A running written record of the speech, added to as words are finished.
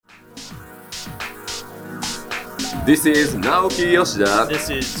This is Naoki Yoshida. This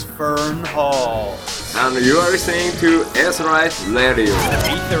is Fern Hall. And you are listening to Aetheryte Radio.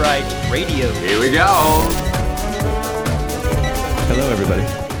 Aetheryte Radio. Here we go. Hello, everybody.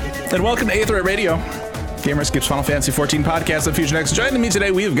 And welcome to Aetheryte Radio. Gamer Skips Final Fantasy 14 podcast of Fusion X. Joining me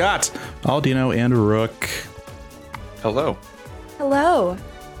today, we've got Aldino and Rook. Hello. Hello.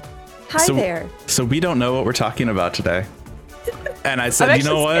 Hi there. So we don't know what we're talking about today. And I said, you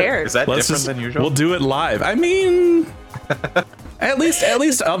know what? Scared. Is that different than usual? We'll do it live. I mean, at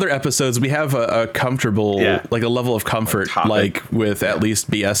least other episodes we have a comfortable, like a level of comfort, like with at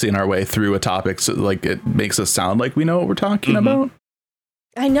least BSing our way through a topic, so like it makes us sound like we know what we're talking about.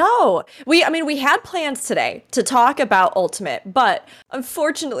 I know. We had plans today to talk about Ultimate, but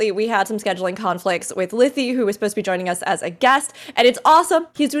unfortunately we had some scheduling conflicts with Lithy, who was supposed to be joining us as a guest, and it's awesome.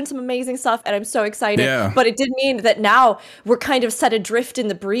 He's doing some amazing stuff, and I'm so excited. Yeah. But it did mean that now we're kind of set adrift in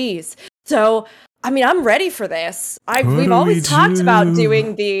the breeze. So, I mean, I'm ready for this. We've always talked about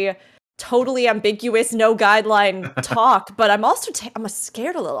doing the totally ambiguous, no guideline talk, but I'm also I'm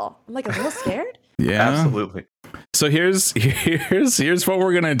scared a little. I'm like a little scared. Yeah, absolutely. So here's what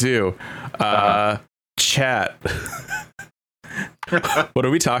we're gonna do. Chat. What are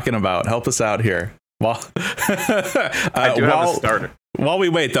we talking about? Help us out here. Well, I do have a starter. While we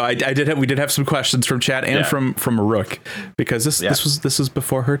wait, though, we did have some questions from chat and from Rook, because this was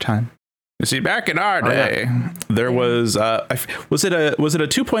before her time. You see, back in our day, there was was it a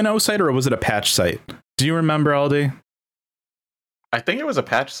 2.0 site or was it a patch site? Do you remember, Aldi? I think it was a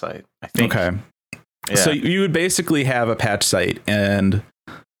patch site. I think. Okay. Yeah. So you would basically have a patch site, and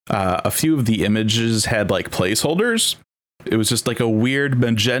a few of the images had like placeholders. It was just like a weird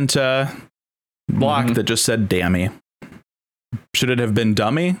magenta block that just said "Dammy." Should it have been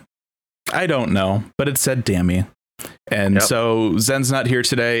 "Dummy"? I don't know, but it said "Dammy." And so Zen's not here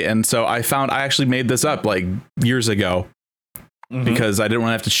today, and so I actually made this up like years ago because I didn't want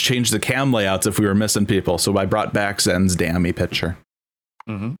to have to change the cam layouts if we were missing people. So I brought back Zen's "Dammy" picture.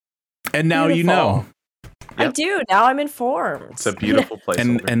 And now Beautiful. you know. I do. Now I'm informed. It's a beautiful place.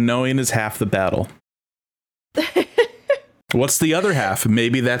 And knowing is half the battle. What's the other half?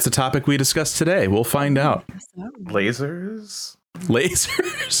 Maybe that's the topic we discuss today. We'll find out. Lasers?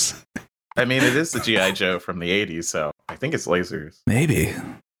 Lasers? I mean, it is the G.I. Joe from the 80s, so I think it's lasers. Maybe.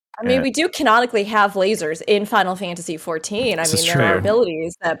 I mean, we do canonically have lasers in Final Fantasy XIV. I mean, there are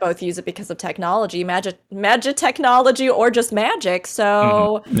abilities that both use it because of technology, magic technology, or just magic.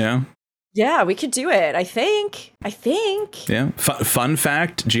 So, yeah, we could do it. I think. Yeah. Fun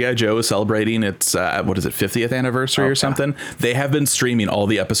fact: G.I. Joe is celebrating its 50th anniversary or something. They have been streaming all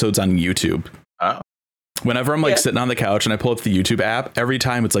the episodes on YouTube. Oh. Whenever I'm like sitting on the couch and I pull up the YouTube app, every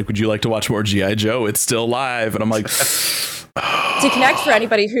time it's like, "Would you like to watch more G.I. Joe?" It's still live, and I'm like. To connect for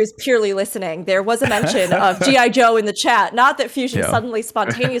anybody who's purely listening, there was a mention of G.I. Joe in the chat. Not that Fusion suddenly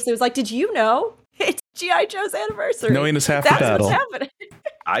spontaneously was like, "Did you know it's G.I. Joe's anniversary?" Knowing is half the battle. That's what's happening.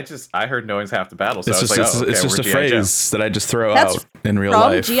 I heard knowing's half the battle. So it's just a phrase that I just throw That's out in real from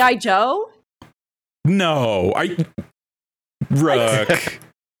life. G.I. Joe? No, Rook.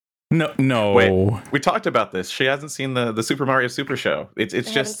 No. Wait, we talked about this. She hasn't seen the Super Mario Super Show. It's I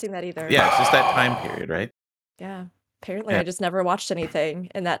just haven't seen that either. Yeah, it's just that time period, right? Yeah. Apparently, I just never watched anything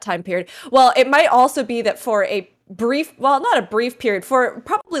in that time period. Well, it might also be that for a brief, not a brief period, for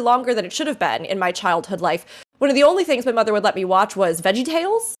probably longer than it should have been in my childhood life, one of the only things my mother would let me watch was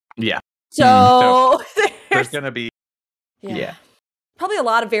VeggieTales. Yeah. So there's going to be, probably a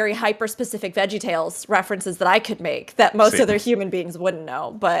lot of very hyper-specific VeggieTales references that I could make that most other human beings wouldn't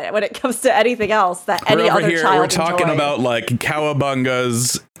know. But when it comes to anything else that any other child we're talking enjoys, about like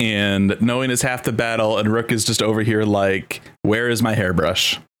cowabungas and knowing is half the battle, and Rook is just over here like, where is my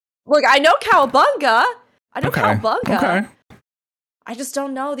hairbrush? Look, I know cowabunga. Cowabunga. Okay. I just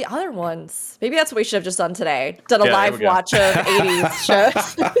don't know the other ones. Maybe that's what we should have just done today. Done a live watch of 80s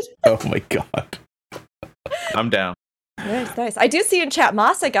shows. Oh my god. I'm down. Nice. I do see in chat,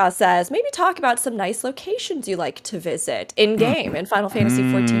 Masaga says, maybe talk about some nice locations you like to visit in-game in Final Fantasy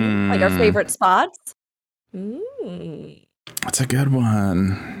XIV. Like our favorite spots. That's a good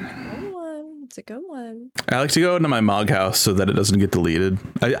one. It's a good one. I like to go into my Mog house so that it doesn't get deleted.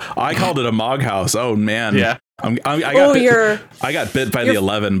 I called it a Mog house. Oh, man. Yeah. I got bit by the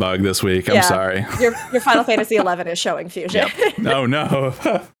 11 bug this week. I'm sorry. Your Final Fantasy 11 is showing Fusion. Oh, no.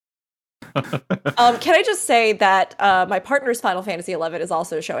 Can I just say that my partner's Final Fantasy 11 is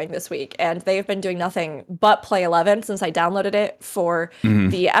also showing this week, and they've been doing nothing but play 11 since I downloaded it for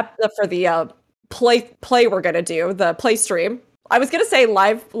the play we're gonna do, the play stream. I was gonna say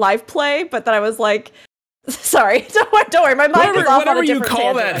live play, but then I was like, Sorry, don't worry. My mind was off on a Whatever you different call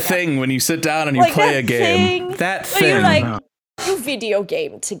tangent that right now. thing when you sit down and you Like play that a game. thing That where thing. you video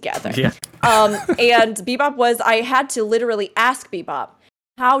game together. Yeah. And Bebop I had to literally ask Bebop,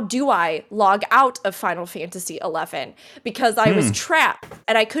 how do I log out of Final Fantasy XI? Because I was trapped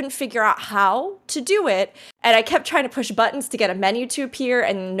and I couldn't figure out how to do it. And I kept trying to push buttons to get a menu to appear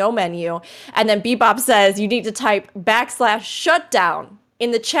and no menu. And then Bebop says, you need to type /shutdown in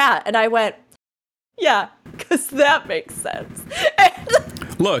the chat. And I went, yeah, because that makes sense.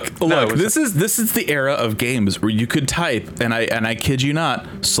 Look, this is the era of games where you could type, and I kid you not,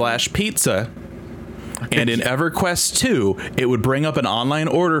 /pizza. And in EverQuest 2, it would bring up an online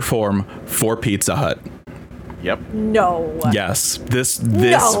order form for Pizza Hut. Yep. No. Yes, this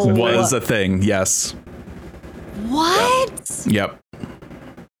No. was a thing. Yes. What? Yep.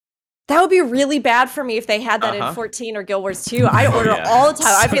 That would be really bad for me if they had that in 14 or Guild Wars 2. I order all the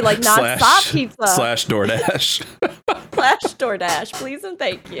time. I'd be like non-stop pizza. /DoorDash. /DoorDash, please and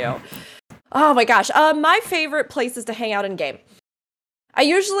thank you. Oh my gosh. My favorite places to hang out in game. I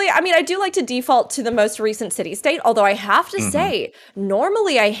do like to default to the most recent city state, although I have to say,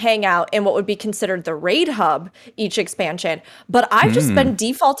 normally I hang out in what would be considered the raid hub each expansion, but I've just been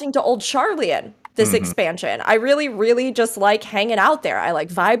defaulting to Old Charlian this expansion. I really, really just like hanging out there. I like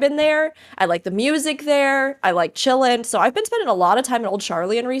vibing there. I like the music there. I like chilling. So I've been spending a lot of time in Old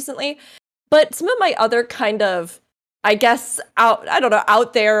Charlian recently, but some of my other kind of, I guess,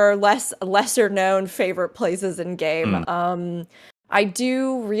 out there or lesser known favorite places in game. I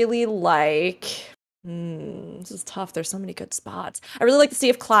do really like, this is tough. There's so many good spots. I really like the Sea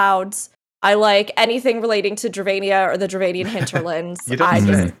of Clouds. I like anything relating to Dravania or the Dravanian hinterlands. You don't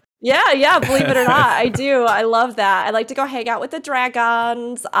say. Yeah, believe it or not, I do. I love that. I like to go hang out with the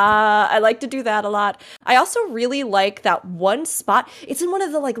dragons. I like to do that a lot. I also really like that one spot. It's in one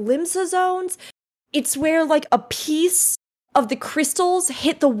of the like Limsa zones. It's where like a piece of the crystals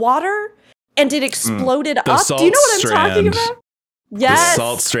hit the water and it exploded up. Do you know what I'm talking about? Yes. The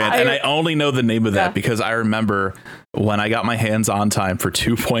Salt Strand. And I only know the name of that because I remember when I got my hands on time for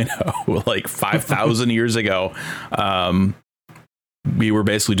 2.0, like 5,000 years ago, we were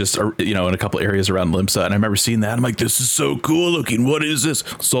basically just, in a couple areas around Limsa. And I remember seeing that. I'm like, this is so cool looking. What is this?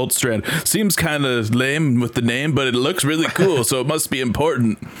 Salt Strand. Seems kind of lame with the name, but it looks really cool. So it must be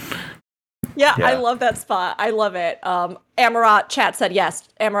important. Yeah, I love that spot. I love it. Amarat chat said yes.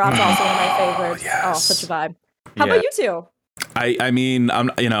 Amarat's also one of my favorites. Yes. Oh, such a vibe. How about you two? I mean, I'm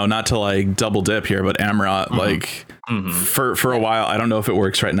not to like double dip here, but Amarat, for a while, I don't know if it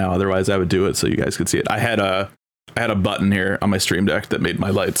works right now. Otherwise, I would do it so you guys could see it. I had a button here on my stream deck that made my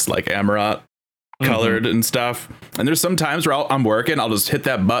lights like Amarat colored and stuff. And there's some times where I'm working, I'll just hit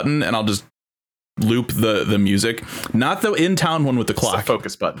that button and I'll just loop the music, not the in-town one with the clock. It's the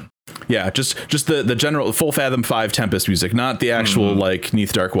focus button. Yeah, just the general Full Fathom 5 Tempest music, not the actual like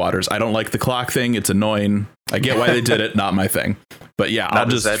Neath Dark Waters. I don't like the clock thing. It's annoying. I get why they did it, not my thing. But yeah,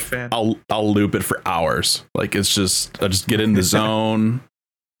 I'll loop it for hours. Like I'll just get in the zone.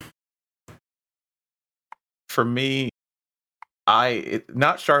 For me,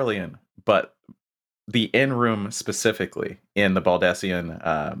 not Charlian, but the in-room specifically in the Baldesion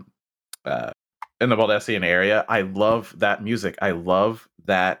area. I love that music. I love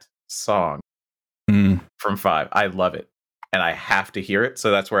that song from 5. I love it. And I have to hear it. So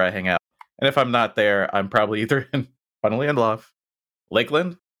that's where I hang out. And if I'm not there, I'm probably either in Funnily in Love,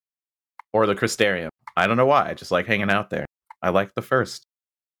 Lakeland, or the Crystarium. I don't know why. I just like hanging out there. I like the first.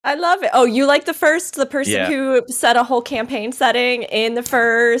 I love it. Oh, you like the first? The person who set a whole campaign setting in the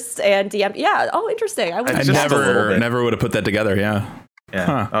first and DM. Yeah. Oh, interesting. I never would have put that together. Yeah. Yeah.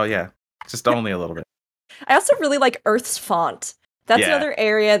 Huh. Oh, yeah. Just only a little bit. I also really like Earth's Font. That's another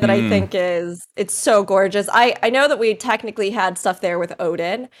area that I think it's so gorgeous. I know that we technically had stuff there with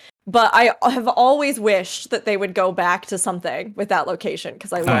Odin, but I have always wished that they would go back to something with that location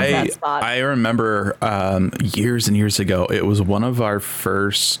because I love that spot. I remember years and years ago, it was one of our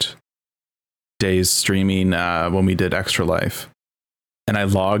first days streaming when we did Extra Life, and I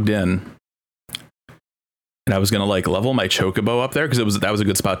logged in. And I was gonna like level my chocobo up there because that was a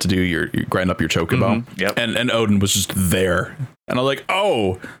good spot to do your grind up your chocobo. Yep. And Odin was just there, and I'm like,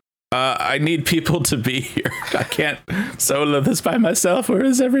 I need people to be here. I can't solo this by myself. Where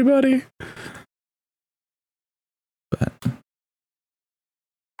is everybody? But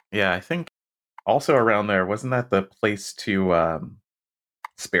yeah, I think also around there wasn't that the place to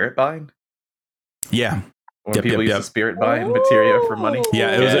spirit bind? Yeah. When people use the spirit bind materia for money.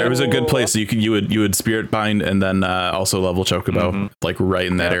 Yeah, it was a good place. You would spirit bind and then also level chocobo like right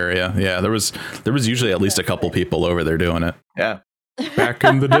in that area. Yeah, there was usually at least a couple people over there doing it. Yeah. Back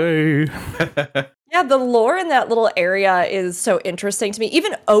in the day. Yeah, the lore in that little area is so interesting to me.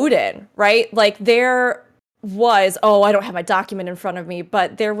 Even Odin, right? Like there was, I don't have my document in front of me,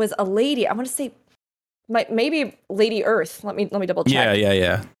 but there was a lady, I want to say maybe Lady Earth. Let me double check.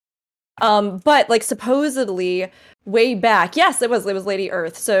 Yeah. But like supposedly way back, yes, it was Lady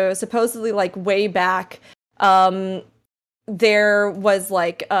Earth. So supposedly like way back, there was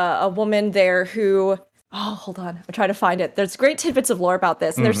like a woman there who, hold on, I'm trying to find it. There's great tidbits of lore about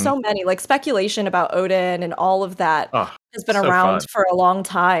this, and there's so many, like speculation about Odin and all of that has been around for a long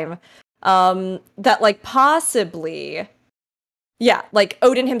time. That like possibly, like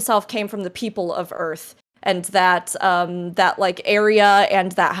Odin himself came from the people of Earth, and that that like area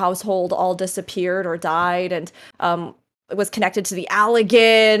and that household all disappeared or died, and it was connected to the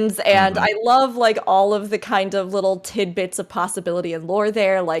Allegans, and I love like all of the kind of little tidbits of possibility and lore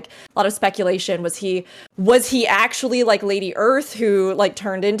there. Like a lot of speculation, was he actually like Lady Earth who like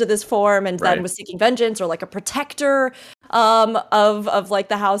turned into this form and then was seeking vengeance, or like a protector of like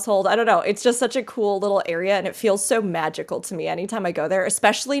the household? I don't know. It's just such a cool little area, and it feels so magical to me anytime I go there,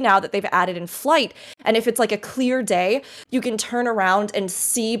 especially now that they've added in flight. And if it's like a clear day, you can turn around and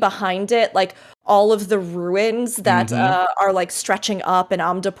see behind it like all of the ruins that are like stretching up in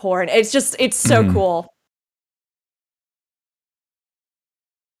Amdapor, and it's so cool.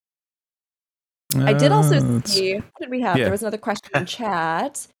 I did also see, what did we have? There was another question in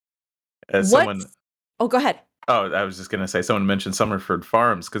chat. Go ahead. Oh, I was just going to say, someone mentioned Summerford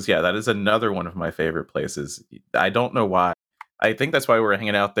Farms, because that is another one of my favorite places. I don't know why. I think that's why we were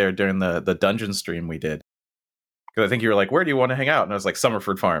hanging out there during the dungeon stream we did. Because I think you were like, where do you want to hang out? And I was like,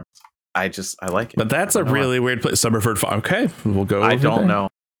 Summerford Farms. I like it. But that's a really weird place. Summerford Farm. Okay, we'll go. I don't know.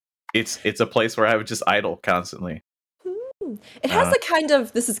 It's a place where I would just idle constantly. It has a kind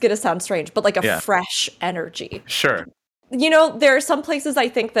of, this is going to sound strange, but like a fresh energy. Sure. You know, there are some places I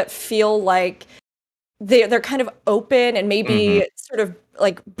think that feel like they're kind of open and maybe sort of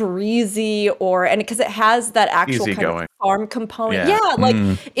like breezy, and because it has that actual kind of farm component.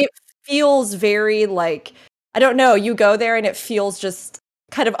 It feels very like, I don't know, you go there and it feels just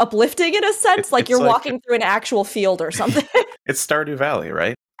kind of uplifting in a sense, like you're walking through an actual field or something. It's Stardew Valley,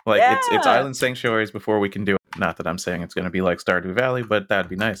 right? Like it's island sanctuaries before we can do it. Not that I'm saying it's going to be like Stardew Valley, but that'd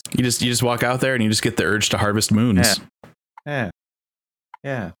be nice. You just walk out there and you just get the urge to harvest moons. Yeah.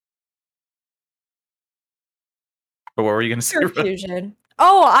 But what were you going to say? Fusion.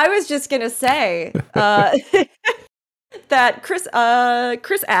 Oh, I was just going to say that Chris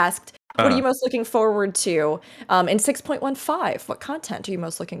asked, what are you most looking forward to in 6.15? What content are you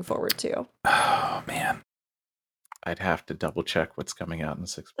most looking forward to? Oh, man. I'd have to double check what's coming out in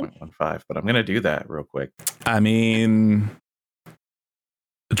 6.15, but I'm going to do that real quick. I mean,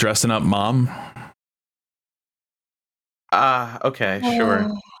 dressing up mom. Okay,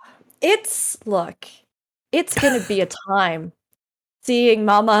 sure. It's going to be a time seeing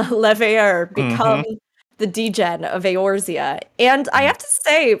Mama Leveilleur become the degen of Eorzea. And I have to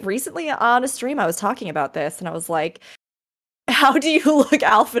say, recently on a stream, I was talking about this, and I was like, how do you look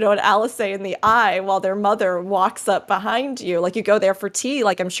Alphinaud and Alysae in the eye while their mother walks up behind you? Like, you go there for tea,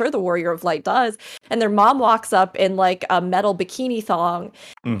 like I'm sure the Warrior of Light does, and their mom walks up in like a metal bikini thong,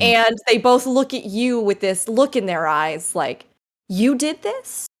 and they both look at you with this look in their eyes, like, you did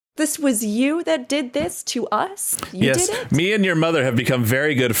this? This was you that did this to us? You did it? Me and your mother have become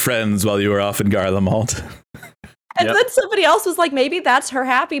very good friends while you were off in Garlemald. And then somebody else was like, maybe that's her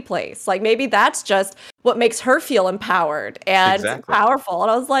happy place. Like, maybe that's just what makes her feel empowered and powerful. And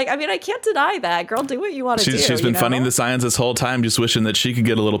I was like, I mean, I can't deny that. Girl, do what you want to do. She's been funding the science this whole time, just wishing that she could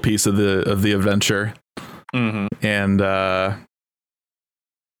get a little piece of the adventure. And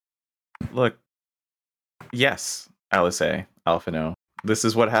look, yes, Alysae, Alphinaud, this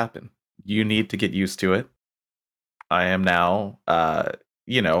is what happened. You need to get used to it. I am now,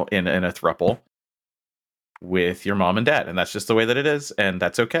 in a throuple with your mom and dad, and that's just the way that it is, and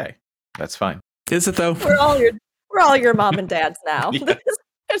that's okay. That's fine. Is it though? We're all your mom and dads now.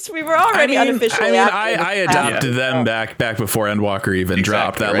 We were already unofficially. I adopted them back before Endwalker even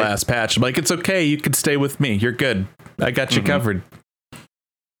dropped that last patch. I'm like, it's okay. You can stay with me. You're good. I got you covered.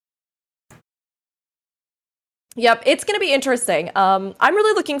 Yep, it's going to be interesting. I'm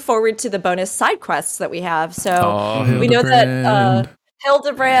really looking forward to the bonus side quests that we have. So we know that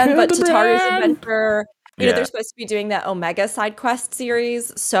Hildebrand, but Tataru's Adventure. They're supposed to be doing that Omega side quest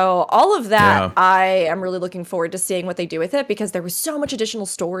series. So all of that, I am really looking forward to seeing what they do with it, because there was so much additional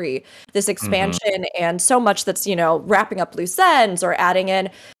story, this expansion, and so much that's, wrapping up loose ends or adding in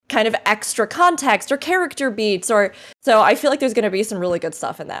kind of extra context or character beats. So I feel like there's going to be some really good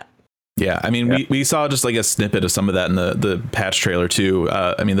stuff in that. Yeah, I mean, we saw just like a snippet of some of that in the patch trailer too.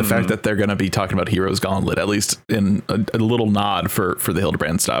 I mean, the fact that they're going to be talking about Heroes Gauntlet, at least in a little nod for the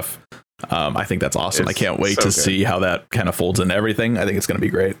Hildebrand stuff. I think that's awesome. I can't wait to see how that kind of folds into everything. I think it's going to be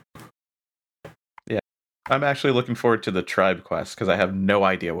great. Yeah, I'm actually looking forward to the tribe quest because I have no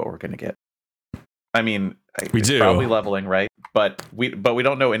idea what we're going to get. I mean, it's probably leveling, right? But we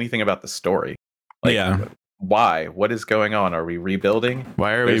don't know anything about the story. Like, why? What is going on? Are we rebuilding?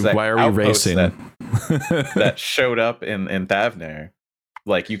 Why are we racing? That showed up in Thavnair.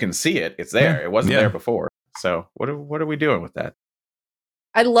 Like, you can see it. It's there. It wasn't there before. So what are we doing with that?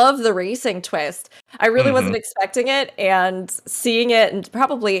 I love the racing twist. I really wasn't expecting it, and seeing it, and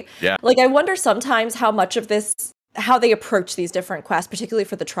probably like, I wonder sometimes how much of this, how they approach these different quests, particularly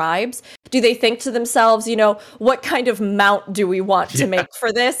for the tribes. Do they think to themselves, you know, what kind of mount do we want to make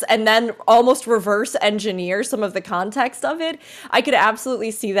for this? And then almost reverse engineer some of the context of it. I could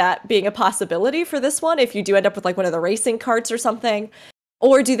absolutely see that being a possibility for this one if you do end up with like one of the racing carts or something.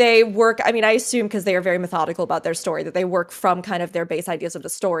 Or do they work, I mean, I assume because they are very methodical about their story, that they work from kind of their base ideas of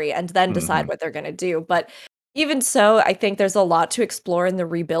the story and then decide what they're going to do. But even so, I think there's a lot to explore in the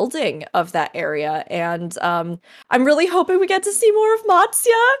rebuilding of that area. And I'm really hoping we get to see more of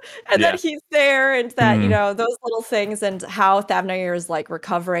Matsya and that he's there, and that, you know, those little things, and how Thavnair is like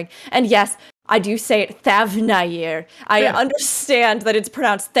recovering. And yes, I do say it Thavnair. I understand that it's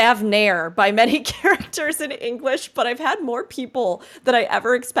pronounced Thavnair by many characters in English, but I've had more people than I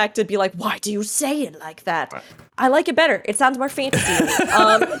ever expected be like, why do you say it like that? I like it better. It sounds more fantasy.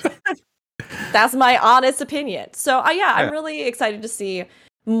 That's my honest opinion. So I'm really excited to see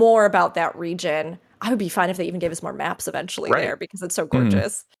more about that region. I would be fine if they even gave us more maps eventually there, because it's so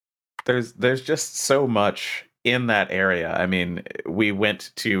gorgeous. There's just so much in that area. I mean, we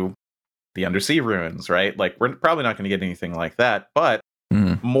went to the Undersea Ruins, right? Like, we're probably not going to get anything like that, but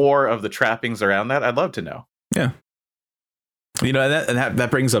more of the trappings around that, I'd love to know. Yeah. You know, that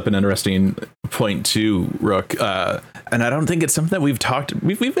brings up an interesting point too, Rook. And I don't think it's something that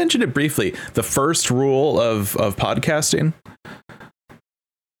we've mentioned it briefly. The first rule of podcasting.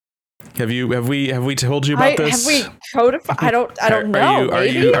 Have we told you about this? Have we codified? I don't know.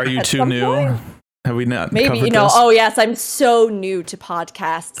 Are you too new? Point? Have we not? Maybe, you know. This? Oh yes, I'm so new to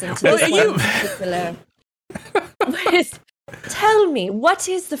podcasts. Tell me, what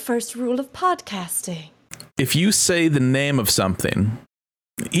is the first rule of podcasting? If you say the name of something,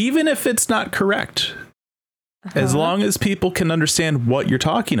 even if it's not correct, as long as people can understand what you're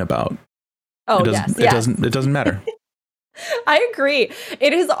talking about, it doesn't matter. I agree.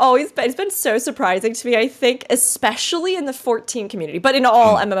 It has always been, it's been so surprising to me, I think, especially in the 14 community, but in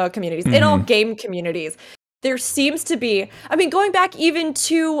all MMO communities, in all game communities, there seems to be, I mean, going back even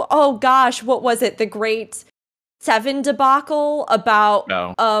to, oh gosh, what was it? The Great 7 debacle about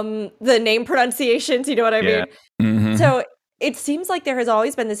the name pronunciations, you know what I mean? Mm-hmm. So it seems like there has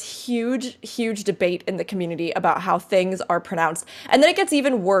always been this huge debate in the community about how things are pronounced. And then it gets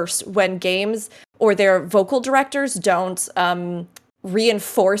even worse when games or their vocal directors don't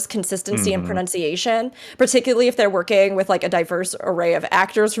reinforce consistency in pronunciation, particularly if they're working with like a diverse array of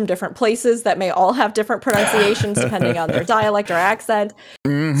actors from different places that may all have different pronunciations depending on their dialect or accent.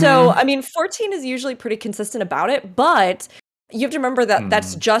 So, I mean, 14 is usually pretty consistent about it, but you have to remember that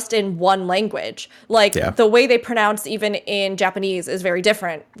that's just in one language. Like, the way they pronounce even in Japanese is very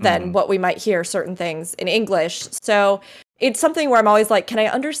different than what we might hear certain things in English. So it's something where I'm always like, can I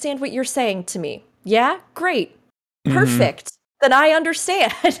understand what you're saying to me? Yeah? Great. Perfect. Then I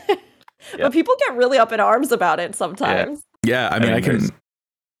understand. But people get really up in arms about it sometimes. Yeah, I mean, I can...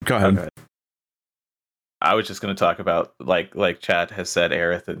 Go ahead. Okay. I was just going to talk about, like Chad has said,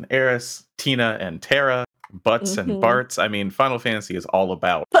 Aerith and Eris, Tina and Terra, Butts and Barts. I mean, Final Fantasy is all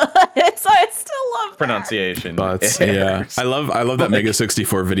about I still love pronunciation. Butts, yeah. I love that Mega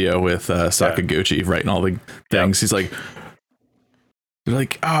 64 video with Sakaguchi writing all the things. He's like... They're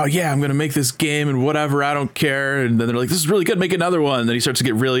like, oh yeah, I'm gonna make this game and whatever, I don't care. And then they're like, this is really good, make another one. And then he starts to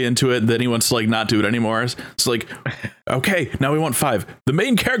get really into it. And then he wants to like not do it anymore. It's like, okay, now we want 5. The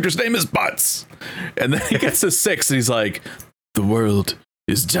main character's name is Butts. And then he gets to 6 and he's like, the world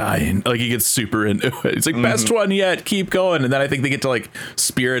is dying. Like, he gets super into it. He's like, best one yet, keep going. And then I think they get to like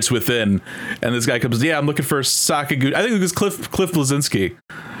Spirits Within. And this guy comes, I'm looking for Sakaguchi. I think it was Cliff Blazinski.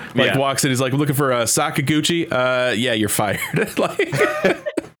 Walks in, he's like, I'm looking for Sakaguchi. Yeah, you're fired.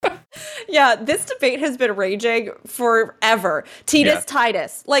 Yeah, this debate has been raging forever.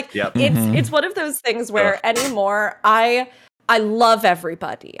 Titus. Like, it's one of those things where anymore I I love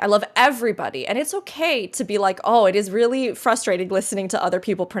everybody. And it's okay to be like, oh, it is really frustrating listening to other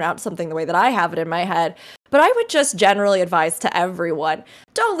people pronounce something the way that I have it in my head. But I would just generally advise to everyone,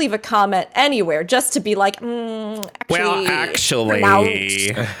 don't leave a comment anywhere just to be like, actually.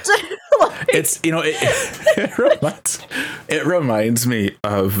 It's, it reminds me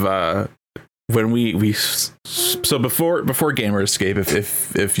of when we so before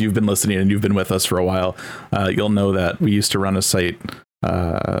Gamerscape, if you've been listening and you've been with us for a while, you'll know that we used to run a site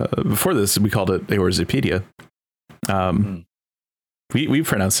before this. We called it Orzopedia. We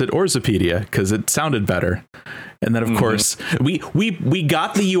pronounced it Orzopedia because it sounded better. And then, of course, we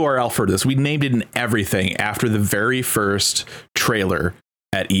got the URL for this. We named it and everything after the very first trailer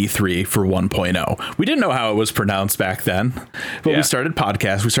at E3 for 1.0. We didn't know how it was pronounced back then, but we started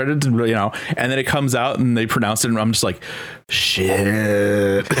podcasts. We started to, and then it comes out and they pronounce it, and I'm just like,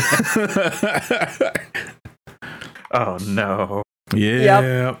 shit. Oh no.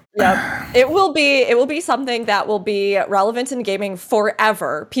 Yeah. Yep. It will be something that will be relevant in gaming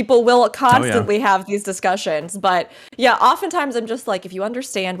forever. People will constantly have these discussions, but yeah, oftentimes I'm just like, if you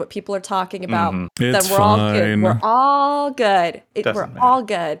understand what people are talking about, then It's we're all fine. good. We're all good. We're all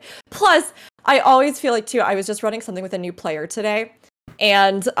good. Plus, I always feel like too, I was just running something with a new player today.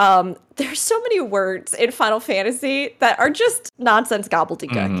 And there's so many words in Final Fantasy that are just nonsense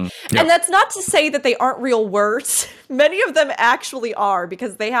gobbledygook. And that's not to say that they aren't real words. Many of them actually are,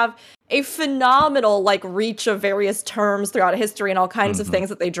 because they have a phenomenal reach of various terms throughout history and all kinds of things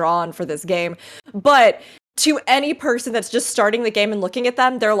that they draw on for this game. But to any person that's just starting the game and looking at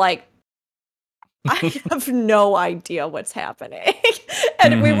them, they're like, I have no idea what's happening.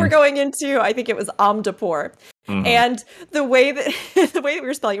 And we were going into, I think it was Amdapor. And the way that we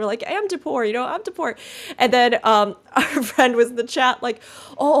were spelling, we were like, Amdapor, Amdapor. And then our friend was in the chat like,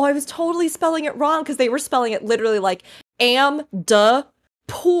 oh, I was totally spelling it wrong, because they were spelling it literally like Amdapor,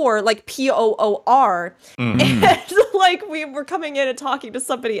 like Poor. And we were coming in and talking to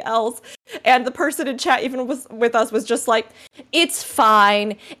somebody else, and the person in chat even was with us was just like, it's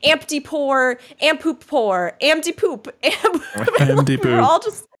fine, ampty poor, ampoop poor, amdy poop, Amdy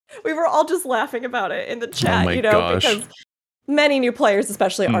poop. We were all just laughing about it in the chat, gosh. because many new players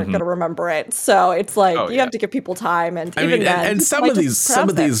especially aren't going to remember it. So it's like, you have to give people time. And some of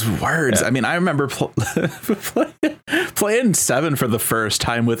these words, I mean, I remember playing 7 for the first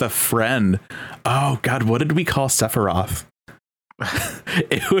time with a friend. Oh God, what did we call Sephiroth?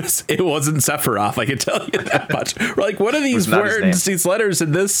 It wasn't Sephiroth, I can tell you that much. We're like, what are these words, these letters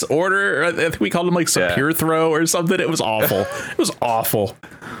in this order? I think we called them like Sapirthro or something. It was awful. It was awful.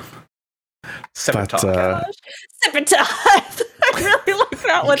 Sephiroth. I really like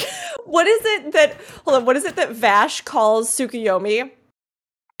that one. What is it that Vash calls Tsukuyomi?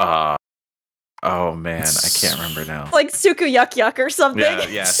 Oh man, I can't remember now. Like Suku Yuck Yuck or something.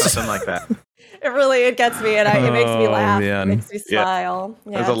 Yeah, something like that. It gets me, and it makes me laugh. Man. It makes me smile.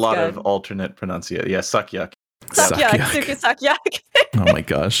 Yeah, there's a lot of alternate pronunciation. Yeah, suck yuck. Suck yuck. Suku suck yuck. Oh my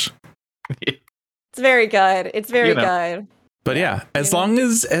gosh. It's very good. It's very good. But yeah, as long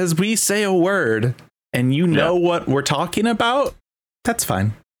as we say a word and you know what we're talking about, that's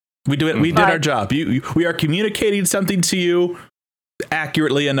fine. We do it. We did our job. We are communicating something to you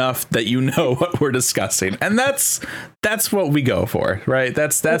accurately enough that you know what we're discussing, and that's what we go for, right?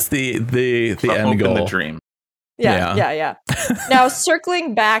 That's the end goal. The dream. Yeah. Now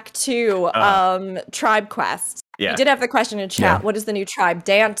circling back to Tribe Quest. Yeah. We did have the question in chat. What is the new Tribe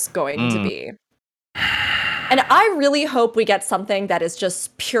dance going to be? And I really hope we get something that is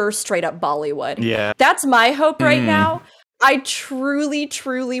just pure straight up Bollywood. Yeah. That's my hope right now. I truly,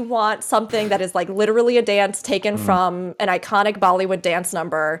 truly want something that is like literally a dance taken from an iconic Bollywood dance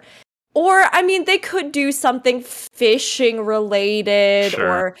number. Or, I mean, they could do something fishing related,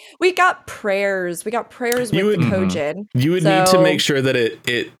 or we got prayers. We got prayers with the Kojin. You would need to make sure that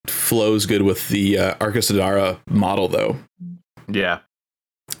it flows good with the Arcasadara model, though. Yeah.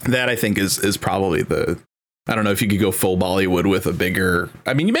 That, I think, is probably I don't know if you could go full Bollywood with a bigger...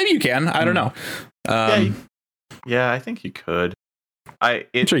 I mean, maybe you can. I don't know. Yeah, I think you could. I'm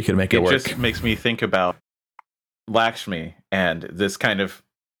sure you could make it work. It just makes me think about Lakshmi and this kind of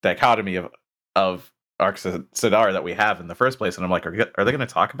dichotomy of Arcasadara that we have in the first place. And I'm like, are they going to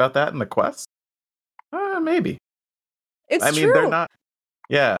talk about that in the quest? Maybe. It's true. I mean, they're not...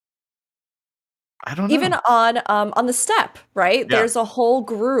 Yeah. I don't know. Even on the steppe, right? Yeah. There's a whole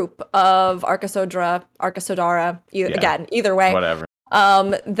group of Arcasodara, again, either way. Whatever.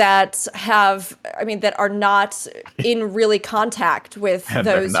 That are not in really contact with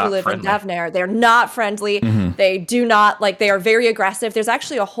those who live in Devner. They're not friendly. They do not, they are very aggressive. There's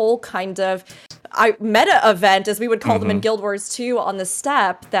actually a whole kind of meta event, as we would call them in Guild Wars 2, on the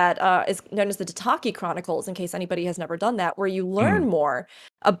steppe that is known as the Tataki Chronicles, in case anybody has never done that, where you learn more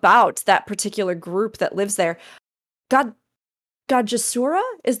about that particular group that lives there. Gadjasura?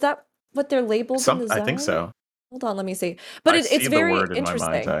 Is that what they're labeled in the zone? I think so. Hold on, let me see. But it's very word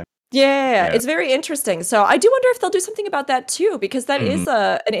interesting. In my mind, yeah, it's very interesting. So I do wonder if they'll do something about that too, because that is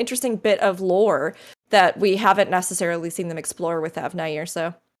an interesting bit of lore that we haven't necessarily seen them explore with Avnair.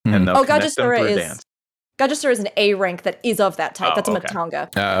 So, Gadjasura is an A rank that is of that type. That's a Matanga.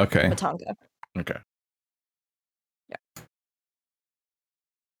 Okay. Matanga. Okay. Yeah.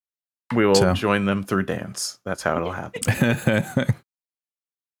 We will join them through dance. That's how it'll happen.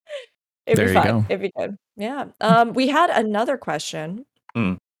 It'd be fun. It'd be good. Yeah. We had another question.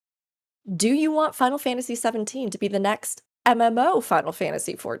 Do you want Final Fantasy 17 to be the next MMO Final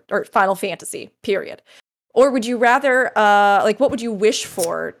Fantasy Final Fantasy, period? Or would you rather, what would you wish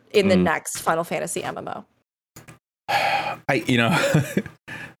for in the next Final Fantasy MMO?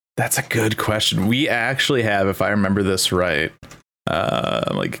 That's a good question. We actually have, if I remember this right,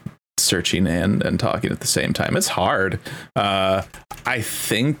 searching and talking at the same time. It's hard. I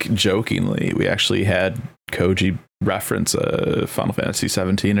think jokingly, we actually had Koji reference Final Fantasy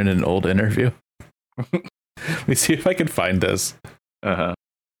 17 in an old interview. Let me see if I can find this. Well,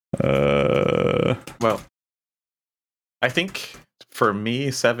 I think for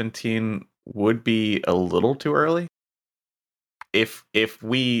me, 17 would be a little too early. If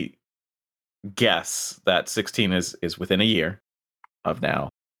we guess that 16 is within a year of now,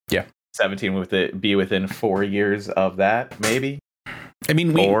 17 would be within 4 years of that, maybe. I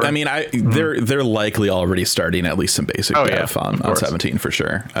mean, they're likely already starting at least some basic dev on 17 for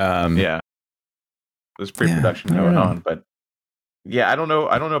sure. There's pre-production going on, but I don't know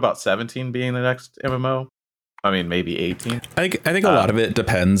about 17 being the next MMO. I mean, maybe 18. I think a lot of it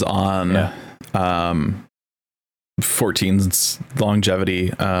depends on 14's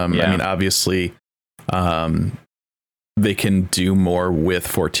longevity. I mean, obviously, they can do more with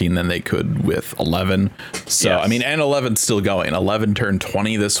 14 than they could with 11. So, I mean, and 11's still going. 11 turned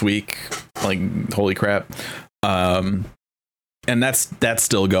 20 this week. Like, holy crap. And that's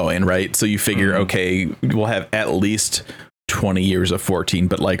still going, right? So you figure, okay, we'll have at least 20 years of 14,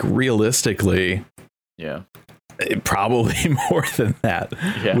 but like realistically, probably more than that,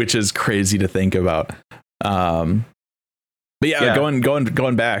 which is crazy to think about. But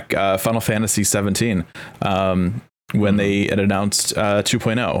going back, Final Fantasy 17, when they had announced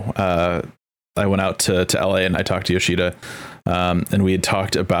 2.0, I went out to LA and I talked to Yoshida, and we had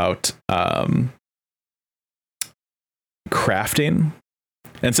talked about crafting.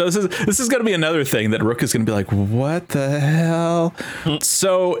 And so this is going to be another thing that Rook is going to be like, what the hell?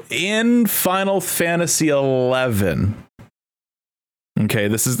 So in Final Fantasy 11, okay,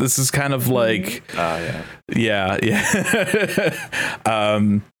 this is kind of like,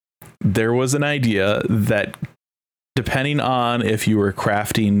 there was an idea that depending on if you were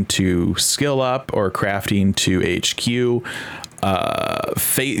crafting to skill up or crafting to HQ,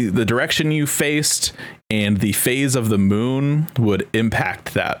 the direction you faced and the phase of the moon would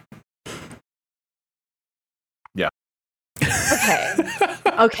impact that. Yeah.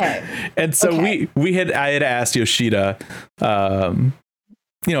 Okay. And so I had asked Yoshida,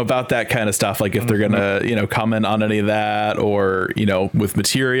 about that kind of stuff, like if they're gonna, comment on any of that, or with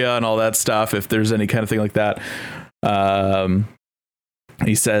materia and all that stuff, if there's any kind of thing like that.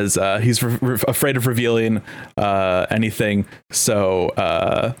 He says he's afraid of revealing anything.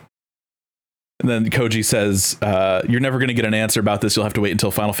 So and then Koji says, you're never going to get an answer about this. You'll have to wait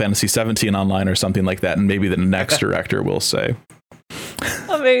until Final Fantasy 17 online or something like that. And maybe the next director will say.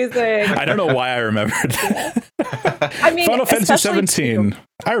 Amazing. I don't know why I remembered that. I mean, Final Fantasy 17.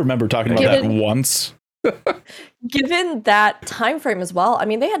 I remember talking about that once. Given that time frame as well, I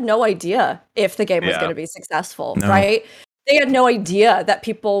mean, they had no idea if the game was going to be successful, right? They had no idea that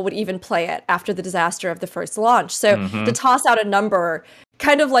people would even play it after the disaster of the first launch. So to toss out a number,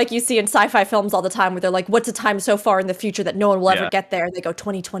 kind of like you see in sci-fi films all the time, where they're like, what's a time so far in the future that no one will ever get there? And they go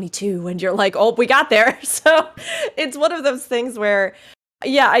 2022, and you're like, oh, we got there. So it's one of those things where,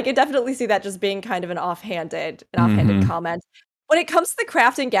 I could definitely see that just being kind of an offhanded comment. When it comes to the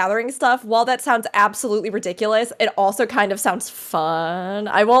craft and gathering stuff, while that sounds absolutely ridiculous, it also kind of sounds fun.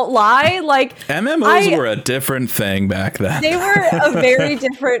 I won't lie. Like, MMOs were a different thing back then. They were a very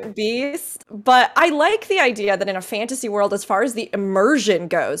different beast. But I like the idea that in a fantasy world, as far as the immersion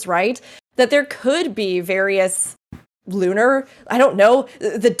goes, right, that there could be various lunar, I don't know,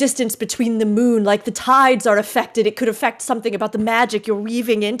 the distance between the moon, like the tides are affected. It could affect something about the magic you're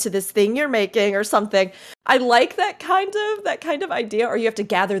weaving into this thing you're making or something. I like that kind of idea. Or you have to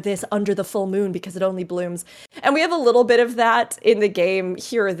gather this under the full moon because it only blooms. And we have a little bit of that in the game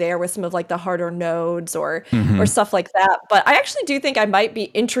here or there with some of like the harder nodes or stuff like that. But I actually do think I might be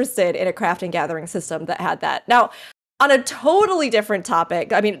interested in a craft and gathering system that had that. Now, on a totally different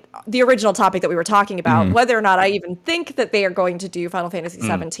topic, I mean, the original topic that we were talking about, whether or not I even think that they are going to do Final Fantasy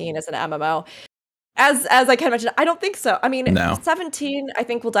 17 as an MMO, as I kind of mentioned, I don't think so. I mean, 17, I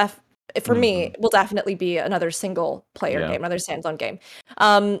think will definitely be another single player game, another standalone game.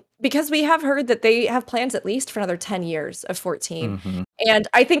 Because we have heard that they have plans at least for another 10 years of 14. And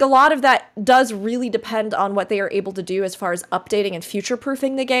I think a lot of that does really depend on what they are able to do as far as updating and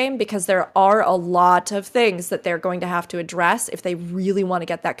future-proofing the game, because there are a lot of things that they're going to have to address if they really want to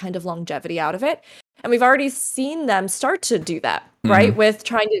get that kind of longevity out of it. And we've already seen them start to do that, right? With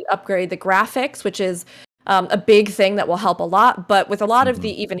trying to upgrade the graphics, which is a big thing that will help a lot, but with a lot of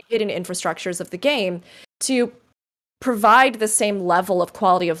the even hidden infrastructures of the game to provide the same level of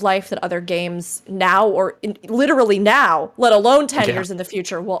quality of life that other games now, or literally now, let alone 10 years in the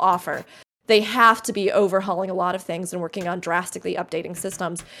future, will offer. They have to be overhauling a lot of things and working on drastically updating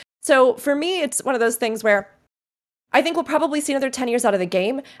systems. So for me, it's one of those things where I think we'll probably see another 10 years out of the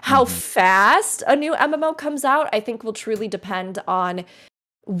game. How fast a new MMO comes out, I think will truly depend on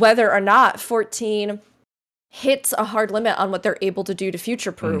whether or not 14 hits a hard limit on what they're able to do to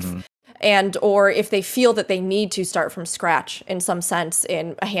future-proof, and or if they feel that they need to start from scratch in some sense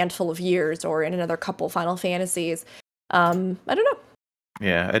in a handful of years or in another couple Final Fantasies. I don't know.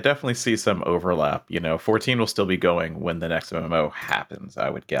 Yeah, I definitely see some overlap. 14 will still be going when the next MMO happens, I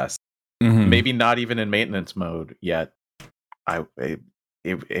would guess. Maybe not even in maintenance mode yet.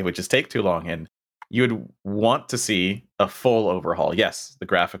 It would just take too long, and you would want to see a full overhaul. Yes, the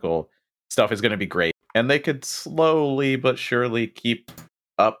graphical stuff is going to be great, and they could slowly but surely keep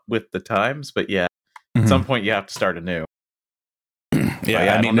up with the times. But at some point you have to start anew.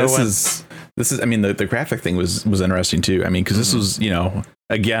 I mean, this is. I mean, the graphic thing was interesting too. I mean, because this was,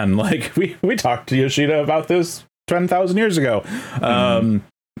 again, like we talked to Yoshida about this 10,000 years ago.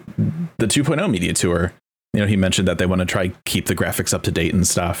 The 2.0 media tour. He mentioned that they want to try keep the graphics up to date and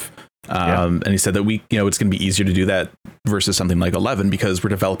stuff. And he said that it's going to be easier to do that versus something like 11 because we're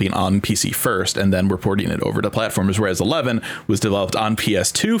developing on PC first and then we're porting it over to platforms, whereas 11 was developed on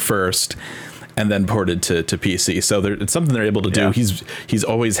PS2 first and then ported to PC. So it's something they're able to do. He's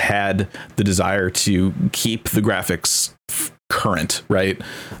always had the desire to keep the graphics current, right?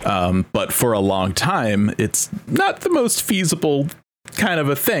 But for a long time, it's not the most feasible kind of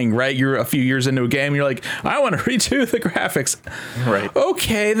a thing, right? You're a few years into a game, you're like, I want to redo the graphics. Right.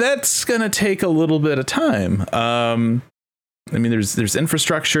 Okay, that's gonna take a little bit of time. I mean, there's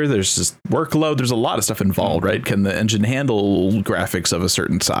infrastructure, there's just workload, there's a lot of stuff involved, right? Can the engine handle graphics of a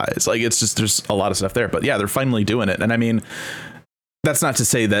certain size? Like, it's just, there's a lot of stuff there. But yeah, they're finally doing it. And I mean, that's not to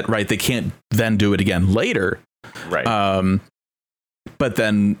say that, right, they can't then do it again later. Right. But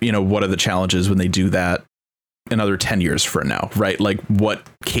then, what are the challenges when they do that another 10 years from now, right? Like, what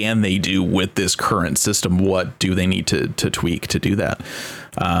can they do with this current system? What do they need to tweak to do that?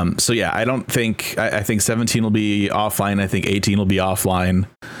 So yeah, I think 17 will be offline. I think 18 will be offline.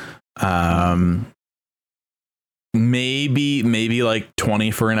 Maybe like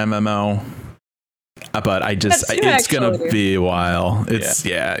 20 for an MMO. But it's going to be a while. It's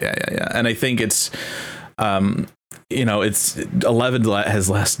yeah. And I think it's, it's 11 has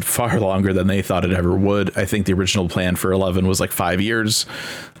lasted far longer than they thought it ever would. I think the original plan for 11 was like 5 years.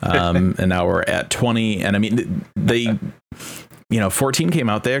 And now we're at 20. And I mean, 14 came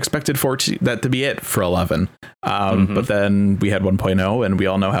out. They expected 14 that to be it for 11. But then we had 1.0 and we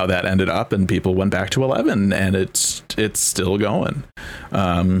all know how that ended up and people went back to 11 and it's still going.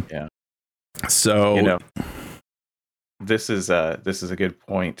 So this is a good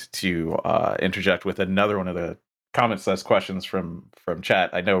point to interject with another one of the comments / questions from chat.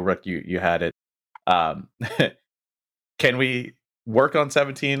 I know, Rook, you had it. Can we work on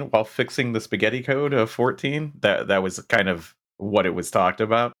 17 while fixing the spaghetti code of 14? That was kind of what it was talked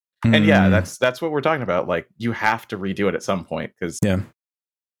about. And yeah, that's what we're talking about. Like, you have to redo it at some point because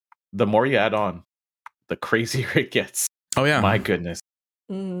the more you add on, the crazier it gets. Oh yeah, my goodness.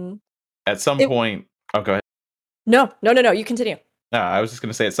 At some point, go ahead. No, you continue. No, I was just going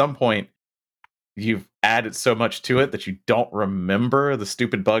to say, at some point, you've added so much to it that you don't remember the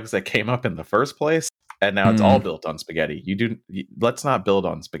stupid bugs that came up in the first place, and now it's all built on spaghetti. Let's not build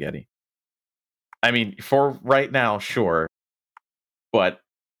on spaghetti. I mean, for right now, sure, but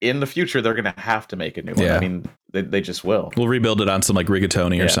in the future they're going to have to make a new one. Yeah. I mean, they just will. We'll rebuild it on some like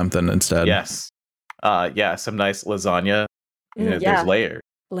rigatoni or something instead. Yes. Some nice lasagna. There's layers.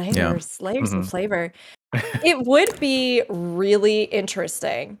 Layers of flavor. It would be really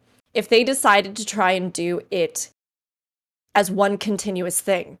interesting if they decided to try and do it as one continuous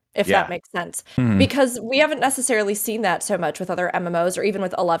thing, if that makes sense. Because we haven't necessarily seen that so much with other MMOs or even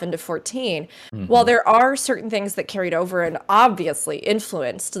with 11 to 14. While there are certain things that carried over and obviously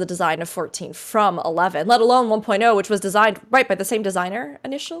influenced the design of 14 from 11, let alone 1.0, which was designed right by the same designer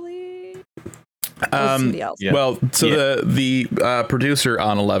initially. Well, so the producer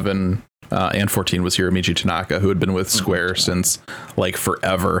on 11 and 14 was Hiromichi Tanaka, who had been with Square since like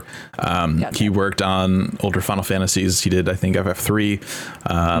forever. He worked on older Final Fantasies. He did, I think,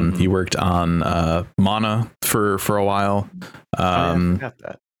 FF3. He worked on Mana for a while. I forgot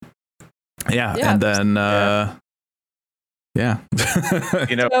that. And then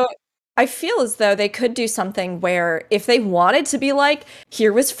So I feel as though they could do something where if they wanted to be like,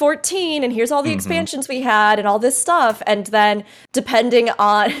 here was 14 and here's all the expansions we had and all this stuff, and then depending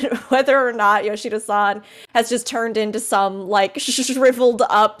on whether or not Yoshida-san has just turned into some like shriveled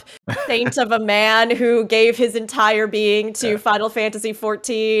up saint of a man who gave his entire being to Final Fantasy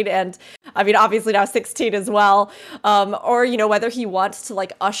 14 and I mean obviously now 16 as well, or whether he wants to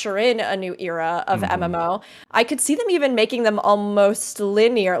like usher in a new era of MMO, I could see them even making them almost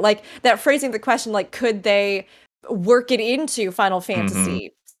linear, like that phrasing the question, like, could they work it into Final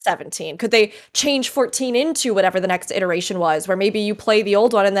Fantasy 17? Could they change 14 into whatever the next iteration was, where maybe you play the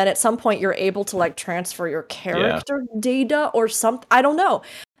old one and then at some point you're able to like transfer your character data or something? I don't know.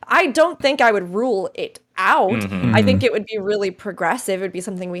 I don't think I would rule it out. I think it would be really progressive. It would be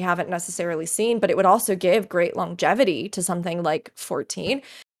something we haven't necessarily seen, but it would also give great longevity to something like 14.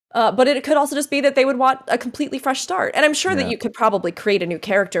 But it could also just be that they would want a completely fresh start. And I'm sure that you could probably create a new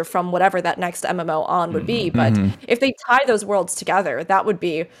character from whatever that next MMO on would be. But if they tie those worlds together, that would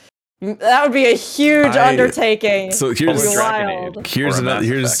be a huge undertaking. So here's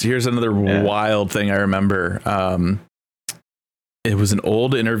another wild thing I remember. It was an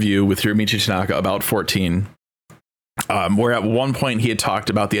old interview with Hiromichi Tanaka about 14, where at one point he had talked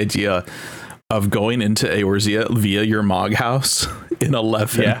about the idea of going into Eorzea via your Mog house in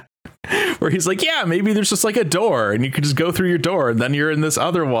 11, where he's like, maybe there's just like a door and you could just go through your door and then you're in this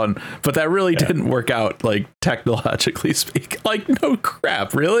other one. But that really didn't work out, like technologically speaking. Like, no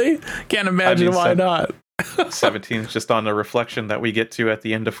crap, really? Can't imagine why not. 17 is just on the reflection that we get to at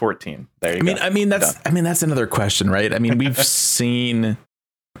the end of 14. There you go. I mean, that's another question, right? I mean, we've seen,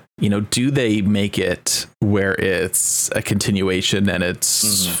 do they make it where it's a continuation and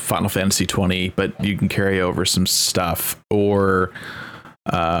it's Final Fantasy 20, but you can carry over some stuff, or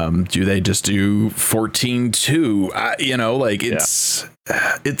do they just do 14-2?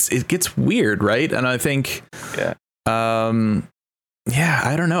 It gets weird, right? And I think, I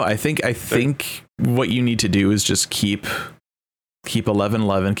don't know. I think what you need to do is just keep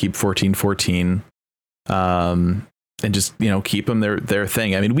 11-11, keep 14-14, and just keep them their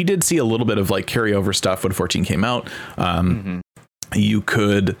thing. I mean, we did see a little bit of like carryover stuff when 14 came out. You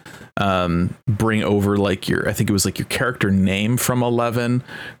could bring over like I think it was like your character name from 11,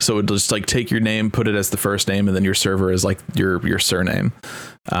 so it just like take your name, put it as the first name, and then your server is like your surname.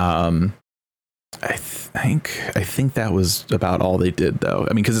 I think that was about all they did, though.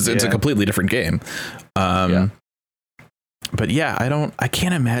 I mean, because it's a completely different game. But I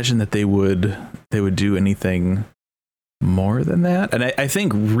can't imagine that they would do anything more than that. And I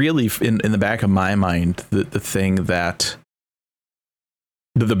think really in the back of my mind, the thing that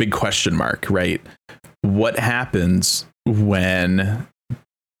the big question mark, right? What happens when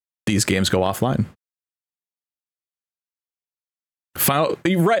these games go offline?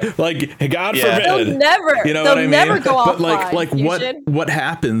 Right, like God forbid, they'll never, what I mean? Never go offline. But like what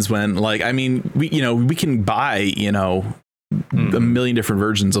happens when, like, I mean, we can buy a million different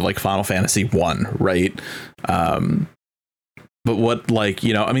versions of like Final Fantasy 1, right? But what, like,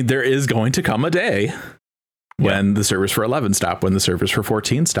 I mean, there is going to come a day when the servers for 11 stop, when the servers for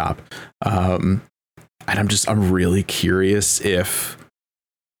 14 stop, and I'm really curious if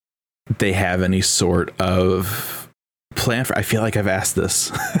they have any sort of plan for. I feel like I've asked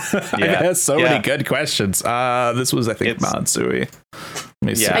this. I've asked so many good questions. This was, I think, Matsui.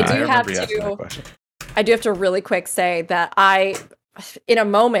 I do have to really quick say that I, in a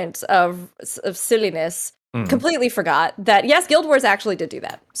moment of silliness, completely forgot that Guild Wars actually did do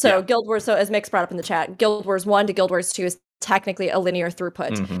that. So Guild Wars, so as Mix brought up in the chat, Guild Wars 1 to Guild Wars 2 is technically a linear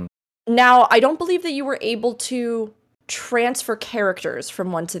throughput. Now, I don't believe that you were able to transfer characters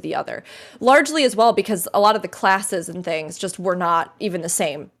from one to the other. Largely as well because a lot of the classes and things just were not even the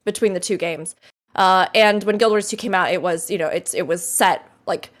same between the two games. And when Guild Wars 2 came out, it was, it was set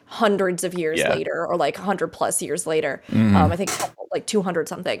like hundreds of years later, or like 100 plus years later. I think like 200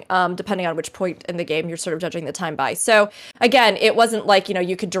 something, depending on which point in the game you're sort of judging the time by. So again, it wasn't like,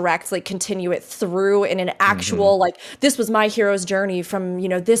 you could directly continue it through in an actual, like, this was my hero's journey from,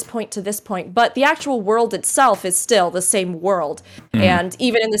 this point to this point. But the actual world itself is still the same world. And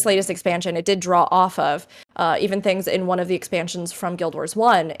even in this latest expansion, it did draw off of even things in one of the expansions from Guild Wars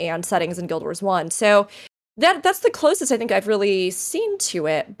 1 and settings in Guild Wars 1. So that's the closest I think I've really seen to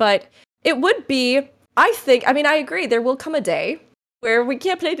it. But it would be, I agree, there will come a day where we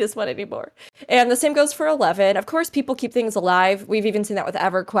can't play this one anymore. And the same goes for 11. Of course, people keep things alive. We've even seen that with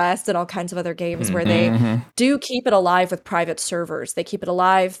EverQuest and all kinds of other games where they do keep it alive with private servers. They keep it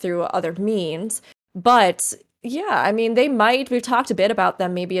alive through other means. But yeah, we've talked a bit about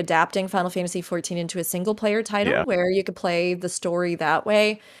them maybe adapting Final Fantasy XIV into a single player title where you could play the story that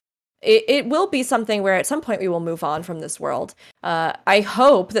way. It will be something where at some point we will move on from this world. I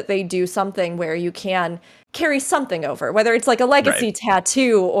hope that they do something where you can carry something over, whether it's like a legacy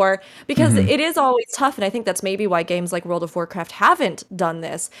tattoo or because it is always tough. And I think that's maybe why games like World of Warcraft haven't done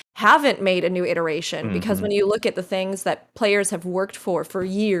this, haven't made a new iteration. Because when you look at the things that players have worked for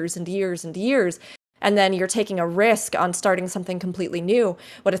years and years and years, and then you're taking a risk on starting something completely new.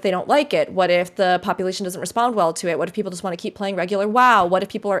 What if they don't like it? What if the population doesn't respond well to it? What if people just want to keep playing regular WoW? What if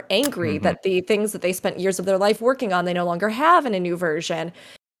people are angry that the things that they spent years of their life working on, they no longer have in a new version?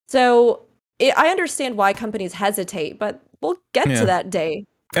 So I understand why companies hesitate, but we'll get to that day.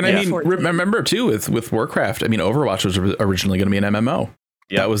 And remember too, with Warcraft, Overwatch was originally going to be an MMO.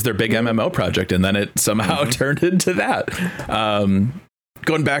 That was their big MMO project. And then it somehow turned into that.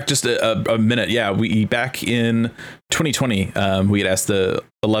 Going back just a minute, we back in 2020, we had asked the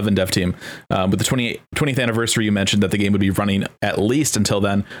 11 dev team with the 20th anniversary. You mentioned that the game would be running at least until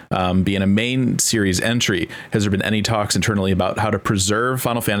then, being a main series entry. Has there been any talks internally about how to preserve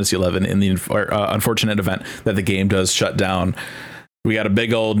Final Fantasy 11 in the unfortunate event that the game does shut down? We got a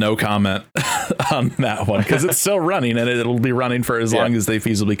big old no comment on that one because it's still running and it'll be running for as long as they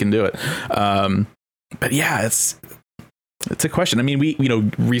feasibly can do it. But yeah, it's a question. we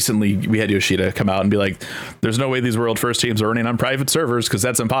recently we had Yoshida come out and be like, there's no way these world first teams are running on private servers because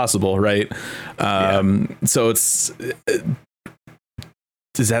that's impossible, right? So is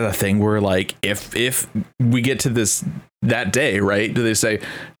that a thing where like if we get to that day, right, do they say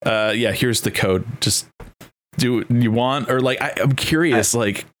here's the code, just do what you want? Or like I'm curious,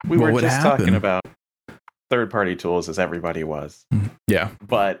 we were just talking about third-party tools as everybody was,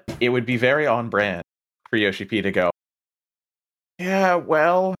 but it would be very on brand for Yoshi P to go, yeah,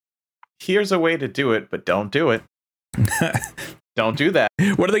 well, here's a way to do it, but don't do it. Don't do that.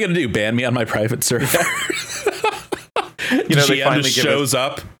 What are they going to do? Ban me on my private server? They finally just shows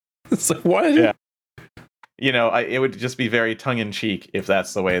up. It's like, what? Yeah. It would just be very tongue-in-cheek if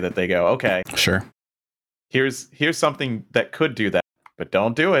that's the way that they go, okay. Sure. Here's something that could do that, but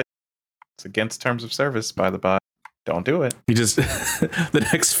don't do it. It's against terms of service, by the by. Don't do it. You just the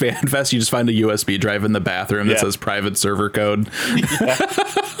next fan fest, you just find a USB drive in the bathroom that says private server code.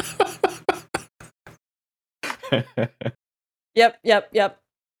 Yep.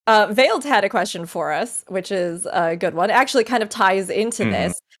 Veiled had a question for us, which is a good one. It actually kind of ties into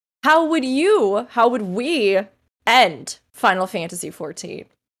this. How would we end Final Fantasy 14?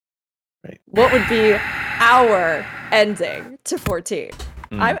 Right. What would be our ending to 14?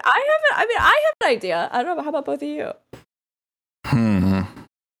 I have an idea. I don't know. How about both of you?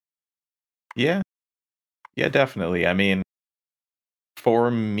 Yeah, definitely.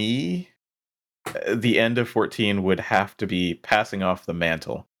 For me, the end of 14 would have to be passing off the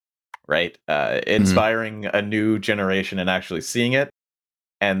mantle, right? Inspiring a new generation and actually seeing it,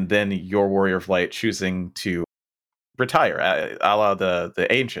 and then your Warrior of Light choosing to retire, a la the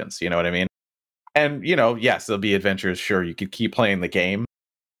ancients. You know what I mean? And yes, there'll be adventures. Sure, you could keep playing the game.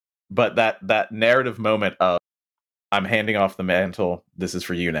 But that narrative moment of I'm handing off the mantle, this is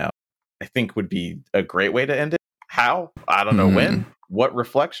for you now, I think would be a great way to end it. How? I don't know when. What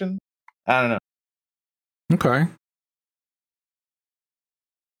reflection? I don't know. Okay.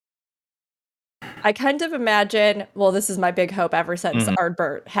 I kind of imagine, well, this is my big hope ever since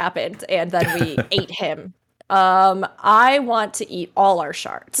Ardbert happened and then we ate him. I want to eat all our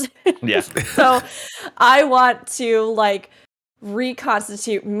shards. Yeah. So I want to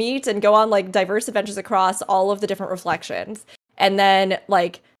reconstitute meat and go on diverse adventures across all of the different reflections and then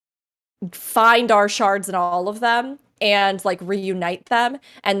find our shards in all of them and like reunite them,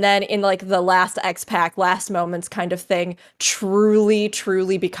 and then in like the last X-Pack, last moments kind of thing, truly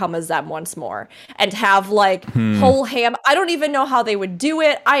become a Zem once more and have like whole ham. I don't even know how they would do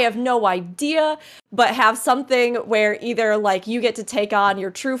it. I have no idea, but have something where either like you get to take on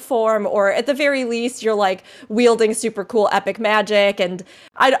your true form, or at the very least you're like wielding super cool epic magic. And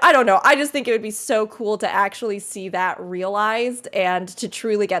I don't know. I just think it would be so cool to actually see that realized and to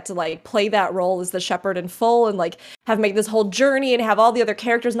truly get to like play that role as the shepherd in full and like have made this whole journey and have all the other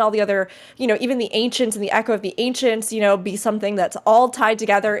characters and all the other, you know, even the ancients and the echo of the ancients, you know, be something that's all tied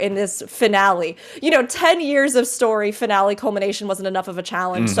together in this finale. You know, 10 years of story finale culmination wasn't enough of a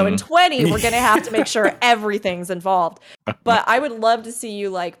challenge. So in 20, we're going to have to make sure everything's involved. But I would love to see you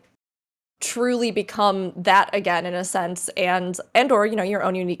like truly become that again in a sense, and or you know, your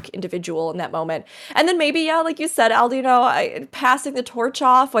own unique individual in that moment. And then maybe, yeah, like you said, Aldi, you know, passing the torch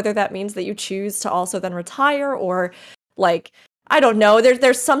off, whether that means that you choose to also then retire, or like, I don't know,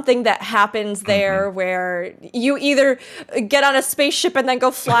 there's something that happens there where you either get on a spaceship and then go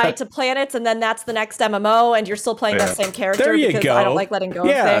fly to planets, and then that's the next MMO and you're still playing that same character. There you because go. I don't like letting go of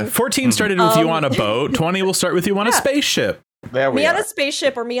things. 14 started with you on a boat, 20 will start with you on a spaceship. There we me are. on a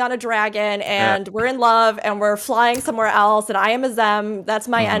spaceship or me on a dragon, and we're in love and we're flying somewhere else, and I am a Zem. That's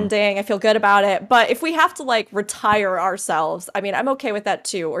my ending. I feel good about it. But if we have to like retire ourselves, I mean, I'm okay with that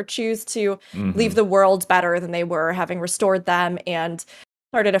too, or choose to leave the world better than they were, having restored them and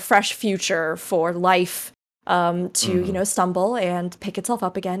started a fresh future for life to, you know, stumble and pick itself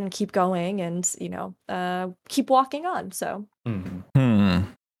up again and keep going and, you know, keep walking on. So.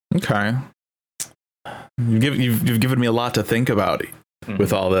 Okay. You've given me a lot to think about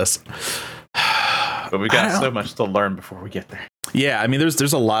with all this. But we got so much to learn before we get there. Yeah, I mean,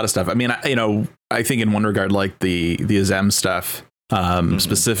 there's a lot of stuff. I mean, you know, I think in one regard, like the Zem stuff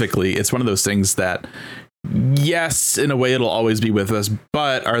specifically, it's one of those things that, yes, in a way it'll always be with us,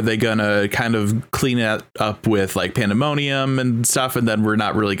 but are they gonna kind of clean it up with like Pandemonium and stuff, and then we're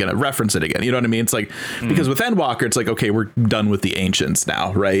not really gonna reference it again? You know what I mean? It's like, because with Endwalker, it's like, okay, we're done with the ancients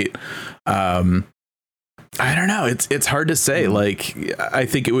now, right? I don't know. It's hard to say. Like, I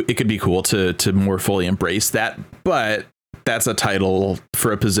think it could be cool to more fully embrace that, but that's a title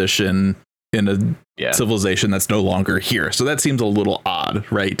for a position in a civilization that's no longer here. So that seems a little odd,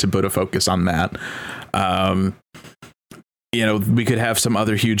 right? To put a focus on that. You know, we could have some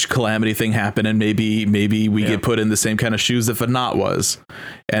other huge calamity thing happen, and maybe we get put in the same kind of shoes that Fanat was,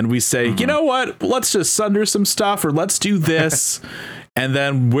 and we say, you know what? Let's just sunder some stuff, or let's do this. And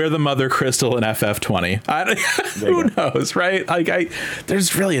then we're the Mother Crystal in FF20. Who knows, right? Like,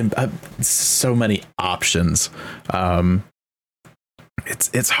 there's really so many options.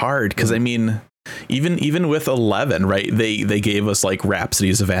 It's hard because I mean, even with 11, right? They gave us like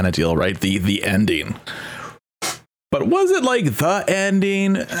Rhapsodies of Vana'diel, right? The ending. But was it like the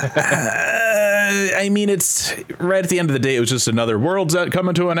ending? I mean, it's right at the end of the day, it was just another world's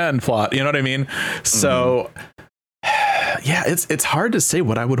coming to an end plot. You know what I mean? So. Yeah, it's hard to say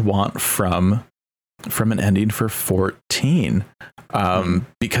what I would want from an ending for 14,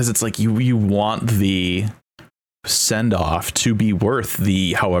 because it's like you want the send off to be worth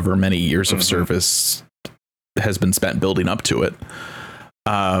the however many years of service has been spent building up to it.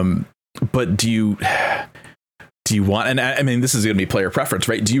 But do you want? And I mean, this is going to be player preference,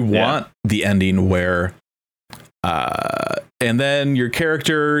 right? Do you want the ending where? And then your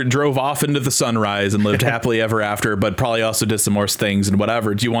character drove off into the sunrise and lived happily ever after, but probably also did some more things and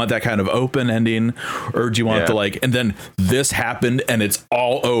whatever. Do you want that kind of open ending, or do you want the like, and then this happened and it's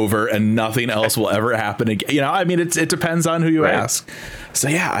all over and nothing else will ever happen again? You know, I mean, it depends on who you ask. So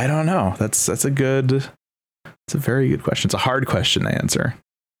yeah, I don't know. It's a very good question. It's a hard question to answer.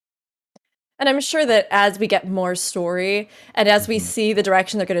 And I'm sure that as we get more story and as we see the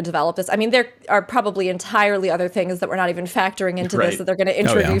direction they're going to develop this, I mean, there are probably entirely other things that we're not even factoring into this that they're going to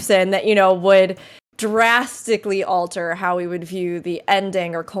introduce in that, you know, would drastically alter how we would view the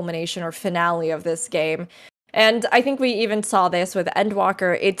ending or culmination or finale of this game. And I think we even saw this with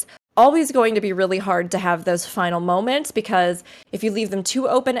Endwalker. It's always going to be really hard to have those final moments, because if you leave them too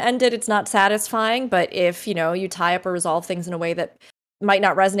open-ended, it's not satisfying. But if, you know, you tie up or resolve things in a way that might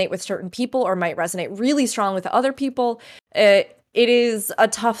not resonate with certain people or might resonate really strong with other people, it is a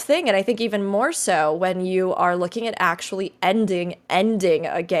tough thing. And I think even more so when you are looking at actually ending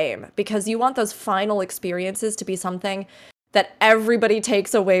a game, because you want those final experiences to be something that everybody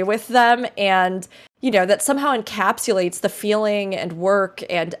takes away with them, and, you know, that somehow encapsulates the feeling and work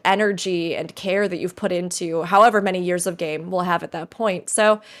and energy and care that you've put into however many years of game we'll have at that point.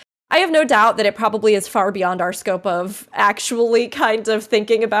 So I have no doubt that it probably is far beyond our scope of actually kind of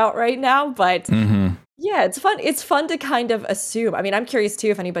thinking about right now. But Yeah, it's fun. It's fun to kind of assume. I mean, I'm curious too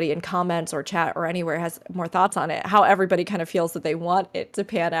if anybody in comments or chat or anywhere has more thoughts on it, how everybody kind of feels that they want it to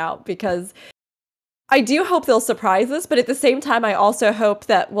pan out, because I do hope they'll surprise us, but at the same time, I also hope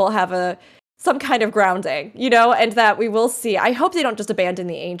that we'll have some kind of grounding, and that we will see. I hope they don't just abandon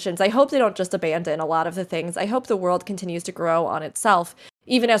the ancients. I hope they don't just abandon a lot of the things. I hope the world continues to grow on itself,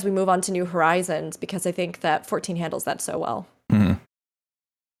 even as we move on to new horizons, because I think that 14 handles that so well. Mm-hmm.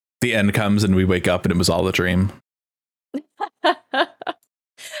 The end comes and we wake up and it was all a dream.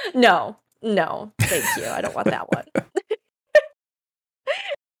 No, thank you. I don't want that one.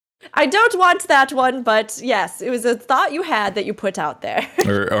 I don't want that one, but yes, it was a thought you had that you put out there.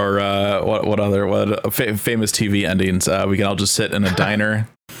 or what other famous TV endings? We can all just sit in a diner.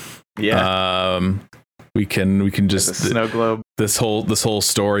 Yeah. We can just the snow globe. This whole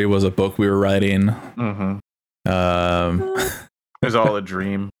story was a book we were writing. Mm-hmm. It was all a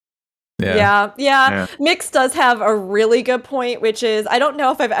dream. Yeah. Mix does have a really good point, which is, I don't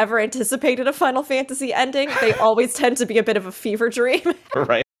know if I've ever anticipated a Final Fantasy ending. They always tend to be a bit of a fever dream.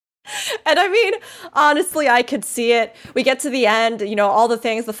 Right. And I mean, honestly, I could see it. We get to the end, all the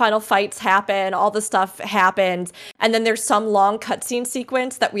things, the final fights happen, all the stuff happens, and then there's some long cutscene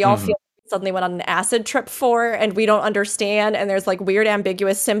sequence that we all feel suddenly went on an acid trip for, and we don't understand, and there's like weird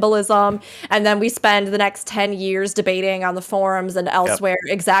ambiguous symbolism, and then we spend the next 10 years debating on the forums and elsewhere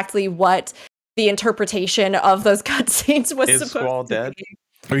exactly what the interpretation of those cutscenes was supposed to be.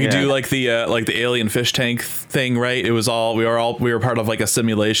 Or you do like the alien fish tank thing, right? It was all we were part of like a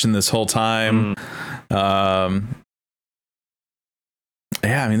simulation this whole time. Yeah,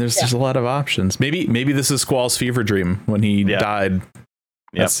 I mean, there's a lot of options. Maybe this is Squall's fever dream when he died.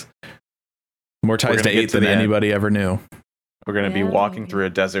 Yes, more ties to 8 than anybody ever knew. We're gonna be walking through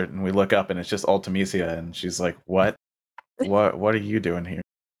a desert and we look up and it's just Ultimisia and she's like, "What are you doing here?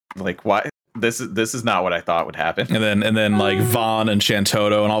 Like, why?" This is not what I thought would happen. And then like Vaughn and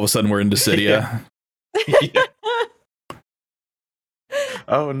Shantoto, and all of a sudden we're in Dissidia. Yeah.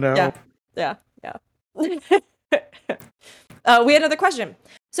 Oh no. Yeah. We had another question.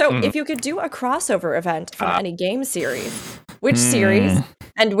 So if you could do a crossover event from any game series, which series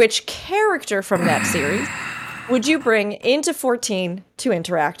and which character from that series would you bring into 14 to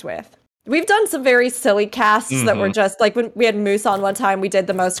interact with? We've done some very silly casts that were just like when we had Moose on one time, we did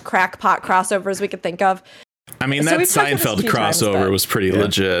the most crackpot crossovers we could think of. I mean, that Seinfeld crossover was pretty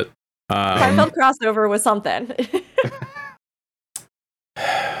legit. Seinfeld crossover was something.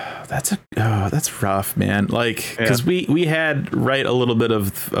 That's rough, man. Like, because we had a little bit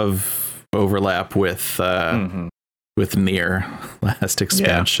of overlap with Nier last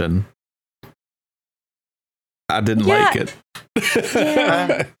expansion. I didn't like it.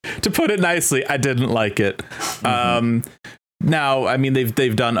 To put it nicely, I didn't like it. Now, I mean,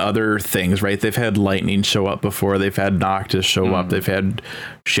 they've done other things, right? They've had Lightning show up before. They've had Noctis show up. They've had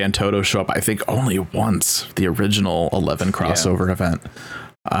Shantoto show up. I think only once, the original 11 crossover event.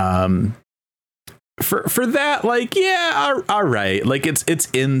 For that, like, all right. Like it's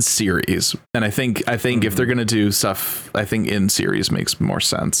in series, and I think if they're gonna do stuff, I think in series makes more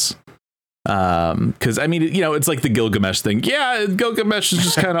sense. Because I mean, it's like the Gilgamesh thing. Yeah, Gilgamesh is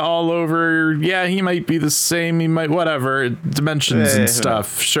just kind of all over. Yeah, he might be the same. He might whatever dimensions and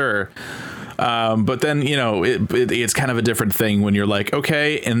stuff. Sure. But then it's kind of a different thing when you're like,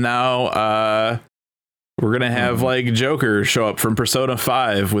 okay, and now we're gonna have like Joker show up from Persona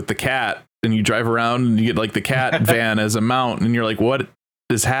 5 with the cat, and you drive around and you get like the cat van as a mount, and you're like, what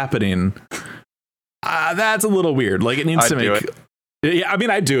is happening? That's a little weird. Like it needs to make. Yeah, I mean,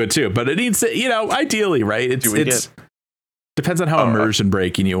 I do it too, but it needs to, ideally, right? It's depends on how immersion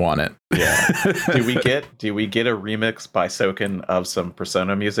breaking you want it. Yeah. Do we get a remix by Soken of some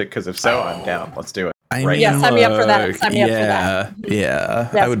Persona music? Because if so, I'm down. Let's do it. Sign me up for that. Sign me up for that. Yeah,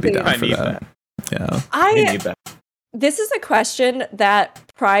 I would be down for that. Yeah, I need that. This is a question that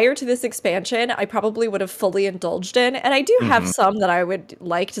prior to this expansion, I probably would have fully indulged in. And I do have some that I would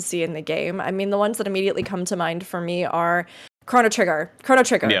like to see in the game. I mean, the ones that immediately come to mind for me are Chrono Trigger.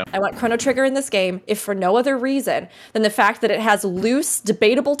 Yeah. I want Chrono Trigger in this game, if for no other reason than the fact that it has loose,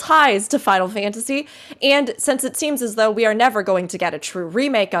 debatable ties to Final Fantasy. And since it seems as though we are never going to get a true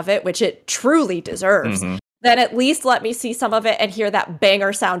remake of it, which it truly deserves, then at least let me see some of it and hear that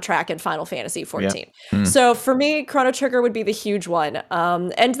banger soundtrack in Final Fantasy XIV. Yeah. So for me, Chrono Trigger would be the huge one.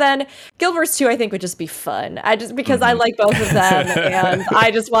 And then Guild Wars 2, I think, would just be fun. Because I like both of them, and I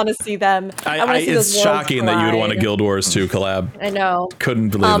just want to see them. It's shocking that you would want a Guild Wars 2 collab. I know. Couldn't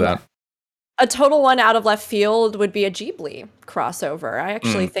believe that. a total one out of left field would be a Ghibli crossover. I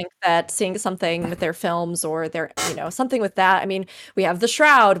actually think that seeing something with their films or their, something with that. I mean, we have The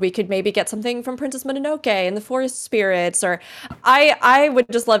Shroud. We could maybe get something from Princess Mononoke and the Forest Spirits, or I would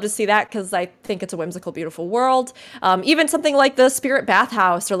just love to see that because I think it's a whimsical, beautiful world. Even something like the Spirit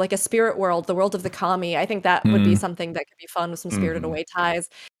Bathhouse or like a Spirit World, the world of the Kami. I think that would be something that could be fun with some Spirited Away ties.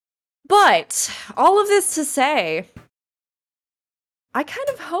 But all of this to say, I kind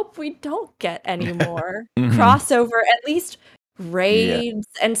of hope we don't get any more crossover, at least raids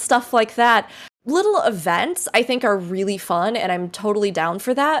and stuff like that. Little events, I think, are really fun, and I'm totally down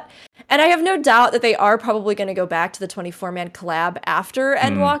for that. And I have no doubt that they are probably going to go back to the 24-man collab after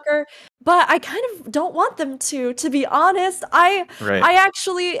Endwalker, but I kind of don't want them to be honest. I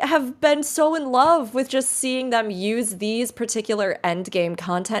actually have been so in love with just seeing them use these particular endgame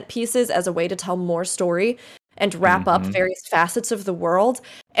content pieces as a way to tell more story and wrap up various facets of the world.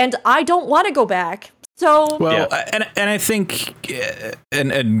 And I don't want to go back. So and I think,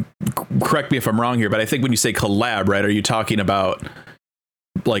 and correct me if I'm wrong here, but I think when you say collab, right, are you talking about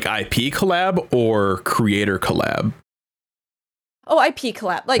like IP collab or creator collab? Oh, IP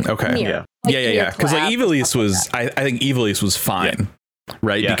collab, like Nier. Yeah. Because like Ivalice was, I think Ivalice was fine,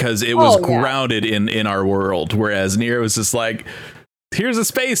 right? Yeah. Because it was grounded in our world, whereas Nier was just like, here's a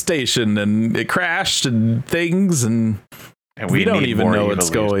space station and it crashed and things and we don't even know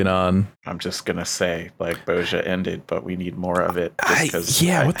what's going on. I'm just gonna say, like, Bozja ended, but we need more of it.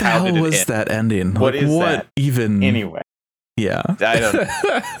 What the hell was that ending? What is that even? Anyway, yeah, I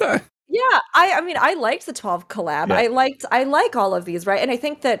don't. Yeah, I mean, I liked the 12 collab. Yeah. I like all of these, right? And I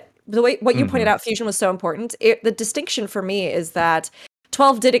think that the way what you pointed out, Fusion, was so important. The distinction for me is that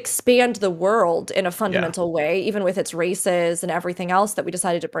 12 did expand the world in a fundamental way, even with its races and everything else that we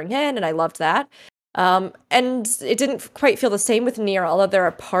decided to bring in, and I loved that. And it didn't quite feel the same with Nier, although there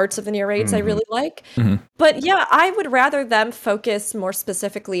are parts of the Nier raids I really like. But yeah, I would rather them focus more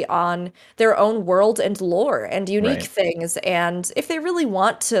specifically on their own world and lore and unique things. And if they really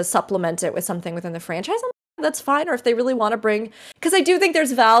want to supplement it with something within the franchise, that's fine. Or if they really want to bring, because I do think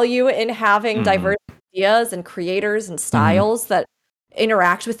there's value in having diverse ideas and creators and styles that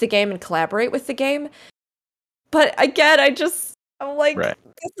interact with the game and collaborate with the game. But again, I'm like, this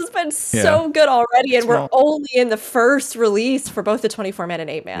has been so good already, and we're only in the first release for both the 24-man and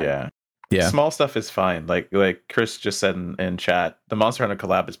 8-man. Yeah. Small stuff is fine. Like Chris just said in chat, the Monster Hunter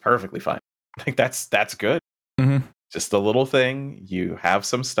collab is perfectly fine. Like that's good. Just a little thing. You have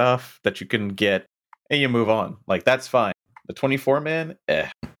some stuff that you can get, and you move on. Like that's fine. The 24-man,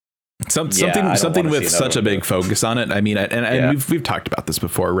 Something with such a big focus on it. I mean, and we've talked about this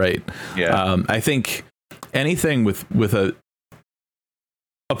before, right? Yeah. I think anything with a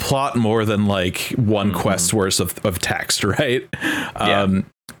plot more than like one quest worth of text, right?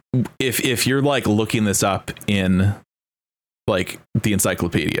 If you're like looking this up in like the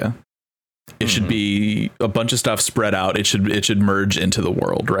encyclopedia, it should be a bunch of stuff spread out. It should merge into the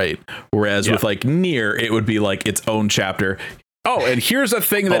world, right? Whereas with like Nier, it would be like its own chapter. Oh, and here's a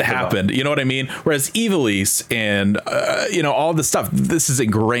thing that happened. You know what I mean? Whereas Ivalice and, all this stuff, this is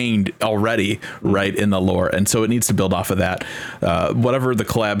ingrained already, right, in the lore. And so it needs to build off of that. Whatever the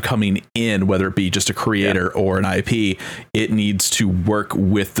collab coming in, whether it be just a creator or an IP, it needs to work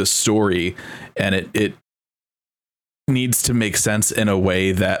with the story. And it needs to make sense in a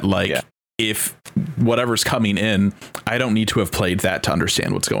way that, like, if whatever's coming in, I don't need to have played that to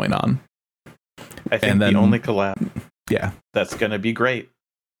understand what's going on. I think the only collab that's gonna be great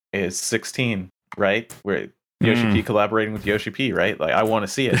is 16, right? Where Yoshi P collaborating with Yoshi P, right? Like I want to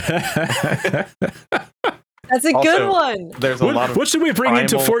see it. That's a good one. There's a lot of what should we bring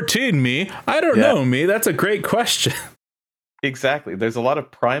into 14, me? I don't know, me. That's a great question. Exactly. There's a lot of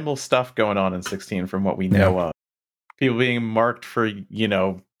primal stuff going on in 16 from what we know of. People being marked for,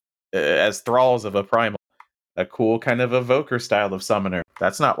 as thralls of a primal. A cool kind of evoker style of summoner.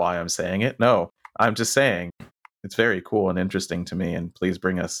 That's not why I'm saying it. No, I'm just saying it's very cool and interesting to me, and please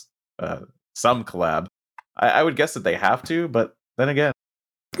bring us some collab. I would guess that they have to, but then again,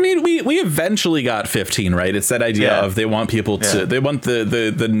 I mean, we eventually got 15, right? It's that idea of they want people to they want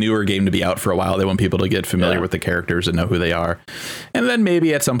the newer game to be out for a while. They want people to get familiar with the characters and know who they are, and then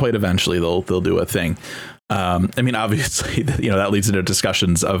maybe at some point eventually they'll do a thing. I mean, obviously, that leads into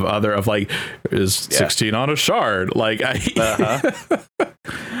discussions of like, is 16 on a shard? Like,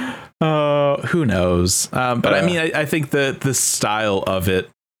 who knows? But I mean, I think the style of it,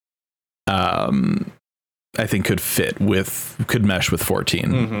 I think could mesh with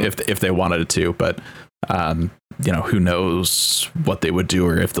 14 if they wanted it to. But who knows what they would do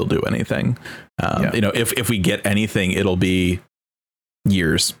or if they'll do anything. If we get anything, it'll be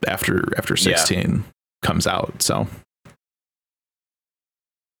years after 16 comes out. So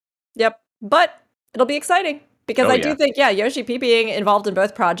Yep. But it'll be exciting because I do think, Yoshi P being involved in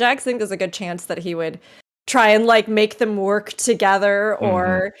both projects, I think there's a good chance that he would try and like make them work together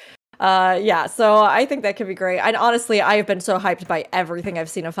or so I think that could be great. And honestly, I have been so hyped by everything I've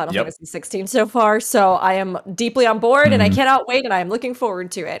seen of Final Fantasy 16 so far. So I am deeply on board and I cannot wait and I am looking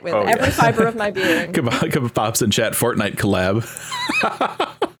forward to it with every fiber of my being. Come on, Pops in chat, Fortnite collab.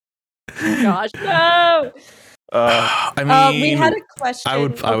 Gosh, no. I mean, we had a question.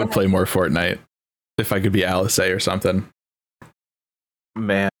 I would play more Fortnite if I could be Alice or something.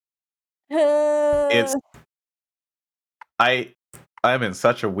 Man, I'm in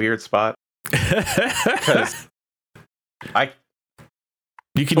such a weird spot because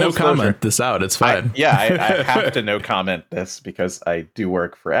you can no comment this out. It's fine. I have to no comment this because I do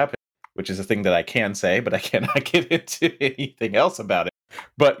work for Epic, which is a thing that I can say, but I cannot get into anything else about it.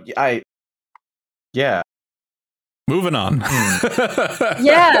 But moving on.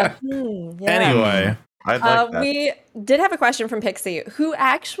 Anyway. I'd like that. We did have a question from Pixie, who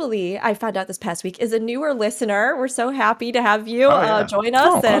actually, I found out this past week, is a newer listener. We're so happy to have you join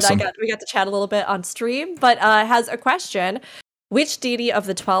us. And awesome. we got to chat a little bit on stream, but has a question. Which deity of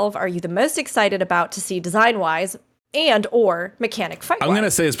the 12 are you the most excited about to see design-wise and or mechanic fight-wise? I'm going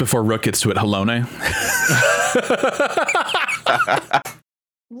to say this before Rook gets to it. Halone.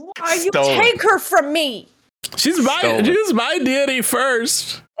 You take her from me! She's my deity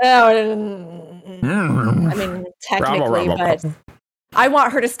first. I mean, technically, but I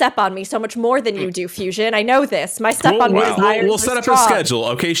want her to step on me so much more than you do, Fusion. I know this. My step on me desires. We'll set up a schedule,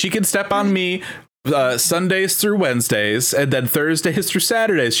 okay? She can step on me Sundays through Wednesdays, and then Thursdays through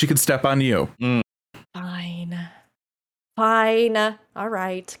Saturdays she can step on you. Fine. All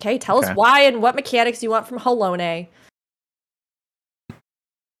right. Okay, tell us why and what mechanics you want from Halone.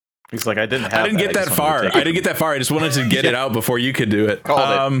 He's like, I didn't get that far. I just wanted to get it out before you could do it.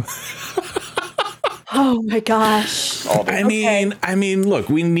 Oh my gosh. I mean, look,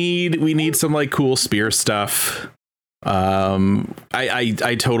 we need some like cool spear stuff.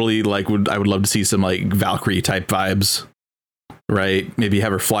 I totally I would love to see some like Valkyrie type vibes, right? Maybe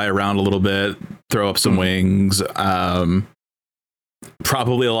have her fly around a little bit, throw up some wings.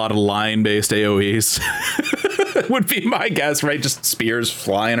 Probably a lot of line based AoEs would be my guess, right? Just spears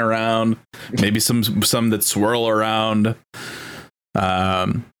flying around, maybe some that swirl around.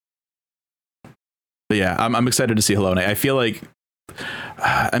 But yeah, I'm excited to see Halone. I feel like,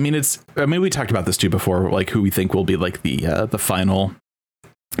 we talked about this too before, like who we think will be like the final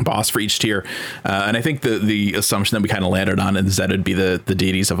boss for each tier. And I think the assumption that we kind of landed on is that it'd be the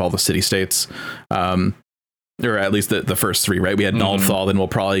deities of all the city states. Or at least the first three, right? We had Naldthal, then we'll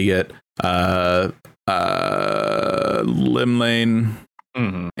probably get Limlane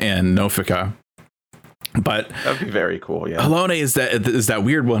and Nofika. But that'd be very cool. Yeah, Halone is that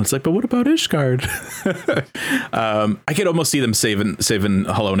weird one. It's like, but what about Ishgard? I could almost see them saving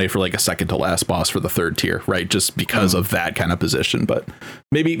Halone for like a second to last boss for the third tier, right? Just because of that kind of position. But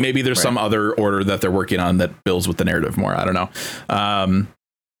maybe there's some other order that they're working on that builds with the narrative more. I don't know.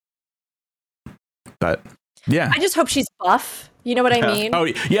 But yeah, I just hope she's buff. You know what I mean? Oh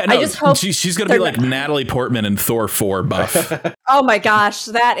yeah, no, I just hope she's gonna be like Natalie Portman in Thor 4 buff. Oh my gosh,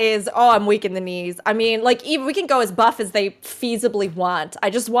 that is. Oh, I'm weak in the knees. I mean, like even we can go as buff as they feasibly want. I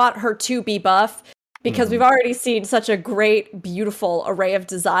just want her to be buff because we've already seen such a great, beautiful array of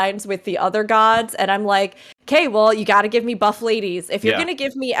designs with the other gods, and I'm like, okay, well, you got to give me buff ladies. If you're gonna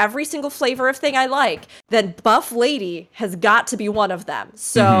give me every single flavor of thing I like, then buff lady has got to be one of them.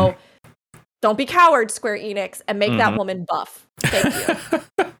 So. Don't be cowards, Square Enix, and make that woman buff.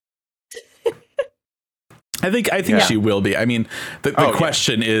 Thank you. I think she will be. I mean, the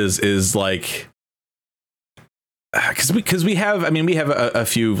question is like, because we have a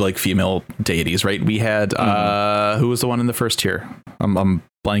few like female deities, right? We had who was the one in the first tier? I'm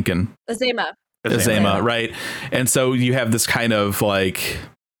blanking. Azema, right? And so you have this kind of like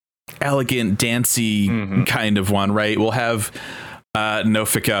elegant, dancey kind of one, right? We'll have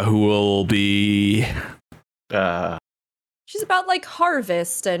Nofika, who will be she's about like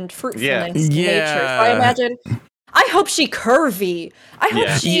harvest and fruitfulness nature. So I hope she curvy. I hope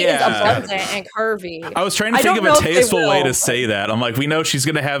she is abundant and curvy. I was trying to think of a tasteful way to say that. I'm like, we know she's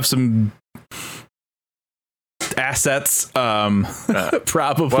gonna have some assets,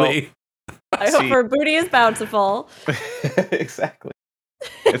 probably. I hope her booty is bountiful. Exactly.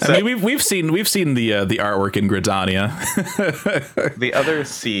 We've seen the artwork in Gridania. The other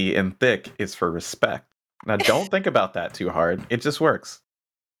C in thick is for respect. Now don't think about that too hard. It just works.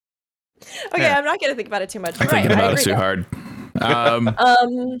 Okay, I'm not gonna think about it too much. I'm thinking about it too hard.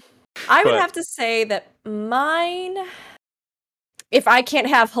 I would have to say that mine, if I can't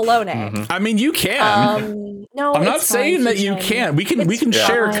have Halone. I mean, you can. No, I'm not it's saying fine, that you Fusion. can't. We can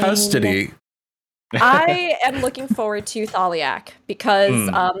share fine. custody. I am looking forward to Thaliak because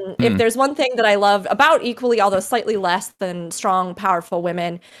if there's one thing that I love about equally, although slightly less than strong, powerful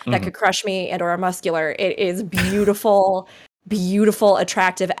women that could crush me and or are muscular, it is beautiful, beautiful,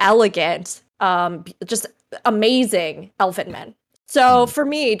 attractive, elegant, just amazing elfin men. So for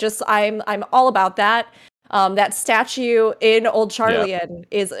me, just I'm all about that. That statue in Old Charlian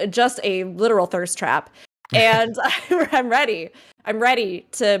is just a literal thirst trap. And I'm ready. I'm ready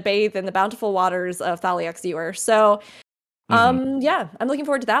to bathe in the bountiful waters of Thaliak's Ewer. So, yeah, I'm looking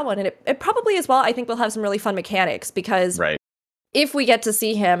forward to that one. And it probably as well, I think we'll have some really fun mechanics because if we get to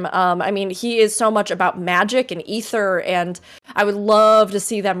see him, I mean, he is so much about magic and ether. And I would love to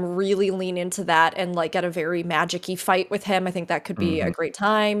see them really lean into that and like get a very magic-y fight with him. I think that could be a great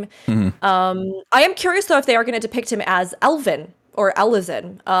time. I am curious, though, if they are going to depict him as Elven or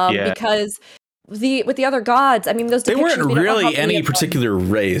Elizin, because... with the other gods, I mean, those depictions, they weren't really any particular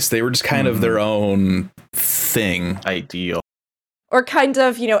race. They were just kind of their own thing. Ideal. Or kind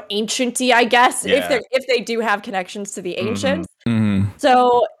of, ancient-y, I guess, if they do have connections to the ancients.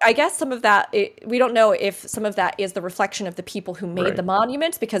 So I guess some of that, we don't know if some of that is the reflection of the people who made the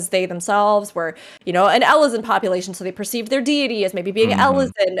monuments because they themselves were, an Elizin population, so they perceived their deity as maybe being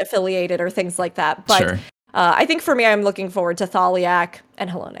Elizin affiliated or things like that. But I think for me, I'm looking forward to Thaliak and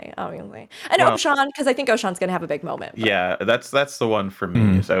Halone, obviously. And Oshan, because I think Oshan's going to have a big moment. But. Yeah, that's the one for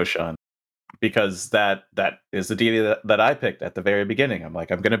me is Oshan. Because that is the deity that I picked at the very beginning. I'm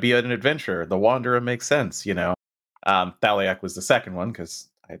like, I'm going to be an adventurer. The Wanderer makes sense, Thaliak was the second one because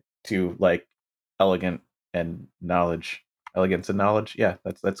I too like elegance and knowledge. Yeah,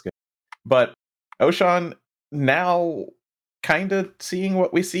 that's good. But Oshan, now kind of seeing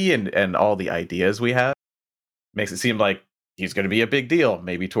what we see and all the ideas we have makes it seem like he's going to be a big deal,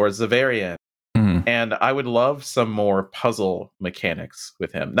 maybe towards the very end. And I would love some more puzzle mechanics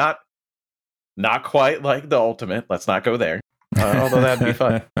with him. Not quite like the ultimate. Let's not go there. Although that'd be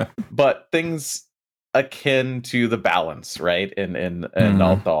fun. But things akin to the balance, right? In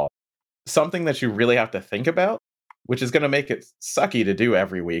Althal. Something that you really have to think about, which is going to make it sucky to do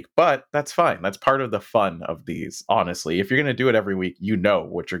every week. But that's fine. That's part of the fun of these, honestly. If you're going to do it every week, you know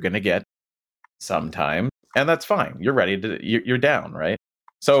what you're going to get sometime. And that's fine. You're ready you're down, right?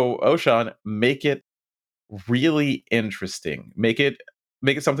 So Oshan, make it really interesting. Make it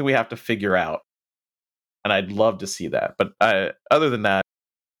something we have to figure out. And I'd love to see that. But other than that,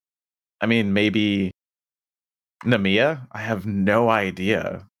 I mean, maybe Namiya? I have no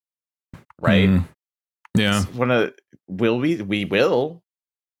idea. Right? Yeah. Will we? We will.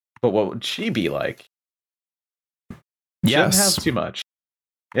 But what would she be like? She Yes. doesn't have too much.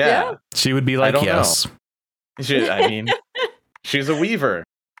 Yeah. She would be like, yes. She's a weaver.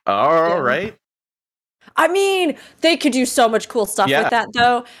 All right. I mean, they could do so much cool stuff with that,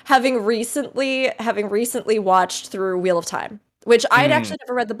 though. Having recently watched through Wheel of Time, which I had actually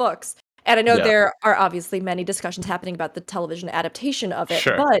never read the books, and I know there are obviously many discussions happening about the television adaptation of it.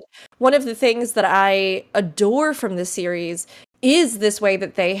 Sure. But one of the things that I adore from this series is this way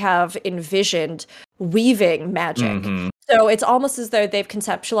that they have envisioned weaving magic. So it's almost as though they've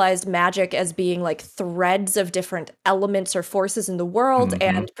conceptualized magic as being like threads of different elements or forces in the world.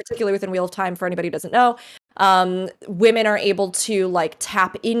 And particularly within Wheel of Time, for anybody who doesn't know, women are able to like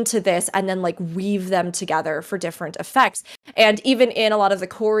tap into this and then like weave them together for different effects. And even in a lot of the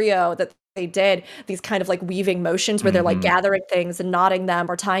choreo that they did, these kind of like weaving motions where they're like gathering things and knotting them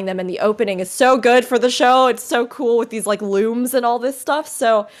or tying them in the opening is so good for the show. It's so cool with these like looms and all this stuff.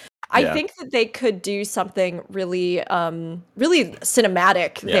 So I think that they could do something really, really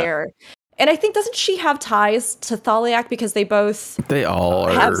cinematic there. And I think, doesn't she have ties to Thaliak because they all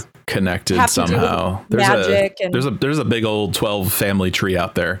are connected somehow. There's a big old 12 family tree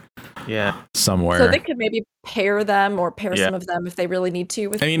out there. Yeah. Somewhere. So they could maybe pair them or pair some of them if they really need to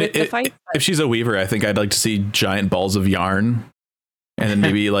with the fight. If she's a weaver, I think I'd like to see giant balls of yarn. And then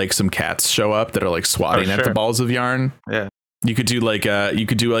maybe like some cats show up that are like swatting at the balls of yarn. Yeah. You could do like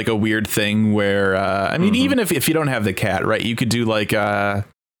a weird thing where even if you don't have the cat, right, you could do like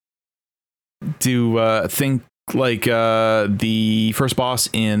think like the first boss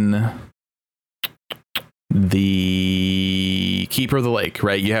in the Keeper of the Lake,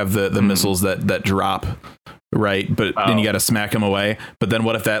 right? You have the missiles that drop, right? But then you got to smack them away. But then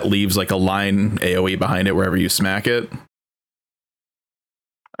what if that leaves like a line AoE behind it wherever you smack it?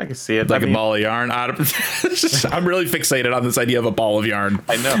 I can see it. Like a ball of yarn. I'm really fixated on this idea of a ball of yarn.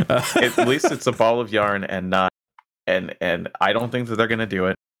 I know. At least it's a ball of yarn and not and I don't think that they're going to do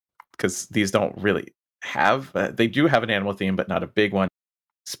it because these don't really have. They do have an animal theme, but not a big one.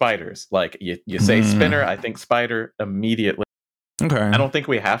 Spiders, like you say spinner, I think spider immediately. Okay. I don't think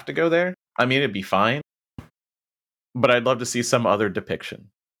we have to go there. I mean, it'd be fine, but I'd love to see some other depiction.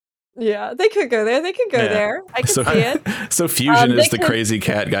 Yeah, they could go there. They could go there. I can see it. So Fusion is the crazy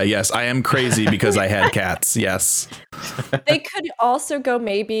cat guy. Yes, I am crazy because I had cats. Yes. They could also go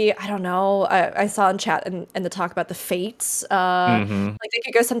maybe, I don't know, I saw in chat and the talk about the fates. Like they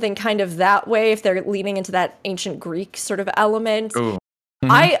could go something kind of that way if they're leaning into that ancient Greek sort of element. Ooh.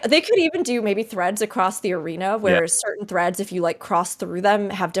 They could even do maybe threads across the arena where certain threads, if you like cross through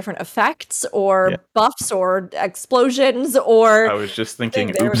them, have different effects or buffs or explosions or. I was just thinking,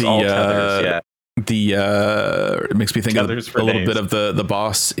 oops, all tethers. It makes me think of a little bit of the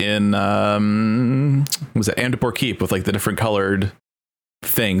boss in was it Amdapor Keep with like the different colored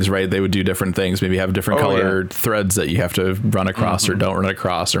things, right? They would do different things, maybe have different colored threads that you have to run across or don't run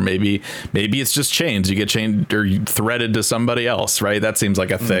across, or maybe it's just chains, you get chained or you threaded to somebody else, right? That seems like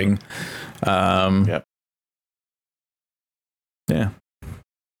a thing. But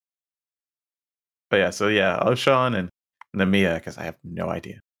Oshan and Namiya, because I have no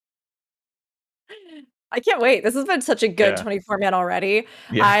idea. I can't wait. This has been such a good 24-man already.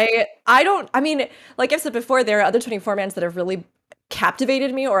 I mean, like I've said before, there are other 24-mans that have really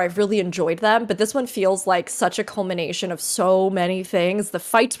captivated me or I've really enjoyed them, but this one feels like such a culmination of so many things. The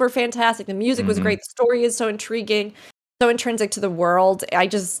fights were fantastic, the music was great, the story is so intriguing, so intrinsic to the world.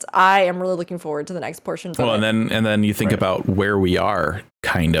 I am really looking forward to the next portions of it. and then you think about where we are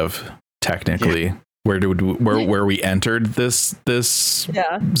kind of technically, where we entered this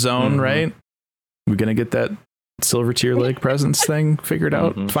zone, right? We're gonna get that Silver Tear Lake presence thing figured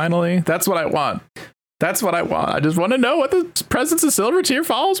out finally. That's what I want. I just want to know what the presence of Silver Tear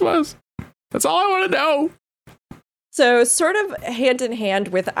Falls was. That's all I want to know. So sort of hand in hand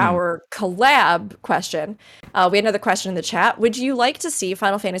with our collab question, we had another question in the chat. Would you like to see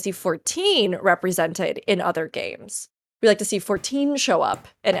Final Fantasy XIV represented in other games? We'd like to see 14 show up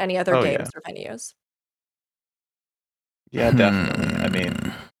in any other games or venues. Yeah, definitely. I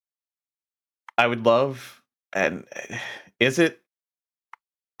mean, I would love, and is it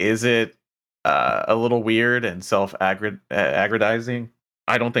a little weird and self-aggrandizing?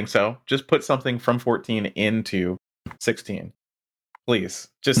 I don't think so. Just put something from 14 into 16, please.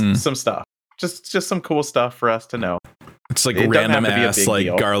 Just some stuff. Just some cool stuff for us to know. It's like a random ass like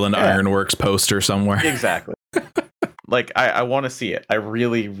deal. Garland Ironworks poster somewhere. Exactly. Like I want to see it. I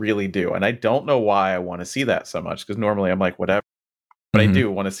really, really do, and I don't know why I want to see that so much because normally I'm like whatever, but I do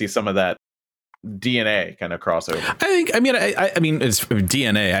want to see some of that DNA kind of crossover. I mean, it's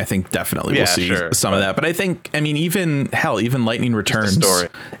DNA. I think definitely we'll see some of that. But I think, even Lightning Returns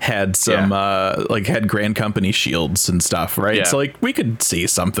had some had Grand Company shields and stuff, right? Yeah. So like we could see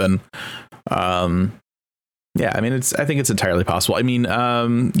something. I think it's entirely possible. I mean,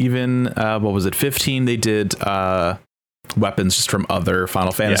 what was it? 15. They did weapons just from other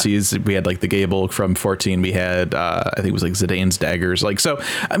Final Fantasies. We had like the Gable from 14. We had I think it was like Zidane's daggers. Like, so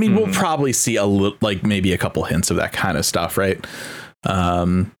I mean, we'll probably see a little, like maybe a couple hints of that kind of stuff, right?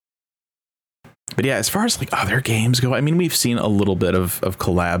 But yeah, as far as like other games go, I mean, we've seen a little bit of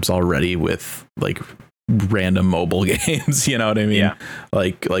collabs already with like random mobile games, you know what I mean? Yeah.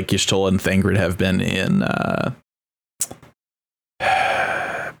 Like Y'shtola and Thangrid have been in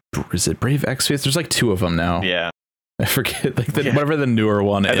is it Brave Exvius? There's like two of them now. Yeah. I forget, like whatever the newer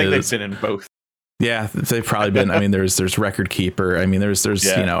one is. I think they've been in both. Yeah, they've probably been. I mean, there's Record Keeper. I mean, there's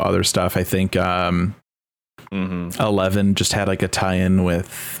other stuff. I think 11 just had like a tie-in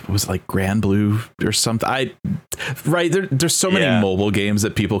with, was it like Grand Blue or something. There's so many mobile games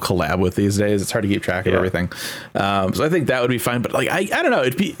that people collab with these days. It's hard to keep track of everything. So I think that would be fine. But like I don't know.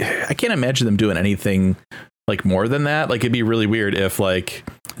 I can't imagine them doing anything like more than that. Like it'd be really weird if like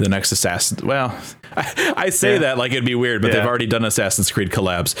the next Assassin. Well, I say that like it'd be weird, but they've already done Assassin's Creed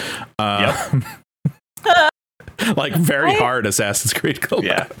collabs. Like very hard Assassin's Creed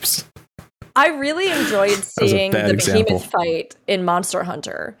collabs. I really enjoyed seeing the Behemoth fight in Monster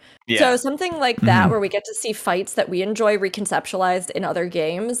Hunter. Yeah. So something like that where we get to see fights that we enjoy reconceptualized in other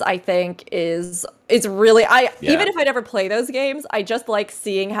games, I think is really, even if I never play those games, I just like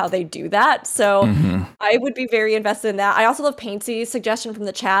seeing how they do that. So I would be very invested in that. I also love Paintsy's suggestion from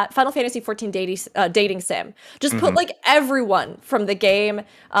the chat, Final Fantasy XIV dating sim. Just put like everyone from the game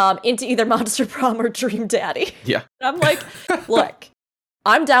into either Monster Prom or Dream Daddy. Yeah. I'm like, look,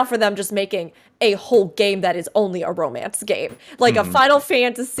 I'm down for them just making a whole game that is only a romance game. Like a Final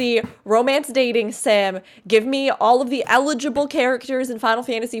Fantasy romance dating sim. Give me all of the eligible characters in Final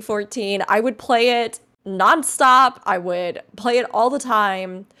Fantasy XIV. I would play it nonstop. I would play it all the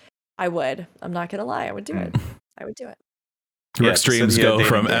time. I would. I'm not gonna lie. I would do it. I would do it. Rick streams go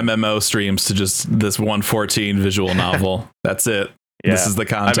from MMO streams to just this 114 visual novel. That's it. Yeah. This is the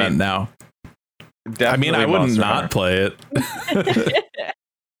content now. I mean, I wouldn't not play it.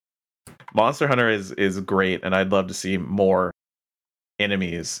 Monster Hunter is great, and I'd love to see more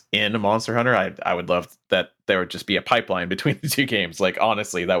enemies in Monster Hunter. I would love that there would just be a pipeline between the two games. Like,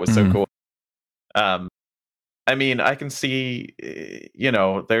 honestly, that was so cool. I mean, I can see,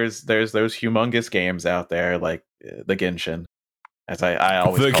 there's those humongous games out there like the Genshin, as I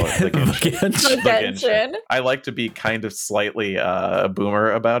always call it, the Genshin. The Genshin. I like to be kind of slightly a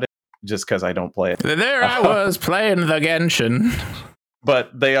boomer about it, just because I don't play it. There I was playing the Genshin.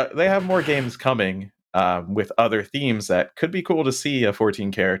 But they have more games coming with other themes that could be cool to see a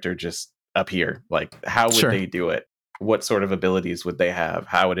 14 character just appear. Like, how would they do it? What sort of abilities would they have?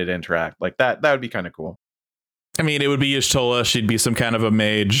 How would it interact? Like that would be kind of cool. I mean, it would be Y'shtola. She'd be some kind of a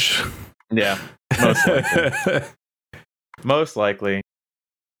mage. Yeah, most likely. Most likely.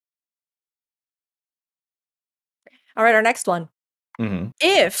 All right, our next one. Mm-hmm.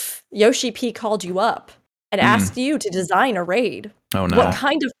 If Yoshi P called you up and asked you to design a raid, what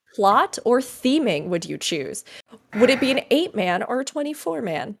kind of plot or theming would you choose? Would it be an 8-man or a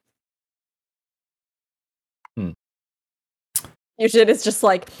 24-man? Yushin is just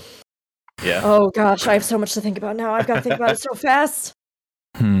like, oh gosh, I have so much to think about now. I've got to think about it so fast.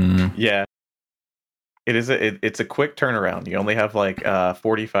 Yeah. It's a quick turnaround. You only have like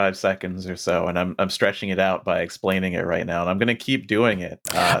 45 seconds or so, and I'm stretching it out by explaining it right now, and I'm gonna keep doing it.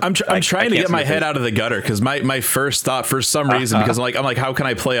 I'm trying to get my head out of the gutter because my first thought, for some reason, because I'm like, how can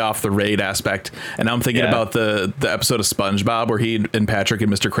I play off the raid aspect? And now I'm thinking about the episode of SpongeBob where he and Patrick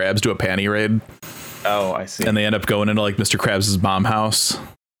and Mr. Krabs do a panty raid. Oh, I see. And they end up going into like Mr. Krabs' mom house.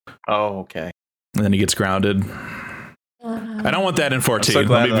 Oh, okay. And then he gets grounded. I don't want that in 14. So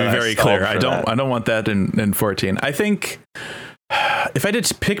let me be very clear. I don't want that in 14. I think if I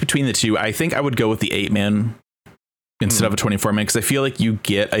did pick between the two, I think I would go with the 8-man instead of a 24-man, because I feel like you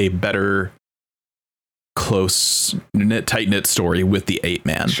get a better tight knit story with the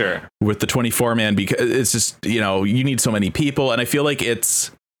 8-man. Sure. With the 24-man, because it's just, you need so many people, and I feel like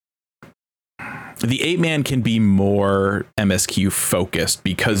the 8-man can be more MSQ focused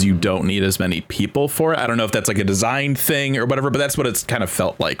because you don't need as many people for it. I don't know if that's like a design thing or whatever, but that's what it's kind of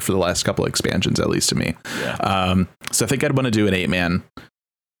felt like for the last couple of expansions, at least to me. Yeah. So I think I'd want to do an 8-man.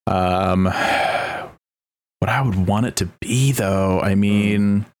 What I would want it to be, though, I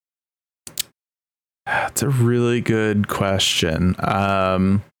mean, it's a really good question. I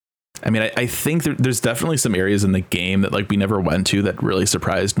mean, I think there's definitely some areas in the game that like we never went to that really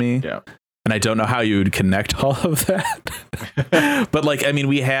surprised me. Yeah. And I don't know how you would connect all of that. But like, I mean,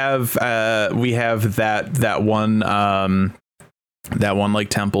 we have that one like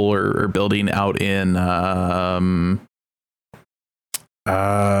temple or building out in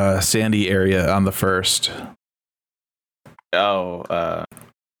Sandy area on the first.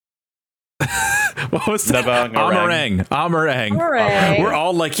 What was that? Amarang. We're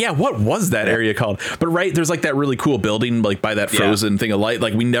all like, yeah, what was that area called? But right, there's like that really cool building like by that frozen thing of light.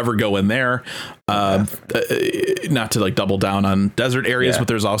 Like we never go in there. Not to like double down on desert areas, but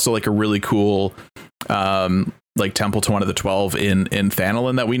there's also like a really cool like temple to one of the 12 in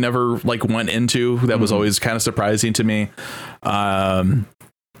Thanalan that we never like went into. That was always kind of surprising to me.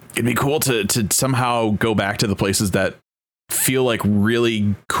 It'd be cool to somehow go back to the places that feel like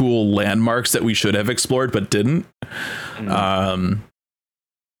really cool landmarks that we should have explored but didn't. But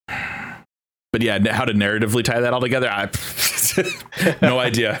yeah, how to narratively tie that all together, no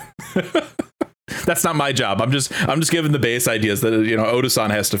idea. That's not my job. I'm just giving the base ideas that Oda-san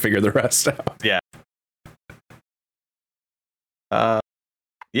has to figure the rest out.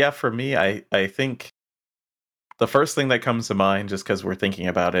 For me, I think the first thing that comes to mind, just because we're thinking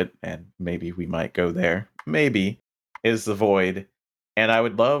about it and maybe we might go there, is the Void. And I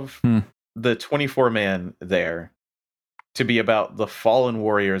would love the 24-man there to be about the fallen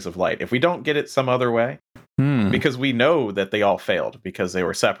warriors of light. If we don't get it some other way, because we know that they all failed because they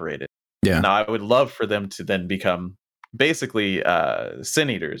were separated. Yeah. Now I would love for them to then become basically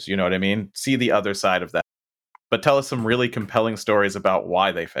sin eaters, you know what I mean? See the other side of that. But tell us some really compelling stories about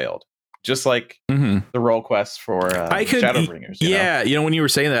why they failed. Just like the role quests for Shadowbringers. When you were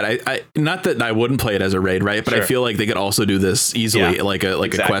saying that, I not that I wouldn't play it as a raid, right? But I feel like they could also do this easily, like a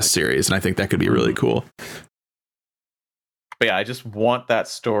quest series, and I think that could be really cool. But yeah, I just want that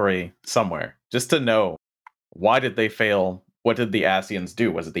story somewhere, just to know, why did they fail? What did the Ascians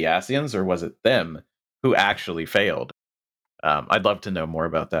do? Was it the Ascians or was it them who actually failed? I'd love to know more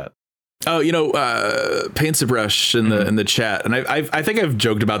about that. Oh, Paints a Brush in the chat, and I think I've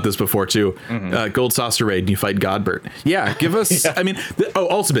joked about this before too. Gold Saucer Raid, and you fight Godbert. Yeah, give us. I mean,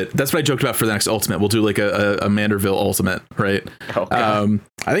 Ultimate. That's what I joked about for the next Ultimate. We'll do like a Manderville Ultimate, right? Oh,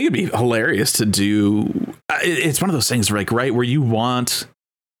 I think it'd be hilarious to do. It's one of those things, like, right, where you want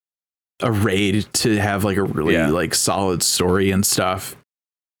a raid to have like a really like solid story and stuff.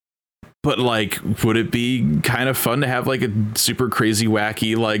 But like, would it be kind of fun to have like a super crazy,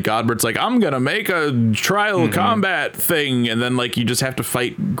 wacky, like Godbert's like, I'm going to make a trial combat thing. And then like, you just have to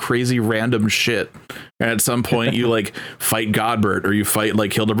fight crazy random shit. And at some point you like fight Godbert, or you fight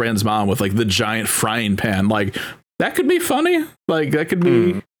like Hildebrand's mom with like the giant frying pan. Like that could be funny. Like that could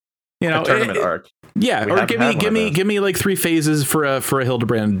be, a tournament arc. Yeah. Or give me like 3 phases for a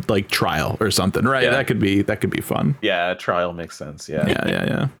Hildebrand like trial or something. Right. Yeah. That could be fun. Yeah. Trial makes sense. Yeah.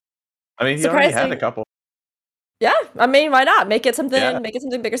 Yeah. I mean, he already had a couple. Yeah, I mean, why not make it something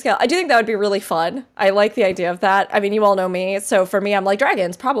bigger scale? I do think that would be really fun. I like the idea of that. I mean, you all know me, so for me, I'm like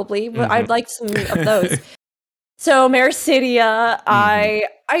dragons probably, but I'd like some of those. So Mercidia,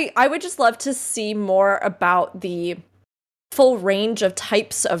 I would just love to see more about the full range of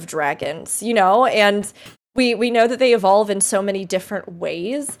types of dragons, and we know that they evolve in so many different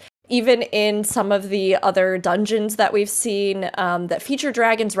ways. Even in some of the other dungeons that we've seen that feature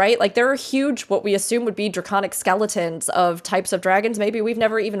dragons, right? Like there are huge, what we assume would be draconic skeletons of types of dragons maybe we've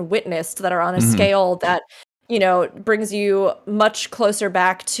never even witnessed that are on a scale that, brings you much closer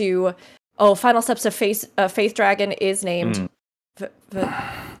back to, Final Steps of Faith Dragon is named...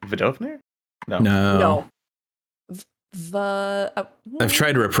 Vidofnir? No. I've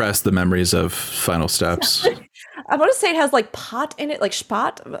tried to repress the memories of Final Steps. I want to say it has like pot in it, like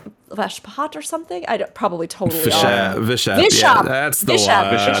spot or something. I don't probably totally. Vishap. Yeah, that's the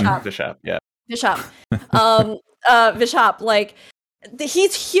one. Vishap. Yeah. Vishap. Vishap. Like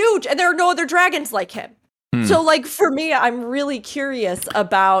he's huge, and there are no other dragons like him. So, like for me, I'm really curious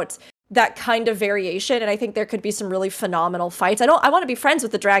about that kind of variation, and I think there could be some really phenomenal fights. I want to be friends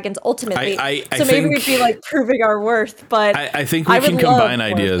with the dragons ultimately, so maybe we'd be like proving our worth. But I think we can combine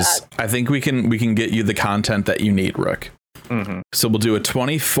ideas. I think we can get you the content that you need, Rook. So we'll do a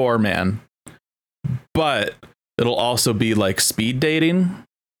 24-man, but it'll also be like speed dating,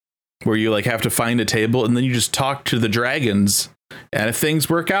 where you like have to find a table and then you just talk to the dragons, and if things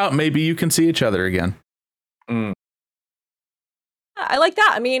work out, maybe you can see each other again. I like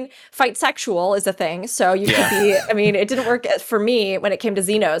that. I mean, fight sexual is a thing. So you could be, I mean, it didn't work for me when it came to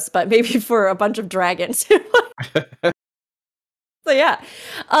Xenos, but maybe for a bunch of dragons. So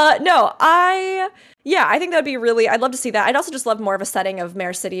I think that'd be really, I'd love to see that. I'd also just love more of a setting of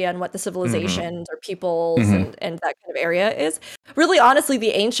Mercidia and what the civilizations or peoples and that kind of area is. Really, honestly, the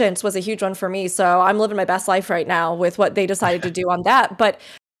Ancients was a huge one for me. So I'm living my best life right now with what they decided to do on that. But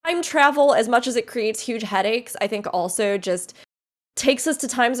time travel, as much as it creates huge headaches, I think also just takes us to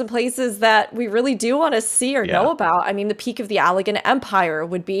times and places that we really do want to see or know about. I mean, the peak of the Allegan Empire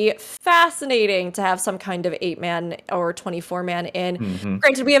would be fascinating to have some kind of 8-man or 24-man in.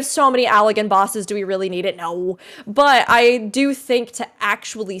 Granted, we have so many Allegan bosses. Do we really need it? No. But I do think to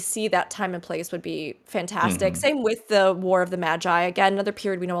actually see that time and place would be fantastic. Same with the War of the Magi. Again, another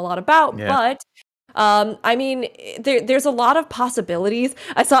period we know a lot about, but I mean, there's a lot of possibilities.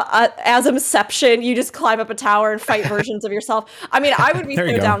 I saw Azumception, you just climb up a tower and fight versions of yourself. I mean, I would be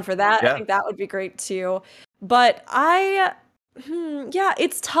so down for that. I think that would be great too. But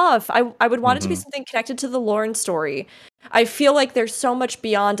it's tough. I would want it to be something connected to the Lorne story. I feel like there's so much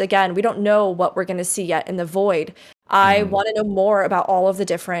beyond. Again, we don't know what we're going to see yet in the Void. I want to know more about all of the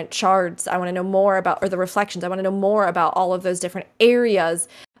different shards. I want to know more about, or the reflections. I want to know more about all of those different areas.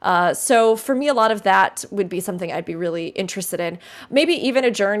 So for me, a lot of that would be something I'd be really interested in. Maybe even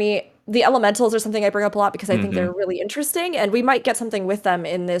a journey. The elementals are something I bring up a lot because I think they're really interesting, and we might get something with them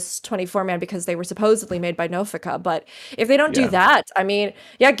in this 24-man because they were supposedly made by Nofika. But if they don't do that, I mean,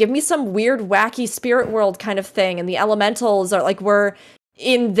 give me some weird, wacky spirit world kind of thing, and the elementals are like we're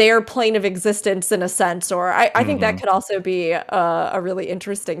in their plane of existence in a sense. Or I think that could also be a really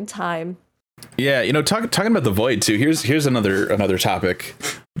interesting time. Yeah, talking about the Void too. Here's another topic.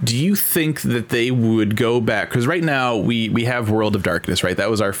 Do you think that they would go back? Because right now we have World of Darkness, right?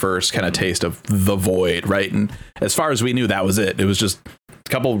 That was our first kind of taste of the Void, right? And as far as we knew, that was it. It was just a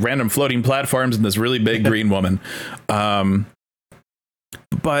couple random floating platforms and this really big green woman.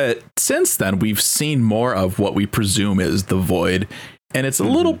 But since then, we've seen more of what we presume is the Void. and it's a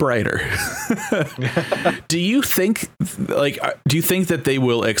little brighter. Do you think that they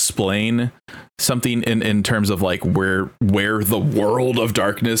will explain something in terms of like where the world of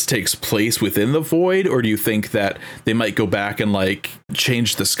darkness takes place within the void, or do you think that they might go back and like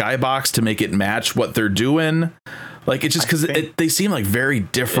change the skybox to make it match what they're doing? Like it's just because they seem like very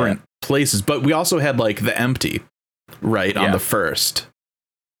different places, but we also had like the empty on the first.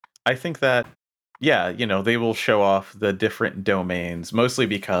 I think that they will show off the different domains, mostly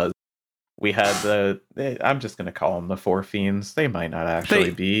because we had I'm just going to call them the Four Fiends. They might not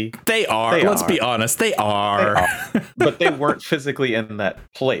actually be. They are. Let's be honest. They are. But they weren't physically in that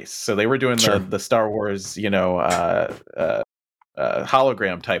place. So they were doing the Star Wars,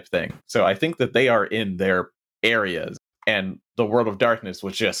 hologram type thing. So I think that they are in their areas, and the World of Darkness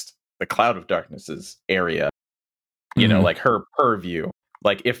was just the Cloud of Darkness's area. Like her purview.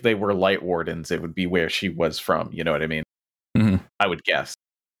 Like if they were Light Wardens, it would be where she was from. You know what I mean? Mm-hmm. I would guess.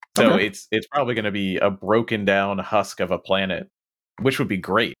 So it's probably going to be a broken down husk of a planet, which would be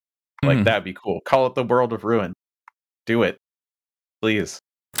great. Like that'd be cool. Call it the World of Ruin. Do it, please.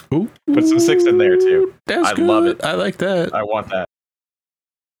 Ooh. Put some 6 in there too. I love it. I like that. I want that.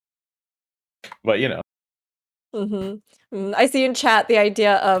 But I see in chat the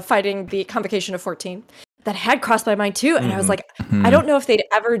idea of fighting the Convocation of 14. That had crossed my mind too, and I was like, I don't know if they'd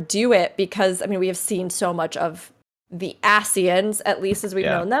ever do it because we have seen so much of the Ascians, at least as we've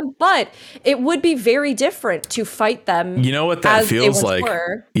known them, but it would be very different to fight them. You know what that feels like?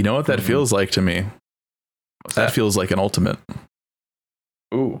 You know what that feels like to me? That feels like an ultimate.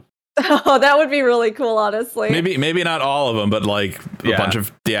 Ooh. Oh, that would be really cool, honestly. Maybe not all of them, but like a bunch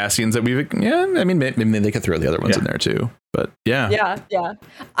of the Ascians that we've. Yeah, I mean, maybe they could throw the other ones in there too. But yeah.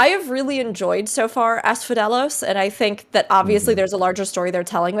 I have really enjoyed so far Asphodelos, and I think that obviously there's a larger story they're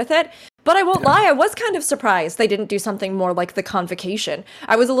telling with it. But I won't lie, I was kind of surprised they didn't do something more like the Convocation.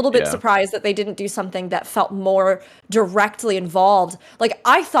 I was a little bit surprised that they didn't do something that felt more directly involved. Like,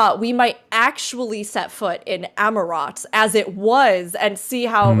 I thought we might actually set foot in Amarat as it was and see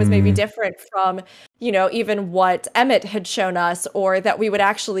how it was maybe different from, even what Emmett had shown us, or that we would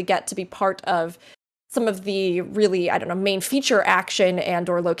actually get to be part of some of the really, main feature action and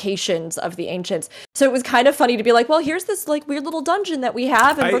or locations of the Ancients. So it was kind of funny to be like, well, here's this like weird little dungeon that we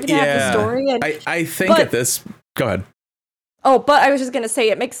have, and we're going to have the story. And I think at this, go ahead. Oh, but I was just going to say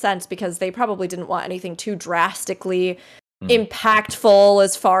it makes sense because they probably didn't want anything too drastically impactful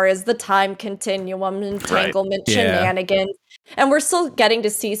as far as the time continuum, entanglement, shenanigans. And we're still getting to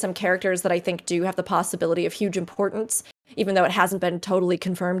see some characters that I think do have the possibility of huge importance, even though it hasn't been totally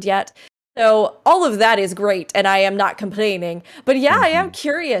confirmed yet. So all of that is great, and I am not complaining. But I am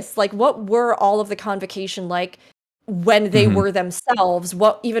curious, like, what were all of the Convocation like when they were themselves?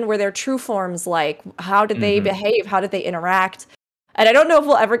 What even were their true forms like? How did they behave? How did they interact? And I don't know if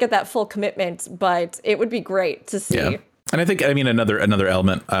we'll ever get that full commitment, but it would be great to see. Yeah. And I think, another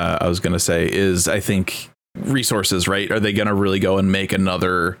element I was going to say is, I think resources, right? Are they going to really go and make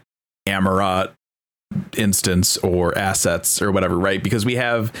another Amarat instance or assets or whatever, right? Because we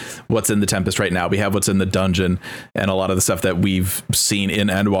have what's in the Tempest right now, we have what's in the dungeon, and a lot of the stuff that we've seen in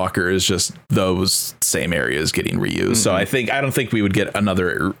Endwalker is just those same areas getting reused. So I don't think we would get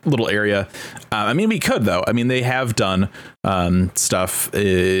another little area. We could though. They have done stuff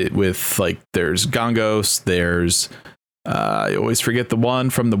with like there's Gongos, there's I always forget the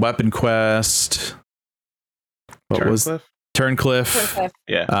one from the Weapon Quest. Turncliffe.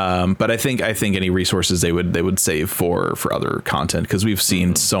 Yeah. But I think any resources they would save for other content, because we've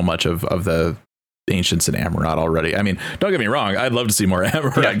seen so much of the Ancients and Amarat already. Don't get me wrong, I'd love to see more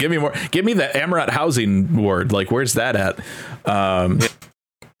Amarat. Yeah. Give me the Amarat housing ward. Like, where's that at?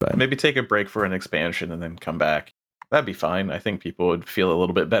 But maybe take a break for an expansion and then come back. That'd be fine. I think people would feel a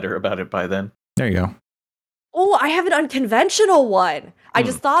little bit better about it by then. There you go. Oh, I have an unconventional one. I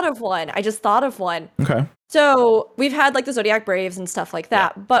just thought of one. Okay. So we've had like the Zodiac Braves and stuff like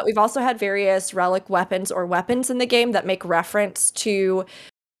that, but we've also had various relic weapons or weapons in the game that make reference to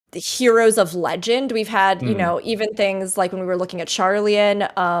the heroes of legend. We've had, even things like when we were looking at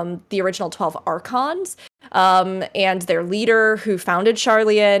Sharlayan, the original 12 Archons, and their leader who founded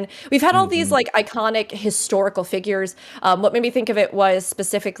Sharlayan. We've had all these like iconic historical figures. What made me think of it was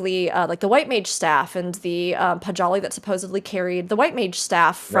specifically like the White Mage staff and the Pajali that supposedly carried the White Mage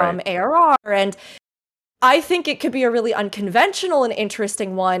staff from ARR. And I think it could be a really unconventional and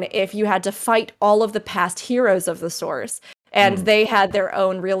interesting one if you had to fight all of the past heroes of the source. And they had their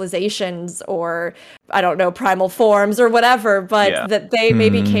own realizations or, I don't know, primal forms or whatever, but that they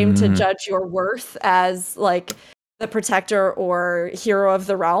maybe came to judge your worth as like the protector or hero of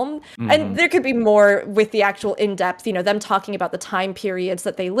the realm. And there could be more with the actual in-depth, them talking about the time periods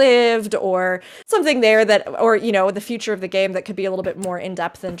that they lived or something there that, or, the future of the game that could be a little bit more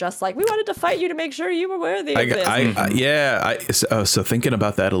in-depth than just like, we wanted to fight you to make sure you were worthy of this. So thinking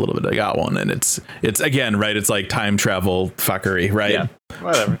about that a little bit, I got one, and it's again, right? It's like time travel fuckery, right? Yeah,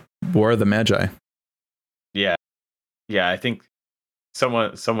 whatever. War of the Magi. Yeah. I think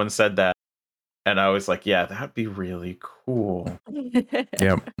someone said that, and I was like, yeah, that'd be really cool.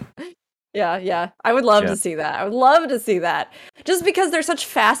 Yep. Yeah. I would love to see that. I would love to see that. Just because they're such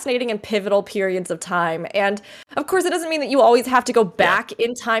fascinating and pivotal periods of time. And of course, it doesn't mean that you always have to go back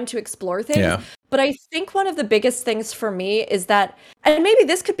in time to explore things. Yeah. But I think one of the biggest things for me is that, and maybe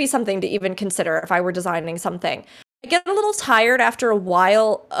this could be something to even consider if I were designing something, I get a little tired after a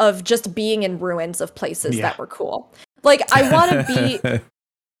while of just being in ruins of places that were cool. Like, I want to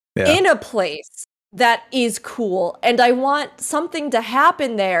be in a place that is cool, and I want something to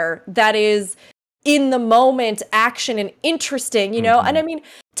happen there that is in the moment action and interesting, and I mean,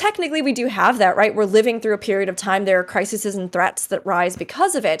 technically we do have that, right? We're living through a period of time. There are crises and threats that rise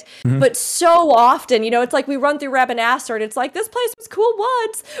because of it. But so often, it's like we run through Rabanastre and it's like, this place was cool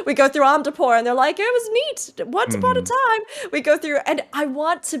once. We go through Amdapor and they're like, it was neat once upon a time. We go through, and I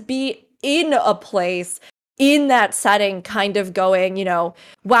want to be in a place in that setting, kind of going,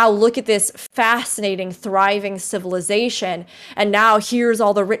 wow, look at this fascinating, thriving civilization. And now here's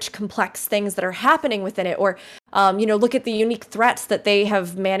all the rich, complex things that are happening within it. Or, look at the unique threats that they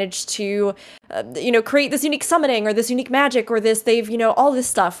have managed to, create this unique summoning or this unique magic or they've, all this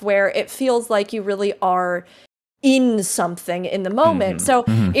stuff where it feels like you really are in something in the moment. So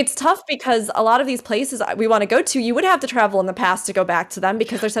it's tough because a lot of these places we want to go to, you would have to travel in the past to go back to them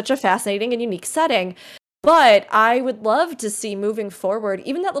because they're such a fascinating and unique setting. But I would love to see moving forward,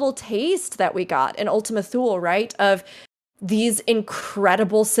 even that little taste that we got in Ultima Thule, right? Of these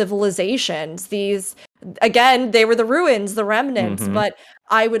incredible civilizations. These, again, they were the ruins, the remnants, but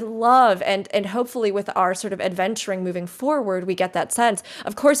I would love, and hopefully with our sort of adventuring moving forward, we get that sense.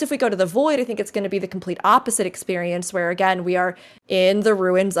 Of course, if we go to the Void, I think it's going to be the complete opposite experience where, again, we are in the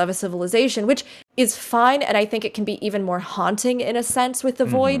ruins of a civilization, which is fine. And I think it can be even more haunting in a sense with the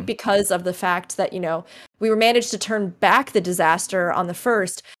Void because of the fact that, we were managed to turn back the disaster on the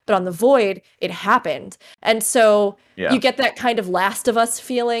first, but on the Void, it happened. And so you get that kind of Last of Us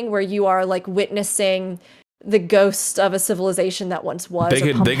feeling where you are like witnessing the ghost of a civilization that once was. They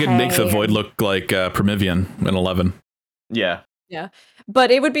could make the Void look like Primivian in 11. Yeah. But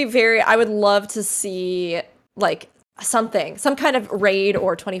it would be I would love to see like some kind of raid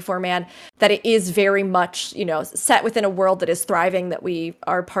or 24-man that it is very much, set within a world that is thriving, that we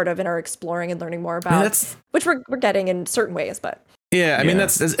are part of and are exploring and learning more about, which we're getting in certain ways. But I mean,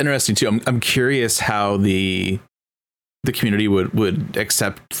 that's interesting too. I'm curious how the community would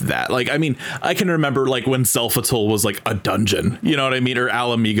accept that. Like, I mean, I can remember like when Zelphatul was like a dungeon, you know what I mean? Or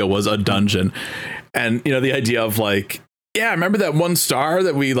Alamiga was a dungeon. And, the idea of like, yeah, remember that one star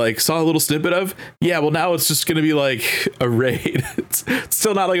that we like saw a little snippet of? Yeah, well, now it's just going to be like a raid. It's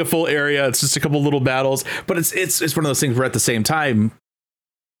still not like a full area. It's just a couple little battles, but it's one of those things where at the same time,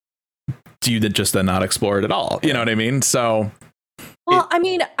 do you just then not explore it at all? You know what I mean? So, well, I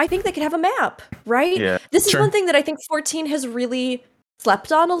mean, I think they could have a map, right? Yeah, this is one thing that I think 14 has really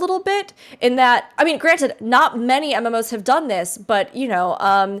slept on a little bit in that, I mean, granted, not many MMOs have done this, but,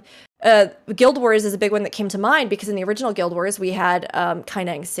 Guild Wars is a big one that came to mind because in the original Guild Wars, we had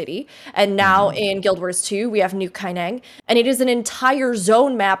Kainang City. And now in Guild Wars 2, we have New Kainang. And it is an entire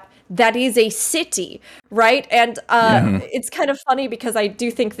zone map that is a city, right? And it's kind of funny because I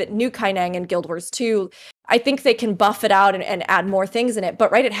do think that New Kainang and Guild Wars 2, I think they can buff it out and add more things in it.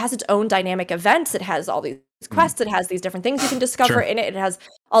 But, right, it has its own dynamic events. It has all these quests. It has these different things you can discover in it. It has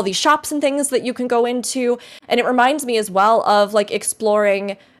all these shops and things that you can go into. And it reminds me as well of, like,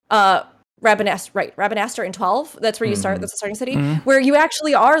 exploring Rabanastre in 12. That's where you start. That's the starting city, where you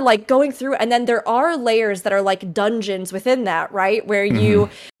actually are like going through, and then there are layers that are like dungeons within that, right? Where you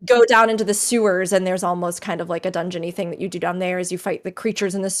go down into the sewers, and there's almost kind of like a dungeony thing that you do down there as you fight the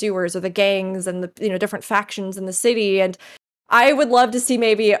creatures in the sewers or the gangs and the different factions in the city. And I would love to see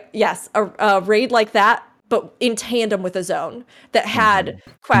maybe a raid like that, but in tandem with a zone that had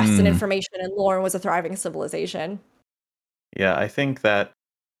quests and information and lore and was a thriving civilization. Yeah, I think that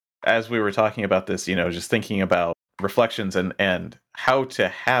as we were talking about this, just thinking about reflections and how to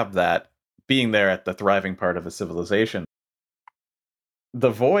have that being there at the thriving part of a civilization,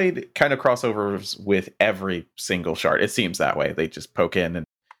 the Void kind of crossovers with every single shard. It seems that way. They just poke in and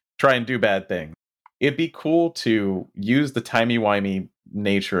try and do bad things. It'd be cool to use the timey-wimey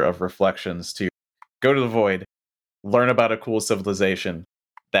nature of reflections to go to the Void, learn about a cool civilization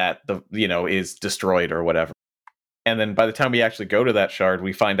that is destroyed or whatever. And then by the time we actually go to that shard,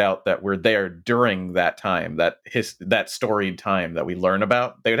 we find out that we're there during that time, that storied time that we learn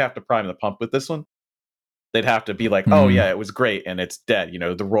about. They would have to prime the pump with this one. They'd have to be like, oh yeah, it was great, and it's dead.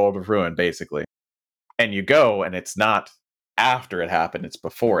 The World of Ruin, basically. And you go, and it's not after it happened; it's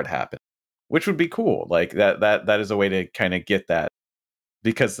before it happened, which would be cool. Like that is a way to kind of get that,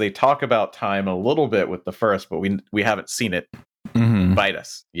 because they talk about time a little bit with the first, but we haven't seen it bite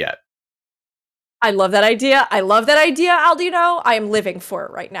us yet. I love that idea. Aldino. I am living for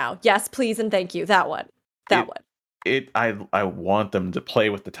it right now. Yes, please and thank you. That one. I want them to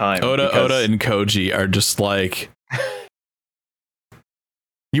play with the time. Oda and Koji are just like,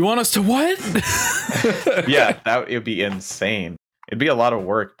 you want us to what? Yeah, it would be insane. It'd be a lot of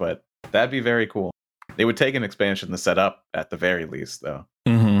work, but that'd be very cool. It would take an expansion to set up at the very least, though.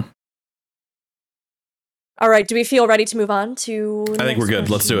 All right, do we feel ready to move on to? I think we're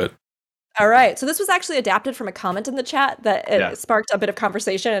good. Let's do it. All right, so this was actually adapted from a comment in the chat that sparked a bit of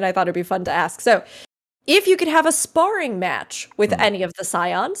conversation, and I thought it'd be fun to ask. So, if you could have a sparring match with any of the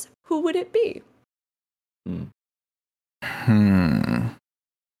Scions, who would it be?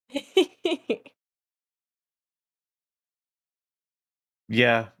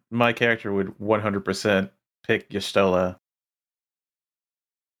 Yeah, my character would 100% pick Y'shtola.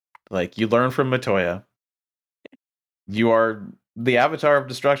 Like, you learn from Matoya. You are the Avatar of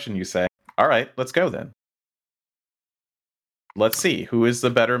Destruction, you say. All right, let's go then. Let's see who is the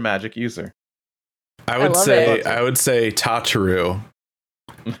better magic user. I would say Tataru.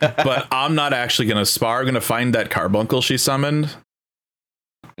 But I'm not actually going to spar. I'm going to find that carbuncle she summoned.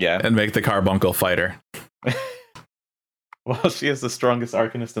 Yeah. And make the carbuncle fighter. Well, she is the strongest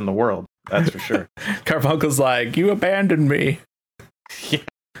arcanist in the world. That's for sure. Carbuncle's like, you abandoned me. Yeah.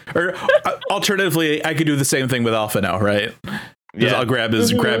 Or alternatively, I could do the same thing with Alpha now, right? Yeah. I'll grab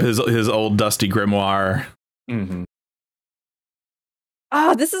his old dusty grimoire.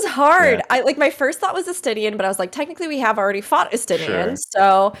 Oh, this is hard. Yeah. My first thought was Estinian, but I was like, technically we have already fought Estinian. Sure.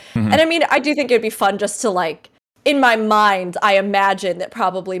 So, and I mean, I do think it'd be fun just to in my mind, I imagine that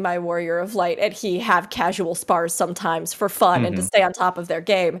probably my Warrior of Light and he have casual spars sometimes for fun and to stay on top of their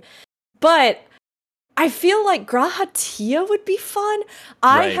game. But I feel like G'raha Tia would be fun.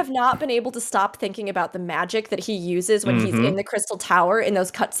 I have not been able to stop thinking about the magic that he uses when he's in the Crystal Tower in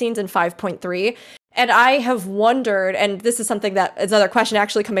those cutscenes in 5.3. And I have wondered, and this is something that is another question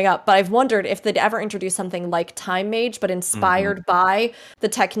actually coming up, but I've wondered if they'd ever introduce something like Time Mage, but inspired by the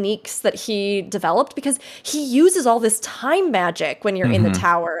techniques that he developed, because he uses all this time magic when you're in the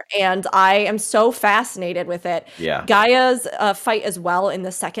tower, and I am so fascinated with it. Yeah. Gaia's fight as well in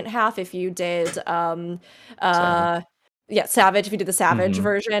the second half, if you did Savage, if you did the Savage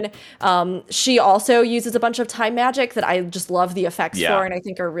version. She also uses a bunch of time magic that I just love the effects for and I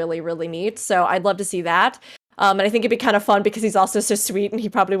think are really, really neat. So I'd love to see that. And I think it'd be kind of fun because he's also so sweet and he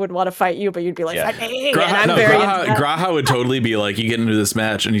probably wouldn't want to fight you, but you'd be like, G'raha would totally be like, you get into this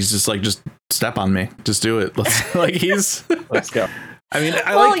match and he's just like, just step on me. Just do it. Let's go. I mean,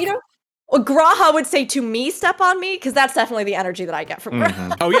 G'raha would say to me, step on me, because that's definitely the energy that I get from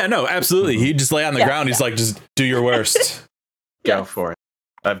G'raha. Oh, yeah, no, absolutely. He'd just lay on the ground. He's like, just do your worst. Go for it.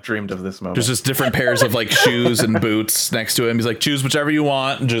 I've dreamed of this moment. There's just different pairs of shoes and boots next to him. He's like, choose whichever you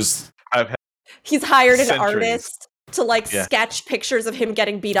want. And he's hired an artist to sketch pictures of him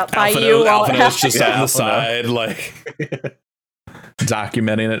getting beat up by you. Alphinaud's just on the side,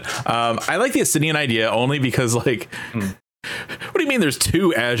 documenting it. I like the Estinian idea only because what do you mean there's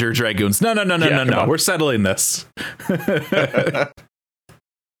two Azure Dragoons? No. We're settling this.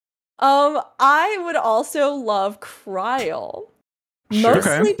 I would also love Krile.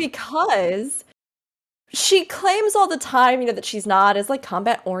 Mostly because she claims all the time, that she's not as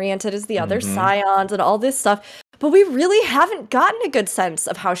combat oriented as the other Scions and all this stuff. But we really haven't gotten a good sense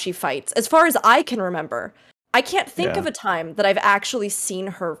of how she fights, as far as I can remember. I can't think of a time that I've actually seen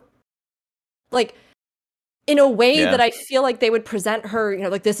her in a way that I feel like they would present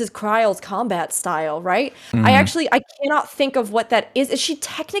her, this is Krile's combat style, right? I cannot think of what that is. Is she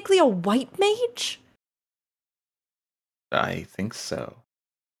technically a white mage? I think so.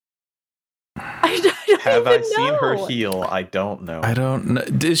 I seen her heal? I don't know. I don't know.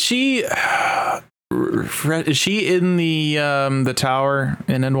 Is she in the tower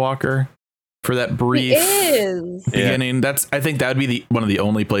in Endwalker for that brief beginning? I think that would be one of the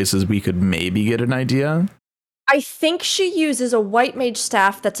only places we could maybe get an idea. I think she uses a white mage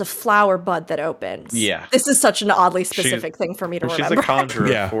staff that's a flower bud that opens. Yeah. This is such an oddly specific thing for me to remember. She's a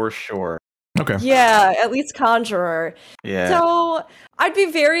conjurer for sure. Okay. Yeah, at least conjurer. Yeah. So I'd be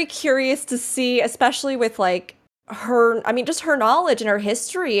very curious to see, especially with just her knowledge and her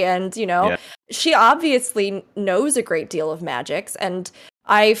history, and she obviously knows a great deal of magics, and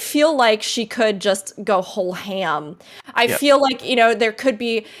I feel like she could just go whole ham. I feel like,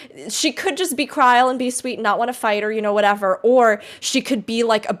 she could just be Kryl and be sweet and not want to fight or, whatever, or she could be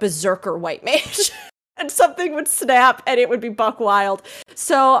like a berserker white mage and something would snap and it would be buck wild.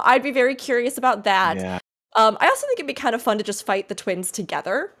 So I'd be very curious about that. Yeah. I also think it'd be kind of fun to just fight the twins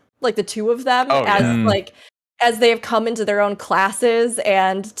together, like the two of them as they have come into their own classes,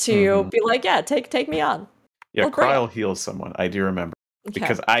 and to be like, yeah, take me on. Yeah, Kryl heals someone. I do remember. Okay.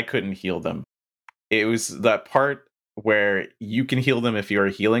 Because I couldn't heal them. It was that part where you can heal them if you're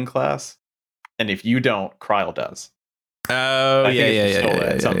a healing class, and if you don't, Kryl does. Oh,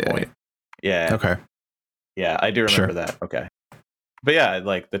 at some point. Yeah. Okay. Yeah, I do remember that. Okay. But yeah,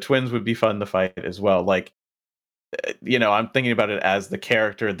 like the twins would be fun to fight as well. Like, I'm thinking about it as the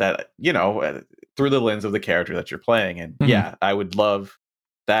character that, through the lens of the character that you're playing. And yeah, I would love,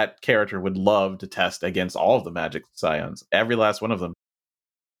 that character would love to test against all of the Magic Scions, every last one of them.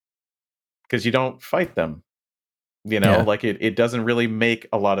 Because you don't fight them, like it doesn't really make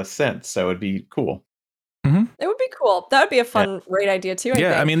a lot of sense. So it'd be cool. It would be cool. That would be a fun raid idea too. I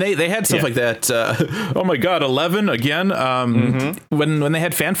think. I mean they had stuff like that. Oh my god, 11 again. When they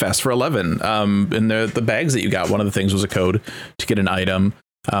had FanFest for 11, in the bags that you got, one of the things was a code to get an item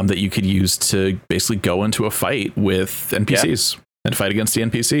that you could use to basically go into a fight with NPCs and fight against the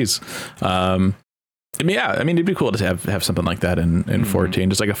NPCs. It'd be cool to have something like that in 14,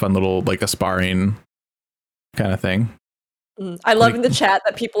 just like a fun little, like a sparring kind of thing. I love in the chat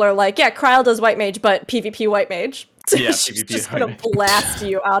that people are like, yeah, Kryl does white mage, but PvP white mage. So yeah, she's just gonna blast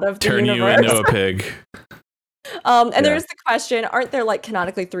you out of the Turn universe. you into a pig. There's the question, aren't there like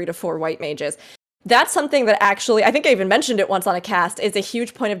canonically 3 to 4 white mages? That's something that actually, I think I even mentioned it once on a cast, is a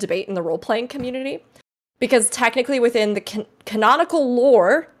huge point of debate in the role-playing community. Because technically within the canonical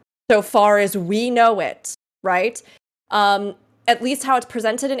lore, so far as we know it, right? At least how it's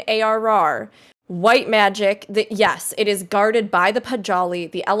presented in ARR, white magic, yes, it is guarded by the Pajali.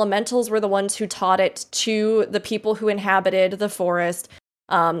 The elementals were the ones who taught it to the people who inhabited the forest,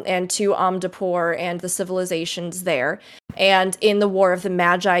 and to Amdapor and the civilizations there. And in the War of the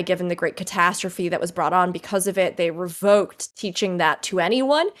Magi, given the great catastrophe that was brought on because of it, they revoked teaching that to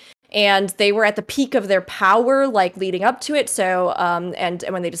anyone. And they were at the peak of their power, like leading up to it. So, and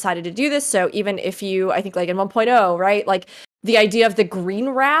when they decided to do this, so even if you, I think like in 1.0, right, like the idea of the Green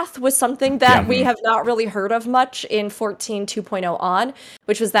Wrath was something that we have not really heard of much in 14 2.0 on,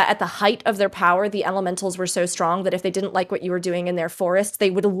 which was that at the height of their power, the elementals were so strong that if they didn't like what you were doing in their forest,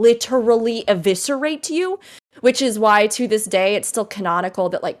 they would literally eviscerate you. Which is why, to this day, it's still canonical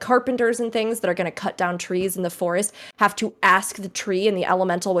that, like, carpenters and things that are going to cut down trees in the forest have to ask the tree and the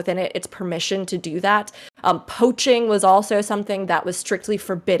elemental within it its permission to do that. Poaching was also something that was strictly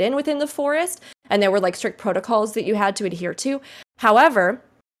forbidden within the forest, and there were, like, strict protocols that you had to adhere to. However,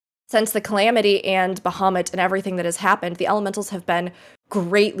 since the Calamity and Bahamut and everything that has happened, the elementals have been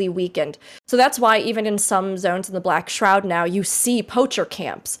greatly weakened. So that's why even in some zones in the Black Shroud now, you see poacher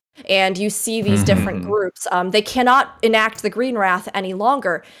camps. And you see these different groups. They cannot enact the Green Wrath any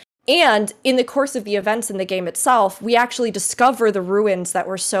longer. And in the course of the events in the game itself, we actually discover the ruins that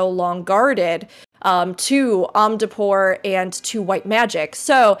were so long guarded to Amdapor and to white magic.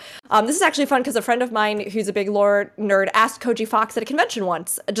 So this is actually fun because a friend of mine who's a big lore nerd asked Koji Fox at a convention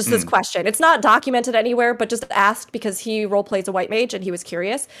once just this question. It's not documented anywhere, but just asked because he roleplays a white mage and he was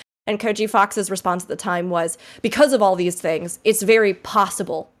curious. And Koji Fox's response at the time was, because of all these things, it's very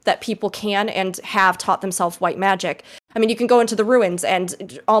possible that people can and have taught themselves white magic. I mean, you can go into the ruins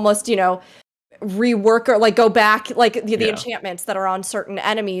and almost, rework or like go back, like the enchantments that are on certain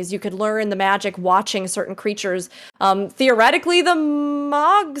enemies. You could learn the magic watching certain creatures. Theoretically, the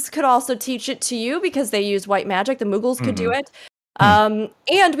Mogs could also teach it to you because they use white magic. The Mughals could do it.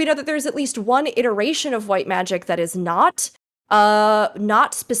 And we know that there's at least one iteration of white magic that is not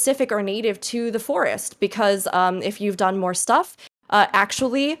specific or native to the forest, because if you've done more stuff,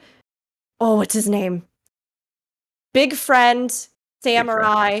 what's his name? Big Friend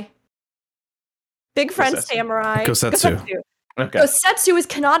Samurai. Gosetsu. Okay. Gosetsu is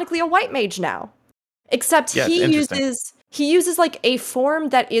canonically a white mage now, except he uses like a form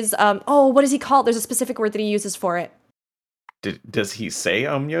that is what does he call it? There's a specific word that he uses for it. Does he say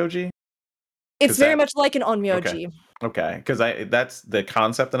Onmyoji? It's very much like an Onmyoji. Okay, because that's the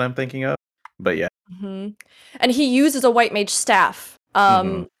concept that I'm thinking of, but yeah. And he uses a white mage staff.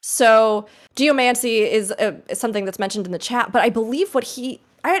 So geomancy is something that's mentioned in the chat, but I believe what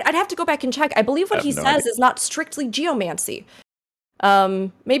I'd have to go back and check. I believe what he says is not strictly geomancy.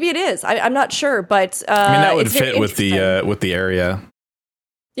 Maybe it is. I'm not sure, but I mean, that would fit with the area.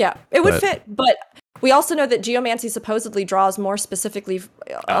 Yeah, it would fit, but we also know that geomancy supposedly draws more specifically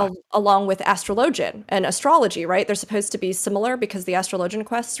along with astrologian and astrology, right? They're supposed to be similar because the astrologian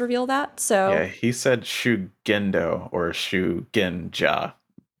quests reveal that. So yeah, he said Shugendo or Shugenja.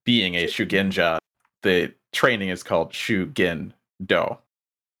 Being a Shugenja, the training is called Shugendo.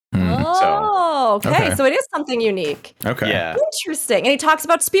 Oh, okay. So it is something unique. Okay. Yeah. Interesting. And he talks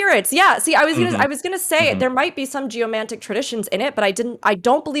about spirits. Yeah. See, I was gonna say there might be some geomantic traditions in it, but I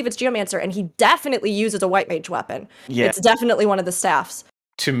don't believe it's geomancer, and he definitely uses a white mage weapon. Yeah. It's definitely one of the staffs.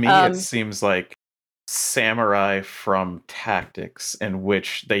 To me, it seems like samurai from Tactics, in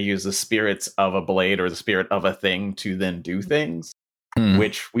which they use the spirits of a blade or the spirit of a thing to then do things,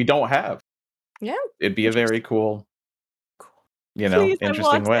 which we don't have. Yeah. It'd be a very cool,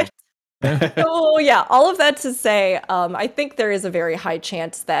 interesting way. Oh yeah, all of that to say, I think there is a very high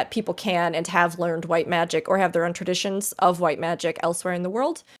chance that people can and have learned white magic or have their own traditions of white magic elsewhere in the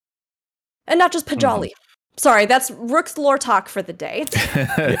world, and not just Pajali. Sorry, that's Rook's lore talk for the day.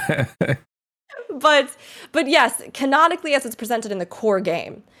 But yes, canonically as it's presented in the core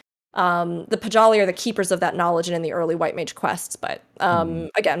game, the Pajali are the keepers of that knowledge and in the early white mage quests. But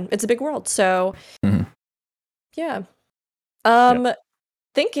again, it's a big world, so yeah.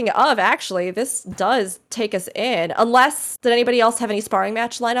 Thinking of, actually, this does take us in. Unless, did anybody else have any sparring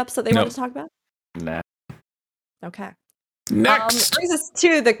match lineups that they wanted to talk about? Nah. Okay. Next. Brings us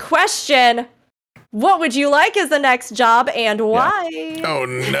to the question, what would you like as the next job and why? Yeah. Oh,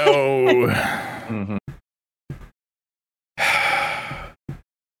 no.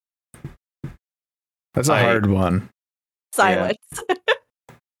 That's a hard one. Silence. Yeah.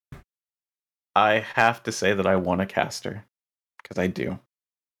 I have to say that I want a caster, because I do.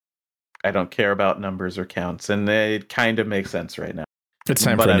 I don't care about numbers or counts, and it kind of makes sense right now. It's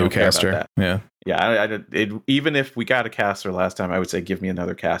time for a new caster. Yeah. Yeah, even if we got a caster last time, I would say give me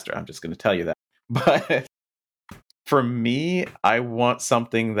another caster. I'm just going to tell you that. But for me, I want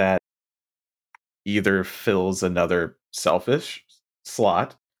something that either fills another selfish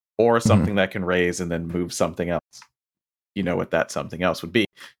slot or something that can raise and then move something else. You know what that something else would be.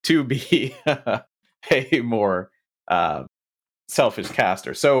 To be a more selfish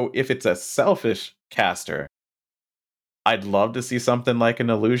caster. So if it's a selfish caster, I'd love to see something like an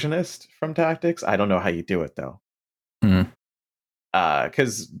illusionist from Tactics. I don't know how you do it though.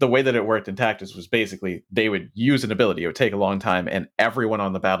 Because the way that it worked in Tactics was basically they would use an ability, it would take a long time, and everyone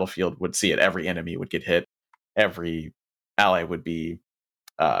on the battlefield would see it. Every enemy would get hit, every ally would be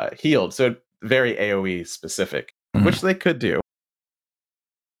healed. So very AoE specific, which they could do.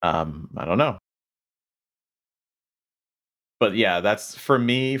 I don't know. But yeah, that's for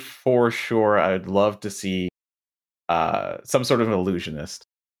me for sure. I'd love to see some sort of an illusionist.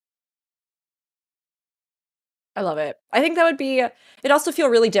 I love it. I think that would be, it also feel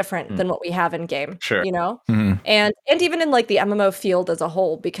really different than what we have in game. Sure. You know? And even in like the MMO field as a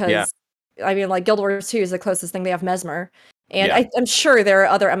whole, because I mean, like Guild Wars 2 is the closest thing they have Mesmer. And I'm sure there are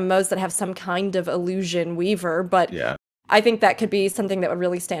other MMOs that have some kind of illusion weaver, but I think that could be something that would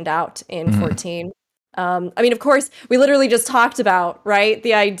really stand out in 14. I mean, of course, we literally just talked about, right,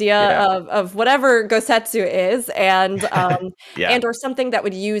 the idea of whatever Gosetsu is, and and or something that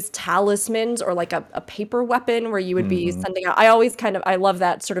would use talismans or like a paper weapon where you would be sending out. I love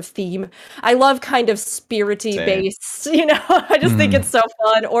that sort of theme. I love kind of spirity based, you know. I just think it's so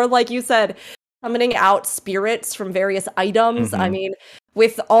fun. Or like you said, summoning out spirits from various items. I mean,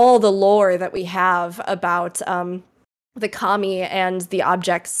 with all the lore that we have about the kami and the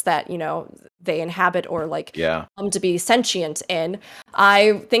objects that, you know, they inhabit or like come to be sentient in,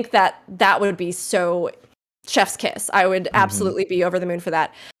 I think that would be so chef's kiss. I would absolutely be over the moon for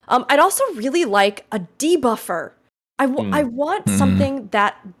that. I'd also really like a debuffer. I want something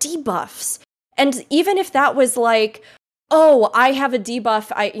that debuffs. And even if that was like, oh, I have a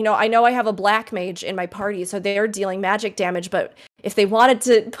debuff. I know I have a black mage in my party, so they're dealing magic damage, but if they wanted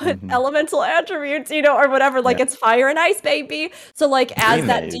to put elemental attributes, you know, or whatever, like it's fire and ice, baby. So like as Green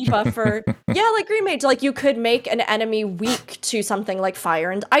that mage. Debuffer, like Green Mage, like you could make an enemy weak to something like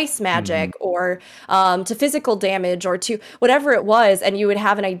fire and ice magic or to physical damage or to whatever it was. And you would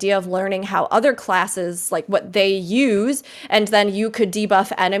have an idea of learning how other classes, like what they use. And then you could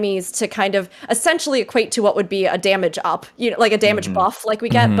debuff enemies to kind of essentially equate to what would be a damage up, you know, like a damage buff like we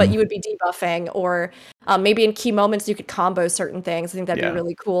get, but you would be debuffing or maybe in key moments you could combo certain things. I think that'd be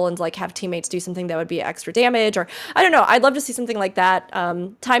really cool, and like have teammates do something that would be extra damage, or I don't know. I'd love to see something like that.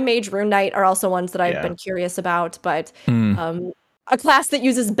 Time Mage, Rune Knight are also ones that I've been curious about, but a class that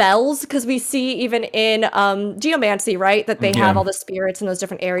uses bells, because we see even in Geomancy, right, that they have all the spirits in those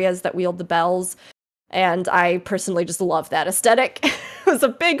different areas that wield the bells. And I personally just love that aesthetic. I was a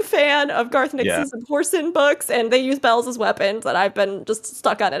big fan of Garth Nix's and Horson books, and they use bells as weapons, and I've been just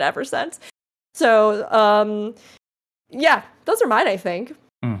stuck on it ever since. So, yeah, those are mine, I think.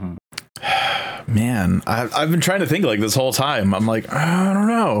 Mm-hmm. Man, I've been trying to think like this whole time. I'm like, I don't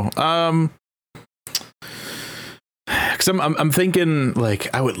know. Because I'm thinking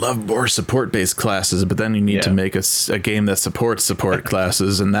like I would love more support based classes, but then you need to make a game that supports support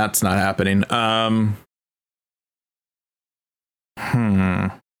classes, and that's not happening.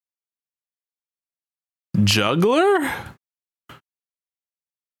 Juggler?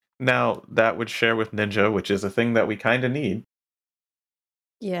 Now that would share with Ninja, which is a thing that we kind of need.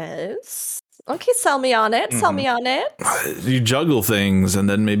 Yes. Okay, sell me on it. Sell me on it. You juggle things, and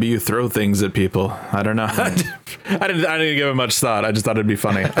then maybe you throw things at people. I don't know. I didn't give it much thought. I just thought it'd be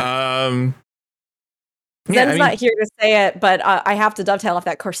funny. Zen's not here to say it, but I have to dovetail off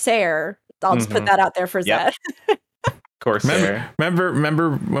that Corsair. I'll just put that out there for Zen. Corsair.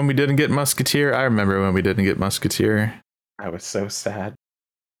 Remember when we didn't get Musketeer? I remember when we didn't get Musketeer. I was so sad.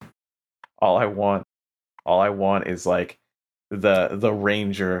 All I want is like the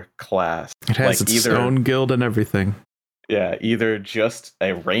Ranger class. It has like its own guild and everything. Yeah, either just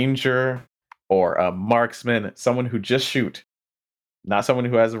a Ranger or a marksman, someone who just shoot. Not someone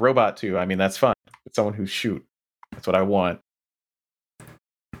who has a robot too. I mean, that's fun. But someone who shoot. That's what I want.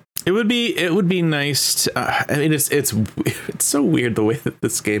 It would be nice to, I mean, it's so weird the way that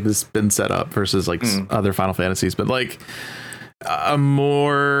this game has been set up versus like other Final Fantasies, but like a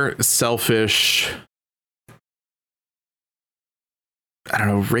more selfish, I don't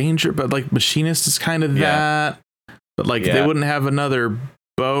know, Ranger, but like Machinist is kind of that, but like they wouldn't have another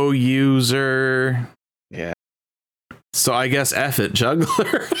bow user. Yeah. So I guess F it,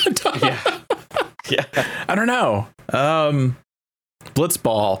 Juggler. Yeah. I don't know.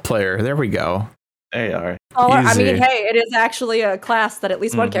 Blitzball player. There we go. There you are. Oh, I mean, hey, it is actually a class that at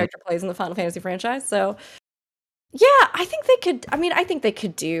least one character plays in the Final Fantasy franchise. So, yeah, I think they could. I mean, I think they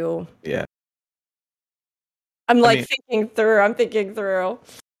could do. Yeah. I'm thinking through.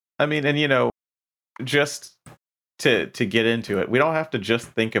 I mean, and you know, just to get into it, we don't have to just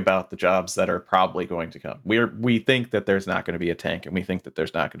think about the jobs that are probably going to come. We think that there's not going to be a tank, and we think that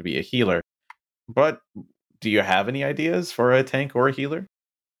there's not going to be a healer. But do you have any ideas for a tank or a healer?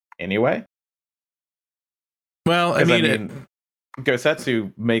 Anyway? Well, I mean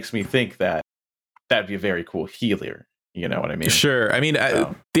Gosetsu makes me think that that'd be a very cool healer. You know what I mean? Sure. I mean,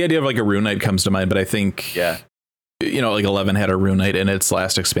 the idea of like a Rune Knight comes to mind, but I think, you know, like 11 had a Rune Knight in its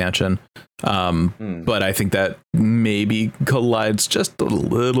last expansion. But I think that maybe collides just a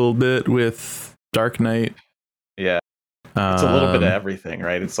little bit with Dark Knight. Yeah. It's a little bit of everything,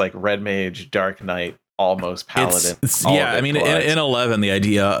 right? It's like Red Mage, Dark Knight, almost Paladin. I mean, in 11, the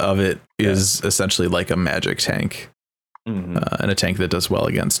idea of it is essentially like a magic tank, and a tank that does well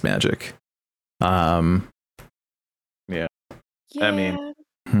against magic. I mean,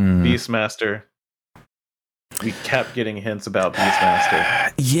 Beastmaster. We kept getting hints about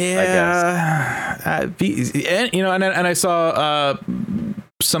Beastmaster. You know, and I saw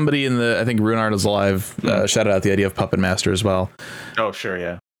somebody in the, I think Runard is Alive, shouted out the idea of Puppet Master as well. Oh, sure,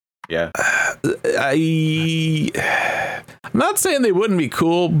 yeah. I'm not saying they wouldn't be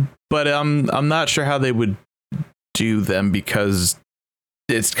cool, but I'm not sure how they would do them, because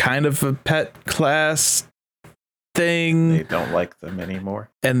it's kind of a pet class thing. They don't like them anymore,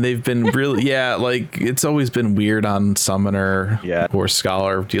 and they've been really like it's always been weird on Summoner or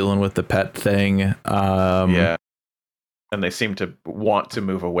Scholar dealing with the pet thing. And they seem to want to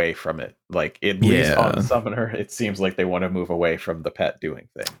move away from it. Like, at least on Summoner, it seems like they want to move away from the pet doing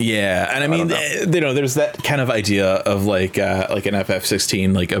thing. Yeah, and I mean, you know, there's that kind of idea of like an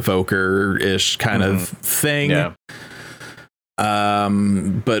FF16, like evoker-ish kind of thing. Yeah.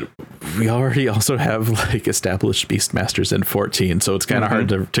 But we already also have like established Beastmasters in 14, so it's kind of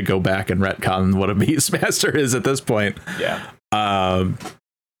hard to go back and retcon what a Beastmaster is at this point. Yeah. I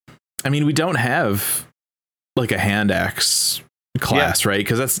mean, we don't have like a hand axe class, right?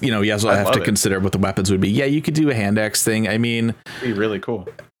 Because that's, you know, you also have to consider what the weapons would be. Yeah, you could do a hand axe thing. I mean, it'd be really cool.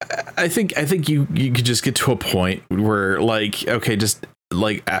 I think you could just get to a point where like, okay, just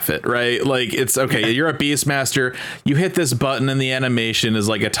like F it, right? Like, it's okay, you're a Beastmaster, you hit this button and the animation is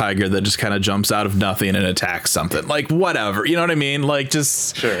like a tiger that just kind of jumps out of nothing and attacks something, like whatever, you know what I mean? Like,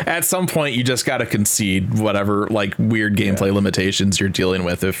 just at some point you just got to concede whatever like weird gameplay limitations you're dealing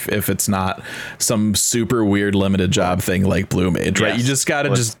with, if it's not some super weird limited job thing like Blue Mage, right? You just gotta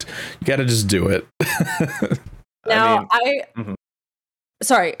just do it. Now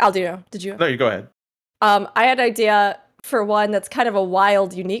Sorry, Aldino, did you? No, you go ahead. I had an idea for one that's kind of a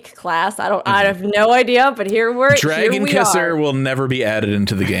wild, unique class. I have no idea, but here we Kisser are. will never be added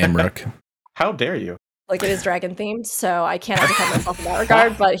into the game, Rook. How dare you? Like, it is dragon themed, so I cannot defend myself in that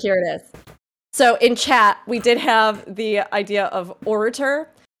regard, but here it is. So in chat, we did have the idea of orator,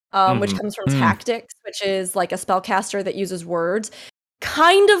 which comes from tactics, which is like a spellcaster that uses words.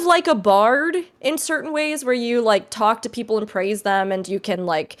 Kind of like a bard in certain ways, where you like talk to people and praise them, and you can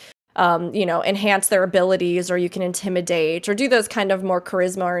like enhance their abilities, or you can intimidate, or do those kind of more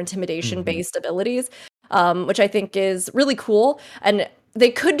charisma or intimidation based abilities, which I think is really cool. And they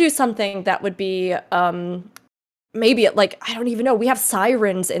could do something that would be maybe like, I don't even know, we have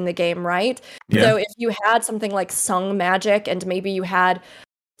sirens in the game, right? Yeah. So if you had something like sung magic, and maybe you had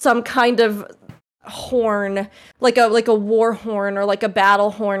some kind of horn, like a war horn or like a battle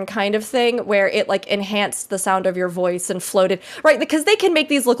horn kind of thing, where it like enhanced the sound of your voice and floated, right? Because they can make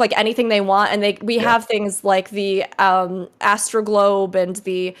these look like anything they want, and we have things like the astroglobe and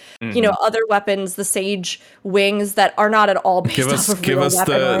the other weapons, the sage wings, that are not at all based off of real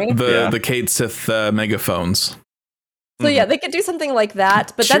weaponry. the Kate Sith megaphones. So yeah, they could do something like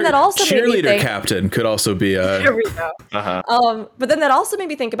that, but then that also made me think, captain could also be a. Here we go. But then that also made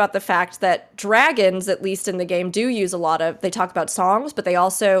me think about the fact that dragons, at least in the game, do use a lot of. They talk about songs, but they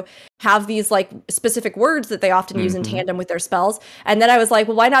also have these like specific words that they often use in tandem with their spells. And then I was like,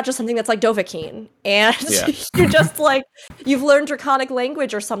 well, why not just something that's like Dovahkiin? And you just like, you've learned Draconic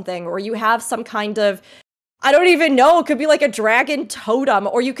language or something, or you have some kind of, I don't even know, it could be like a dragon totem,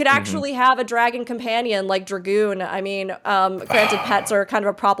 or you could actually have a dragon companion like Dragoon. I mean, granted, pets are kind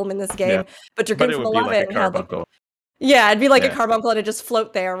of a problem in this game, but Dragoon from 11 had like, it'd be like a carbuncle and it just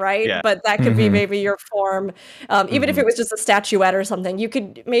float there, right? Yeah. But that could be maybe your form. Even if it was just a statuette or something, you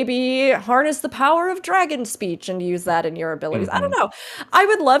could maybe harness the power of dragon speech and use that in your abilities. I don't know. I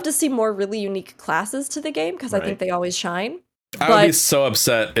would love to see more really unique classes to the game, because I think they always shine. I would be so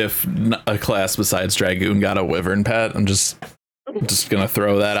upset if a class besides Dragoon got a wyvern pet. I'm just gonna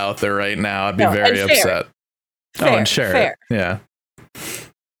throw that out there right now. I'd be very upset. Fair, and share fair. it. Yeah.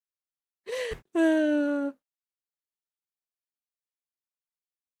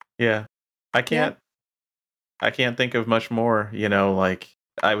 Yeah. I can't think of much more, like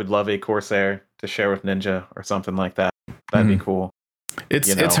I would love a Corsair to share with Ninja or something like that. That'd be cool.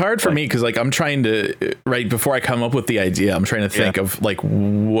 It's hard for me, because like I'm trying to, right before I come up with the idea, I'm trying to think of like,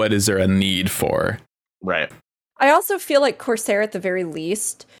 what is there a need for? Right. I also feel like Corsair at the very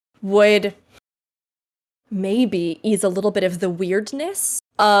least would maybe ease a little bit of the weirdness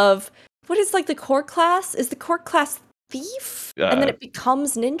of what is like the core class? Is the core class thief? And then it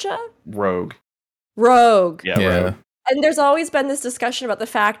becomes ninja? Rogue. Yeah, Rogue. And there's always been this discussion about the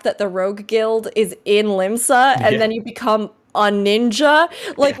fact that the Rogue Guild is in Limsa, and then you become a ninja,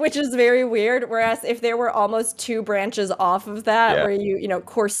 which is very weird. Whereas if there were almost two branches off of that, where you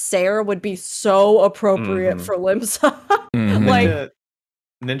Corsair would be so appropriate for Limsa. Like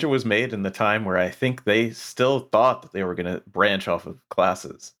Ninja was made in the time where I think they still thought that they were going to branch off of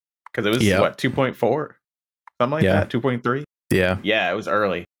classes, because it was 2.4, something like that, 2.3. Yeah, it was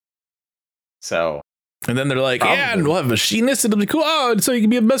early. So. And then they're like, and we'll have machinists, it'll be cool. Oh, and so you can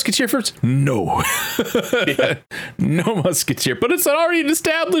be a musketeer first? No. No musketeer, but it's an already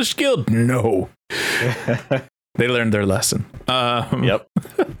established guild. No. They learned their lesson. Yep.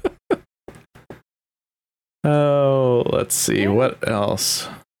 Oh, let's see. What else?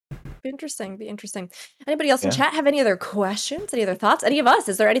 Be interesting. Anybody else in chat have any other questions? Any other thoughts? Any of us?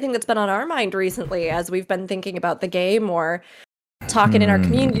 Is there anything that's been on our mind recently as we've been thinking about the game, or talking in our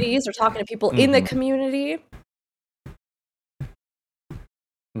communities, or talking to people in the community?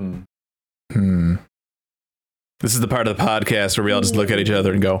 This is the part of the podcast where we all just look at each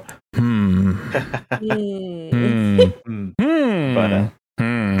other and go, But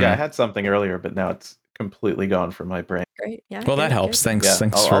I had something earlier, but now it's completely gone from my brain. Great. Yeah. Well, that helps. Thanks. Yeah,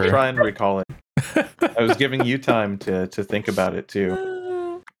 Thanks I'll try and recall it. I was giving you time to think about it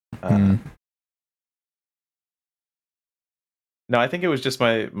too. No, I think it was just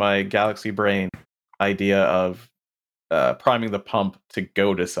my galaxy brain idea of priming the pump to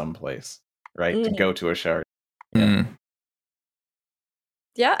go to someplace, right? To go to a shard.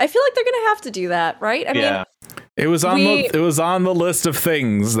 Yeah, I feel like they're gonna have to do that, right? I mean, it was on the list of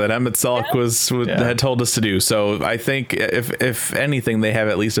things that Emmett Salk had told us to do. So I think if anything, they have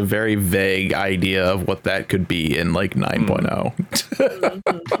at least a very vague idea of what that could be in like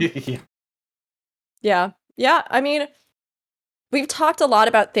 9.0. Yeah. I mean, we've talked a lot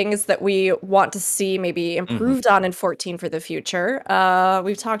about things that we want to see maybe improved on in 14 for the future.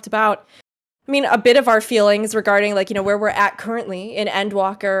 We've talked about I mean, a bit of our feelings regarding, like, where we're at currently in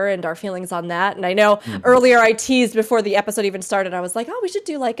Endwalker and our feelings on that. And I know earlier I teased before the episode even started, I was like, oh, we should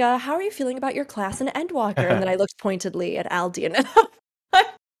do like how are you feeling about your class in Endwalker? And then I looked pointedly at Aldian.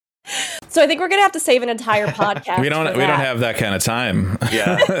 So I think we're gonna have to save an entire podcast. we don't have that kind of time.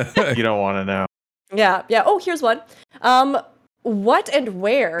 Yeah, you don't want to know. Yeah. Oh, here's one. What and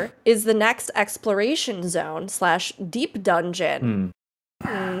where is the next exploration zone / deep dungeon?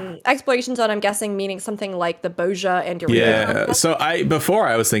 Exploration zone, I'm guessing, meaning something like the Bozja and Eureka. Yeah. So before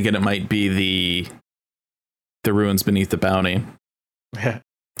I was thinking it might be the ruins beneath the bounty. Yeah.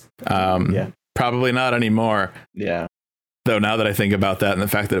 Probably not anymore. Yeah. Though now that I think about that and the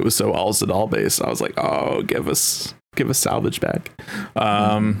fact that it was so all Zadal based, I was like, oh, give us salvage back.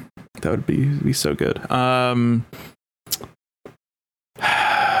 That would be so good.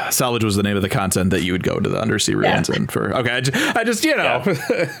 Salvage was the name of the content that you would go to the undersea ruins in for. Okay, I just Yeah.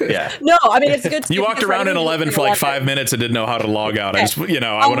 No, I mean, it's good. You walked around in 11 for like 5 minutes and didn't know how to log out. I just,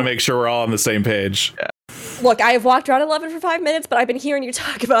 I want to make sure we're all on the same page. Yeah. Look, I have walked around 11 for 5 minutes, but I've been hearing you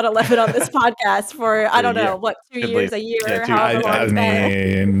talk about 11 on this podcast for, I don't know, 2 years, a year, however long it's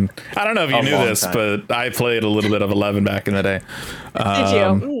been. I don't know if you knew this, but I played a little bit of 11 back in the day. Did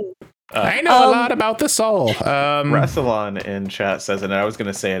you? I know a lot about the soul. Rathalon in chat says it, and I was going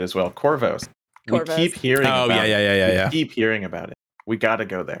to say it as well. Corvos. We keep hearing about it. Yeah. We keep hearing about it. We got to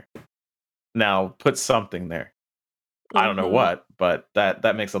go there. Now, put something there. I don't know what, but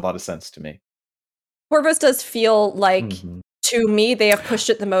that makes a lot of sense to me. Corvos does feel like, to me, they have pushed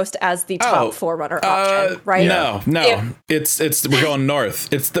it the most as the top forerunner option, right? No. It's we're going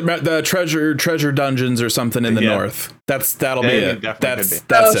north. It's the treasure dungeons or something in the north. That'll be it. That's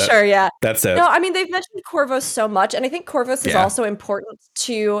it. Sure, yeah. That's it. No, I mean, they've mentioned Corvos so much, and I think Corvos is also important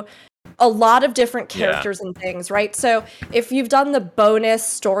to a lot of different characters and things, right? So if you've done the bonus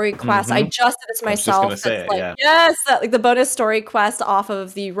story quest, I just did this myself. Yes, like the bonus story quest off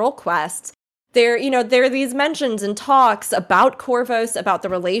of the roll quest. There are these mentions and talks about Corvos, about the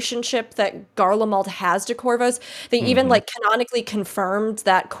relationship that Garlemald has to Corvos. They even canonically confirmed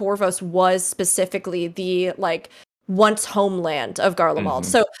that Corvos was specifically the once homeland of Garlemald.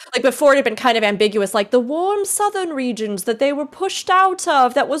 So before it had been kind of ambiguous, like the warm southern regions that they were pushed out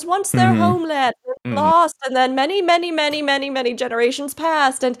of, that was once their homeland, lost, and then many generations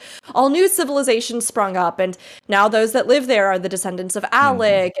passed, and all new civilizations sprung up, and now those that live there are the descendants of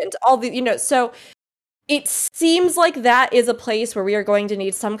Alec, and all the, so it seems like that is a place where we are going to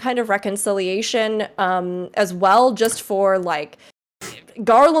need some kind of reconciliation as well, just for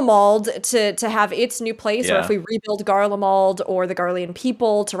Garlemald to have its new place, or if we rebuild Garlemald or the Garlean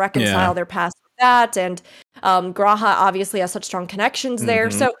people to reconcile their past with that, and G'raha obviously has such strong connections there,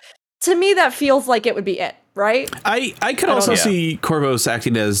 so to me that feels like it would be it, right? I could also see Corvos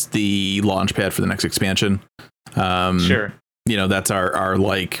acting as the launch pad for the next expansion. Sure. That's our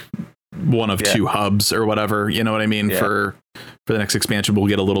one of two hubs or whatever, you know what I mean? For the next expansion, we'll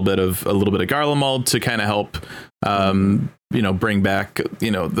get a little bit of Garlemald to kind of help bring back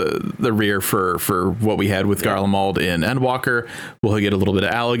the rear for what we had with Garlemald in Endwalker. We'll get a little bit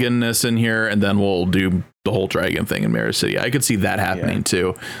of Allegan-ness in here, and then we'll do the whole dragon thing in Mirror City. I could see that happening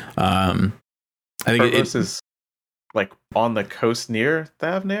too. I think Corvos is on the coast near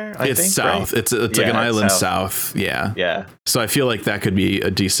Thavnair. It's south. Right? It's like an island south. Yeah. So I feel like that could be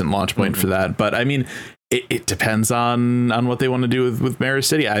a decent launch point for that. But I mean, it depends on what they want to do with Mirror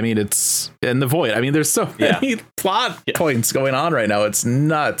City. I mean, it's in the Void. I mean, there's so many plot points going on right now. It's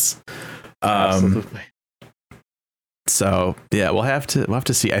nuts. Absolutely. So we'll have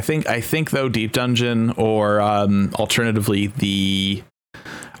to see. I think though, Deep Dungeon or alternatively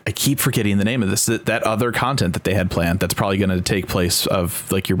I keep forgetting the name of this, that other content that they had planned that's probably going to take place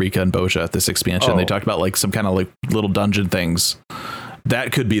of Eureka and Bozja at this expansion. They talked about some kind of little dungeon things.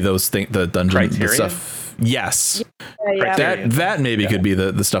 That could be those the dungeon the stuff. Yes. That maybe could be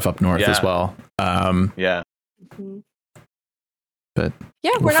the stuff up north as well. But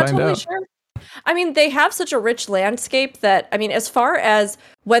we're not totally sure. I mean, they have such a rich landscape that, I mean, as far as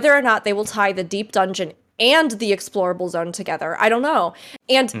whether or not they will tie the Deep Dungeon and the explorable zone together, I don't know.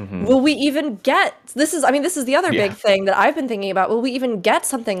 And will we even get this is the other big thing that I've been thinking about. Will we even get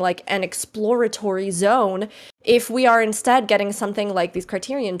something like an exploratory zone if we are instead getting something like these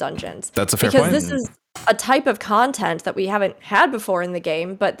Criterion dungeons? That's a fair point. Because this is a type of content that we haven't had before in the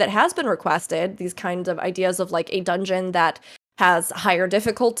game, but that has been requested. These kinds of ideas of a dungeon that has higher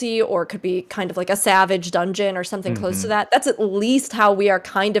difficulty, or could be kind of like a savage dungeon or something close to that. That's at least how we are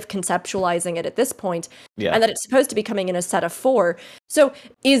kind of conceptualizing it at this point. And that it's supposed to be coming in a set of 4. So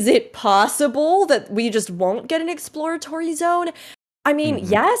is it possible that we just won't get an exploratory zone? I mean,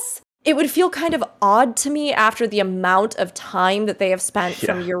 yes, it would feel kind of odd to me after the amount of time that they have spent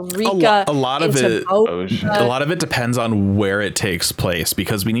from Eureka. A lot of it depends on where it takes place,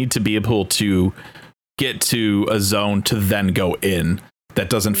 because we need to be able to get to a zone to then go in. That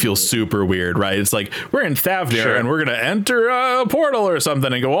doesn't feel super weird, right? It's like we're in Thavnir and we're gonna enter a portal or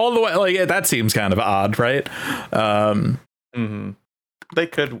something and go all the way. Like that seems kind of odd, right? They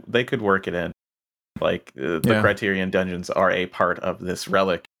could work it in. Like the Criterion dungeons are a part of this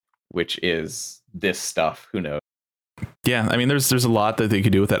relic, which is this stuff. Who knows? Yeah, I mean, there's a lot that they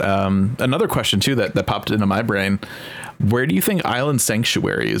could do with it. Another question too that popped into my brain: where do you think Island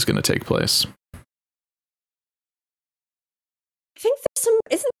Sanctuary is going to take place? I think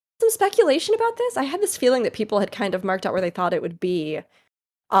isn't some speculation about this. I had this feeling that people had kind of marked out where they thought it would be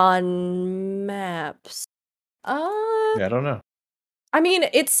on maps. Yeah, I don't know. I mean,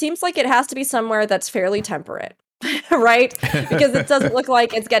 it seems like it has to be somewhere that's fairly temperate. Right? Because it doesn't look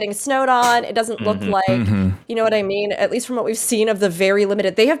like it's getting snowed on. It doesn't look like, you know what I mean? At least from what we've seen of the very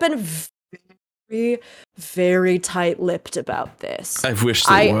limited. They have been very, very tight-lipped about this. I wish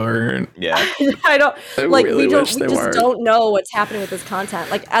they weren't. Yeah. I don't like really we just don't know what's happening with this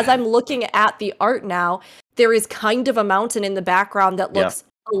content. Like as I'm looking at the art now, there is kind of a mountain in the background that looks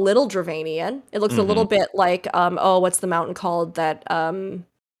a little Dravanian. It looks a little bit like what's the mountain called that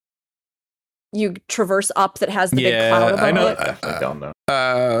you traverse up that has the big cloud above it. I don't know.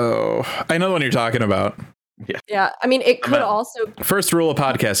 I know the one you're talking about. Yeah. I mean, it could also. First rule of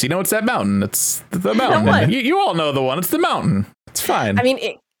podcast: you know, it's that mountain. It's the mountain. You all know the one. It's the mountain. It's fine. I mean,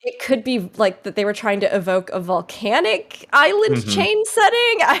 it could be like that they were trying to evoke a volcanic island chain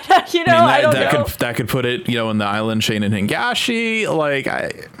setting. I don't know. That could put it, in the island chain in Hingashi. Like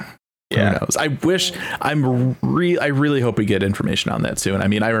who knows? I really hope we get information on that soon. I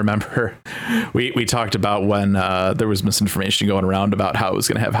mean, I remember we talked about when there was misinformation going around about how it was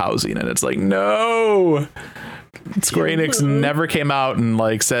going to have housing, and it's like, no, Square Enix never came out and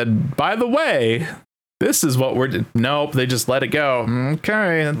like said, by the way, this is what nope, they just let it go.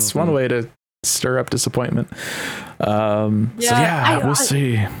 Okay, that's one way to stir up disappointment. We'll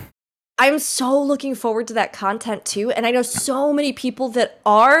see. I'm so looking forward to that content too. And I know so many people that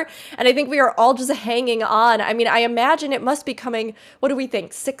are, and I think we are all just hanging on. I mean, I imagine it must be coming, what do we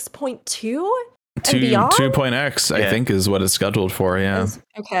think, 6.2? 2.x, I think, is what it's scheduled for. Yeah.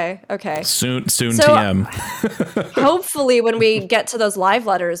 Okay. Soon TM. Hopefully when we get to those live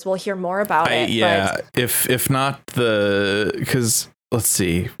letters, we'll hear more about it. Yeah. But if not because let's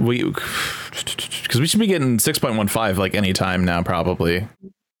see, because we should be getting 6.15 like any time now, probably.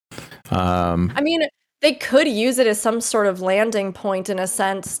 I mean, they could use it as some sort of landing point in a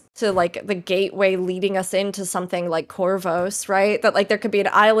sense to like the gateway leading us into something like Corvos, right? That like there could be an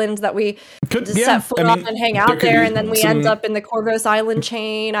island that we set foot on and hang out there, and then we end up in the Corvos island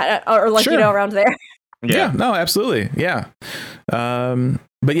chain, or like around there. Yeah, no, absolutely, yeah.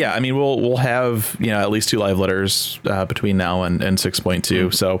 But yeah, I mean, we'll have at least 2 live letters between now and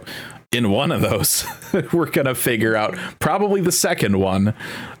 6.2. So in one of those, we're going to figure out probably the second one,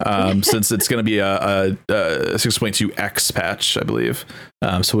 since it's going to be a 6.2X patch, I believe.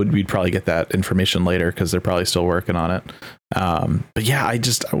 So we'd probably get that information later because they're probably still working on it. But yeah, I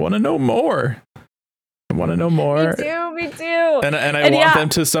want to know more. I want to know more. Me too. And I want them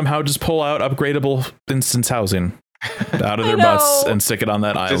to somehow just pull out upgradable instance housing out of their butts and stick it on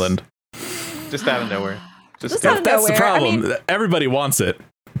that island. Just out of nowhere. Just out of nowhere. That's the problem. Everybody wants it.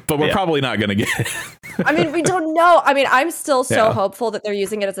 But we're probably not going to get it. I mean, we don't know. I mean, I'm still so hopeful that they're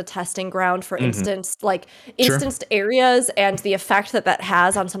using it as a testing ground for instanced areas and the effect that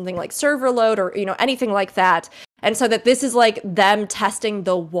has on something like server load or, anything like that. And so that this is like them testing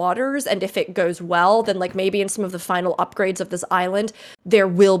the waters. And if it goes well, then like maybe in some of the final upgrades of this island, there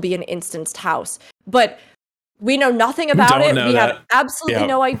will be an instanced house. But we know nothing about it. We have absolutely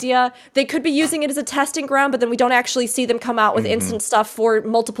no idea. They could be using it as a testing ground, but then we don't actually see them come out with instant stuff for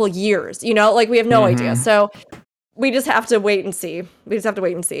multiple years. We have no idea. So we just have to wait and see. I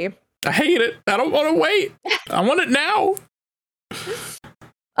hate it. I don't want to wait. I want it now.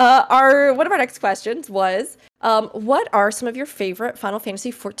 One of our next questions was, what are some of your favorite Final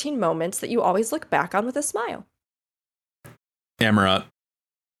Fantasy XIV moments that you always look back on with a smile? Amaurot.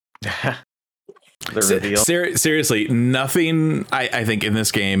 The reveal. Seriously, nothing I think in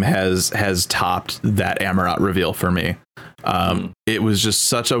this game has topped that Amaurot reveal for me. It was just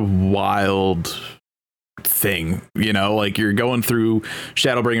such a wild thing, like you're going through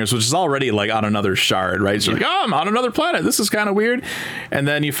Shadowbringers, which is already like on another shard, right? So like, I'm on another planet. This is kind of weird. And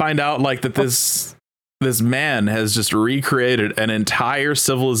then you find out like that this man has just recreated an entire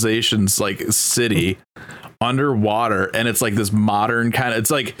civilization's like city underwater, and it's like this modern kind of,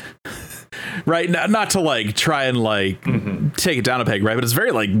 it's like, right, not to like try and like take it down a peg, right, but it's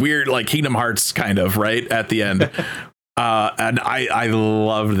very like weird, like Kingdom Hearts kind of, right, at the end. And I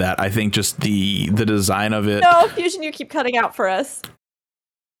loved that. I think just the design of it. No, Fusion, you keep cutting out for us.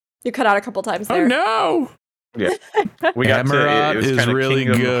 You cut out a couple times there. Oh no. Yeah, we got Emerald to, it was is really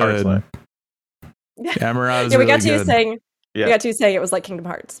Kingdom good. Hearts-like. Emerald is Yeah, we really got to you good. saying. Yeah. We got to you saying it was like Kingdom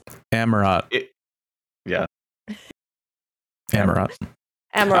Hearts. Amarant. Yeah. Amarant.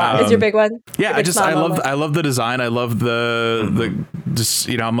 Emerald is your big one. Yeah, Your big I moment. love the design. I love the just,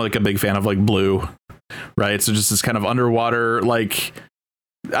 you know, I'm like a big fan of like blue, right? So just this kind of underwater, like,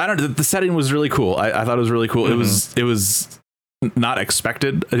 I don't know, the setting was really cool. I thought it was really cool. It was not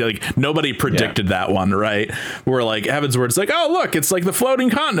expected. Like nobody predicted that one, right? Where like Heavensward, it's like, oh look, it's like the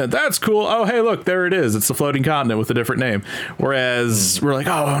floating continent. That's cool. Oh hey, look, there it is. It's the floating continent with a different name. Whereas we're like,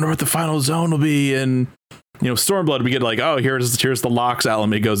 oh, I wonder what the final zone will be. And you know, Stormblood, we get like, oh, here's the Lox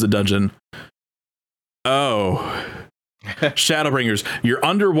Alamegos dungeon. Oh. Shadowbringers, you're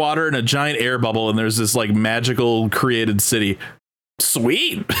underwater in a giant air bubble, and there's this like magical created city.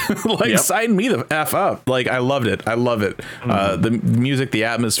 Sweet. Like sign me the F up. Like I loved it. I love it. The music, the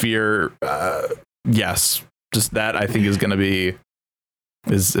atmosphere, yes, just that I think is gonna be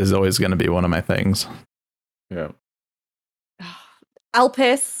is always gonna be one of my things. Yeah.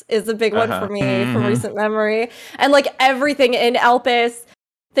 Elpis is a big one for me from recent memory. And like everything in Elpis,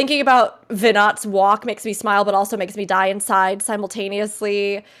 thinking about Vinot's walk makes me smile, but also makes me die inside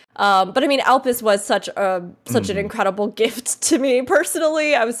simultaneously. But I mean, Elpis was such an incredible gift to me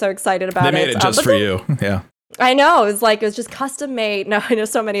personally. I was so excited about it. They made it just for you. Yeah. I know. It was just custom made. No, I know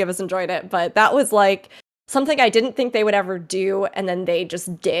so many of us enjoyed it, but that was like something I didn't think they would ever do, and then they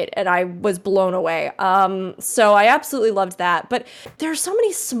just did, and I was blown away. So I absolutely loved that. But there are so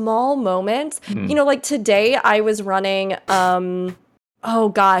many small moments. You know, like today I was running the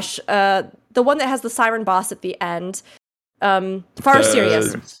one that has the siren boss at the end. Far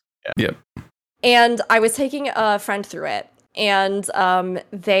Serious. Yep. And I was taking a friend through it. And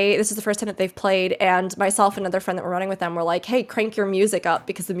this is the first time that they've played, and myself and another friend that were running with them were like, hey, crank your music up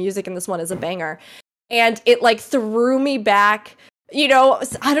because the music in this one is a banger. And it like threw me back, you know,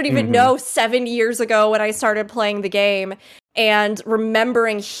 I don't even know, 7 years ago when I started playing the game, and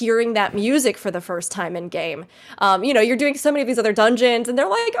remembering hearing that music for the first time in game. You know, you're doing so many of these other dungeons, and they're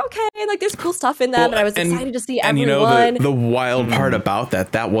like, okay, like there's cool stuff in them, and I was excited to see everyone. And you know, the wild part about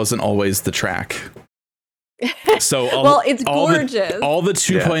that wasn't always the track. So it's gorgeous. All the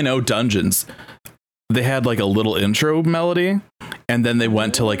 2.0 dungeons, they had like a little intro melody, and then they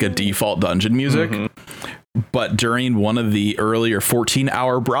went to like a default dungeon music. But during one of the earlier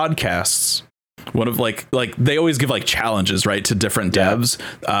 14-hour broadcasts, one of like they always give like challenges, right, to different devs.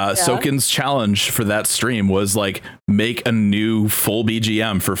 Soken's challenge for that stream was like make a new full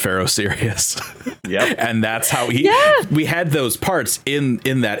BGM for Pharaoh Sirius. And that's how we had those parts in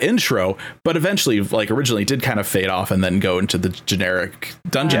that intro, but eventually, like originally did kind of fade off and then go into the generic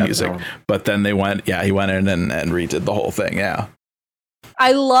dungeon music. But then he went in and redid the whole thing.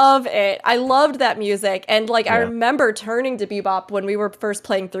 I love it. I loved that music. And like, I remember turning to Bebop when we were first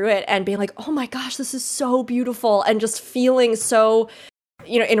playing through it and being like, oh my gosh, this is so beautiful. And just feeling so,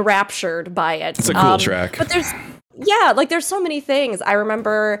 you know, enraptured by it. It's a cool track. But there's so many things. I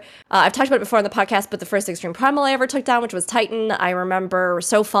remember, I've talked about it before on the podcast, but the first Extreme Primal I ever took down, which was Titan, I remember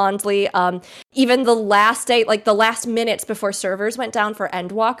so fondly. Even the last day, like the last minutes before servers went down for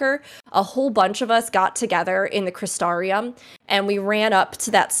Endwalker, a whole bunch of us got together in the Crystarium, and we ran up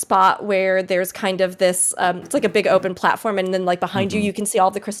to that spot where there's kind of this, it's like a big open platform, and then like behind you can see all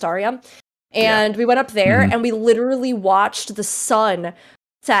of the Crystarium. And we went up there, and we literally watched the sun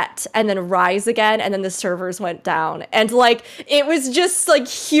set and then rise again, and then the servers went down, and like it was just like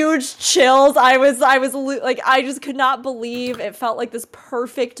huge chills. I was like, I just could not believe it. Felt like this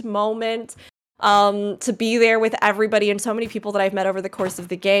perfect moment to be there with everybody and so many people that I've met over the course of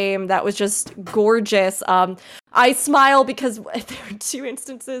the game. That was just gorgeous. I smile because there were two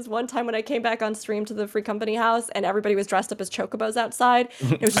instances. One time when I came back on stream to the Free Company house and everybody was dressed up as chocobos outside.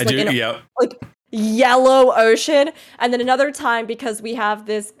 It was just like yellow ocean. And then another time because we have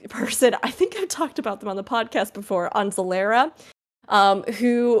this person, I think I've talked about them on the podcast before, on Zalera,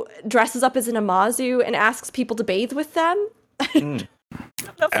 who dresses up as an Amazu and asks people to bathe with them.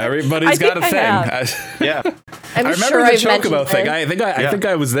 Everybody's got a thing. I remember the chocobo thing. I think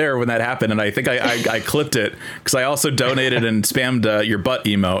I was there when that happened, and I think I clipped it because I also donated and spammed your butt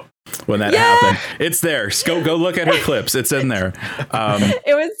emote. when that happened. It's there. Go look at her clips. It's in there.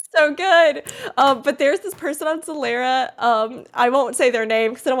 It was so good. But there's this person on Solera. I won't say their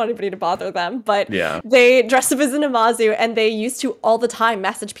name because I don't want anybody to bother them. But they dressed up as a Namazu, and they used to all the time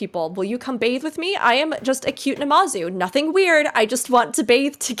message people, "Will you come bathe with me? I am just a cute Namazu. Nothing weird. I just want to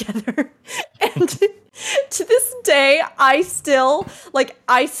bathe together." And to this day, I still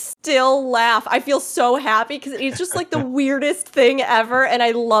laugh. I feel so happy because it's just like the weirdest thing ever, and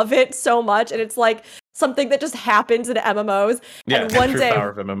I love it so much. And it's like something that just happens in MMOs. Yeah, and one true day, power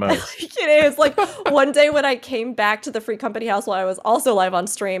of MMOs. it is like one day when I came back to the Free Company House while I was also live on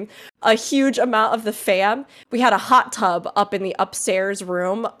stream, a huge amount of the fam, we had a hot tub up in the upstairs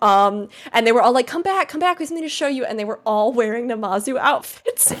room, and they were all like, come back, we have something to show you, and they were all wearing Namazu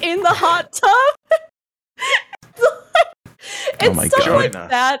outfits in the hot tub. It's stuff like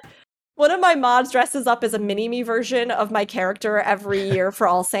that. One of my mods dresses up as a mini-me version of my character every year for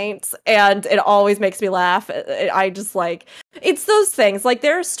All Saints, and it always makes me laugh. I just like, it's those things. Like,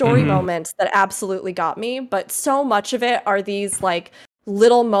 there are story moments that absolutely got me, but so much of it are these, like,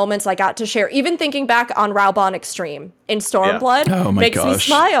 little moments I got to share. Even thinking back on Raubon Extreme in Stormblood makes me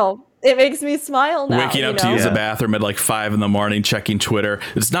smile. It makes me smile now. Waking up to use the bathroom at like 5 a.m, checking Twitter.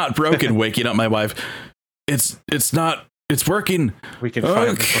 It's not broken. Waking up my wife. It's not. It's working. We can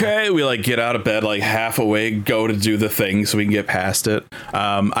find we like get out of bed like half awake, go to do the thing so we can get past it.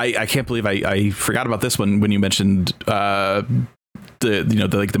 I can't believe I forgot about this one when you mentioned the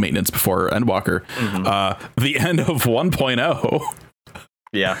maintenance before Endwalker. The end of 1.0.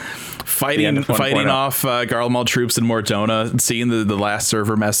 Yeah. Fighting off Garlemald troops in Mordona, seeing the last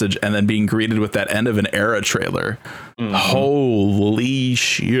server message, and then being greeted with that end of an era trailer. Holy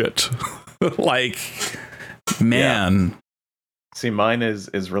shit. Like, man. Yeah. See, mine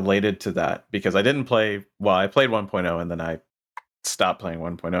is related to that because I didn't play. Well, I played 1.0 and then I stopped playing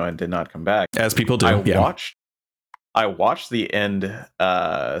 1.0 and did not come back. As people do. I watched the end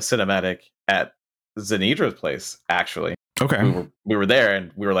cinematic at Zenidra's place. Actually, okay. We were there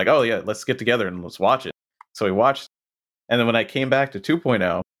and we were like, oh yeah, let's get together and let's watch it. So we watched, and then when I came back to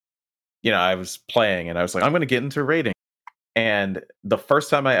 2.0, I was playing and I was like, I'm going to get into raiding. And the first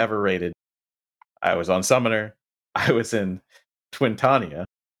time I ever raided, I was on Summoner. I was in Twintania.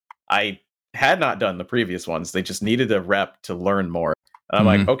 I had not done the previous ones. They just needed a rep to learn more. And I'm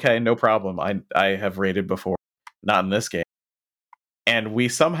like, okay, no problem. I have raided before, not in this game. And we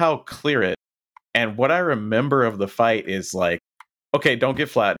somehow clear it. And what I remember of the fight is like, okay, don't get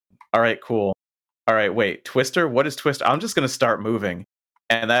flat. All right, cool. All right, wait, Twister? What is Twister? I'm just going to start moving.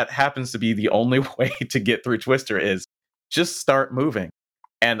 And that happens to be the only way to get through Twister is just start moving.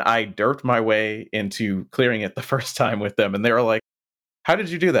 And I derped my way into clearing it the first time with them. And they were like, how did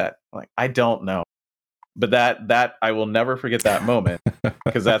you do that? I'm like, I don't know. But that I will never forget that moment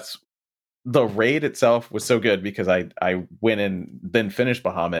because that's the raid itself was so good because I went and then finished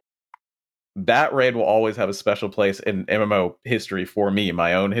Bahamut. That raid will always have a special place in MMO history for me,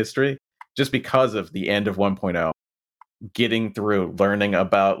 my own history, just because of the end of 1.0, getting through, learning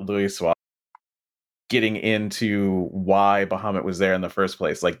about Louis Swap, getting into why Bahamut was there in the first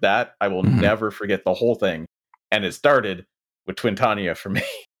place. Like that, I will never forget the whole thing. And it started with Twintania for me.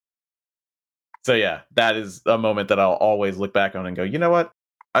 So yeah, that is a moment that I'll always look back on and go, you know what?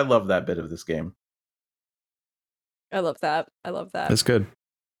 I love that bit of this game. I love that. That's good.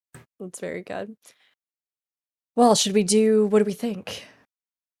 That's very good. Well, should we do, what do we think?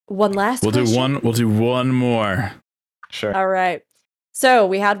 One last question? We'll do one more. Sure. All right. So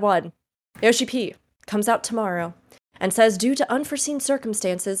we had one. Yoshi P comes out tomorrow and says, due to unforeseen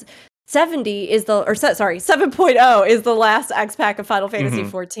circumstances, 7.0 is the last X-Pack of Final Fantasy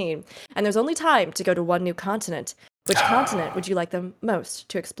XIV. And there's only time to go to one new continent. Which continent would you like them most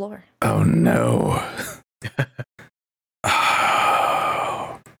to explore? Oh, no.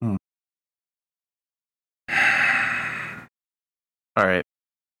 All right.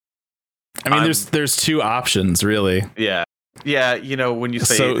 I mean, there's two options, really. Yeah. Yeah, when you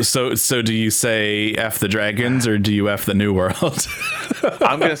say so do you say F the dragons or do you F the New World?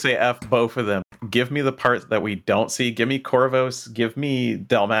 I'm going to say F both of them. Give me the parts that we don't see. Give me Corvos, give me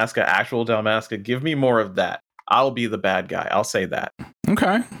Dalmasca, actual Dalmasca. Give me more of that. I'll be the bad guy. I'll say that.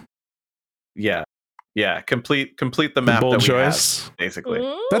 Okay. Yeah. Yeah, complete the map bold that we choice. have, basically.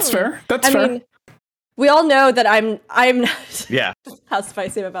 That's fair. That's fair. Mean, we all know that I'm not. Yeah. How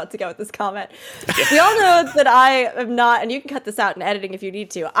spicy I'm about to go with this comment. We all know that I am not, and you can cut this out in editing if you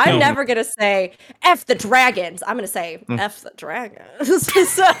need to. I'm never going to say F the dragons. I'm going to say F the dragons.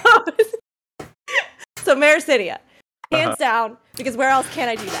 So Mare Cydia, hands down, because where else can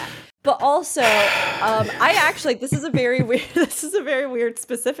I do that? But also, I actually, this is a very weird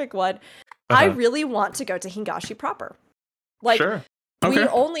specific one. I really want to go to Hingashi proper. Like, Sure. we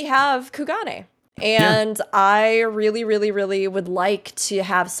only have Kugane. And I really, really, really would like to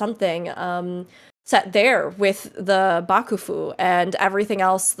have something set there with the Bakufu and everything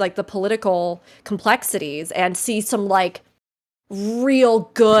else, like the political complexities, and see some like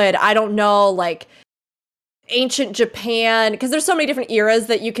real good, I don't know, like ancient Japan, because there's so many different eras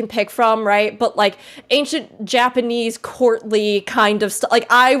that you can pick from, right? But like ancient Japanese courtly kind of stuff. Like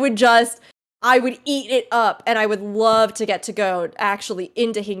I would eat it up, and I would love to get to go actually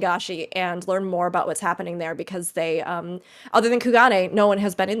into Hingashi and learn more about what's happening there, because they, other than Kugane, no one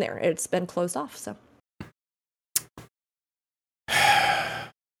has been in there. It's been closed off, so.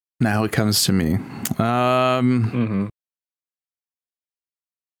 Now it comes to me.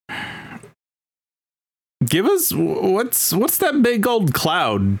 Give us, what's that big old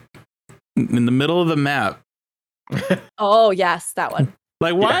cloud in the middle of the map? Oh, yes, that one.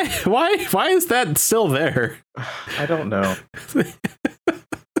 Like, why is that still there? I don't know.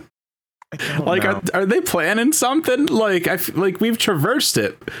 Like, are they planning something? Like, like we've traversed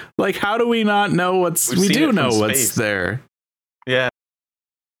it. Like, how do we not know we do know what's there? Yeah.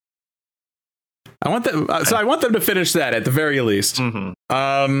 I want them. So I want them to finish that at the very least.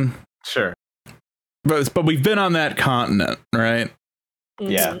 Sure. But we've been on that continent, right?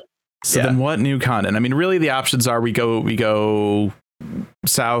 Yeah. So then what new continent? I mean, really the options are we go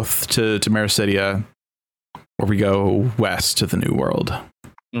south to Mericidia, or we go west to the New World.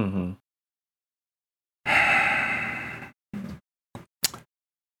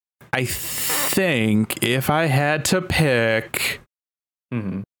 I think if I had to pick,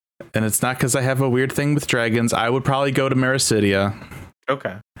 and it's not because I have a weird thing with dragons, I would probably go to Mericidia.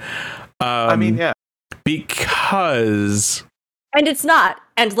 Okay. I mean, yeah. Because... And it's not,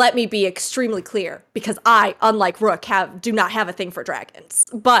 and let me be extremely clear, because I, unlike Rook, do not have a thing for dragons.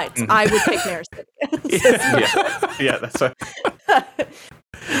 But I would pick Mericidia. Yeah, that's what...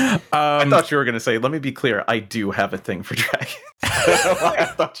 I thought you were going to say, let me be clear, I do have a thing for dragons.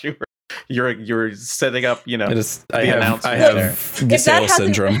 I thought you were setting up, I have Giselle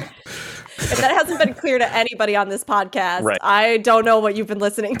syndrome. If that hasn't been clear to anybody on this podcast, right. I don't know what you've been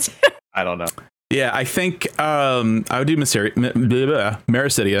listening to. I don't know. Yeah, I think I would do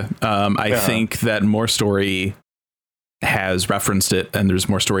Mericidia. I think that More Story has referenced it, and there's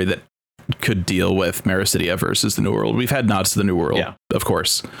more story that could deal with Mericidia versus the New World. We've had nods to the New World, of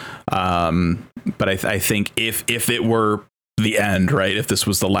course. But I think if it were the end, right, if this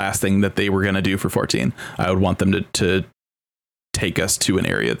was the last thing that they were going to do for 14, I would want them to take us to an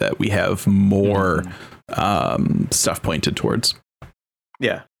area that we have more stuff pointed towards.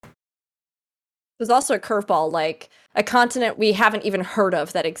 Yeah. There's also a curveball, like a continent we haven't even heard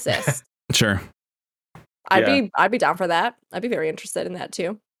of that exists. Sure. I'd be down for that. I'd be very interested in that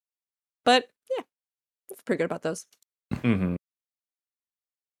too. But yeah, I'm pretty good about those. All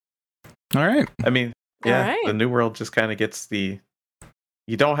right. I mean, yeah, the New World just kind of gets you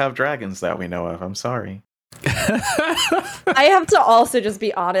don't have dragons that we know of. I'm sorry. I have to also just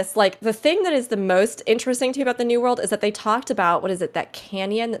be honest, like the thing that is the most interesting to me about the New World is that they talked about, what is it, that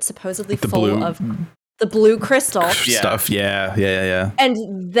canyon that's supposedly full of the blue crystal stuff. Yeah.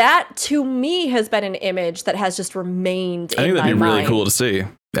 And that to me has been an image that has just remained in my mind. I think that'd be really cool to see.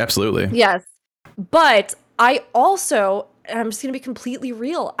 Absolutely. Yes. But I also, and I'm just going to be completely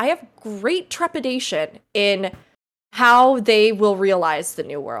real, I have great trepidation in how they will realize the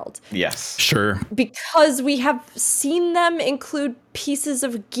New World. Yes. Sure. Because we have seen them include pieces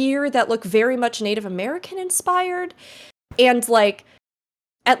of gear that look very much Native American inspired. And like,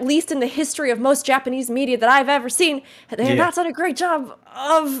 at least in the history of most Japanese media that I've ever seen, they have not done a great job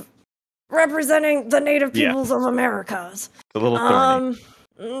of representing the native peoples of Americas. A little thorny.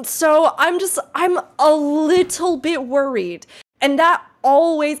 So I'm a little bit worried. And that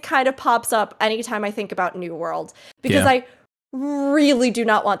always kind of pops up anytime I think about New World, because I really do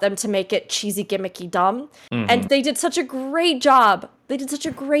not want them to make it cheesy, gimmicky, dumb. And they did such a great job. They did such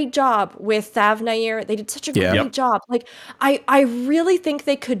a great job with Thavnair. They did such a great job. Like, I really think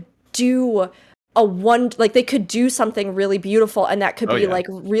they could do they could do something really beautiful, and that could be like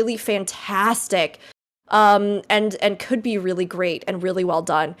really fantastic. And could be really great and really well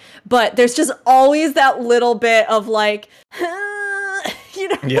done. But there's just always that little bit of like,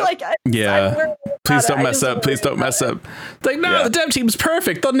 like, please don't mess up. Please don't mess up. Like, no, the dev team's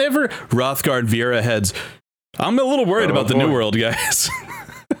perfect. They'll never Hrothgar Vera heads. I'm a little worried about the New World, guys.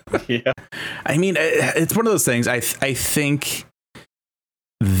 I mean, it's one of those things. I think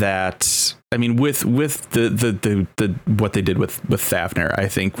that I mean, with the what they did with Fafnir, I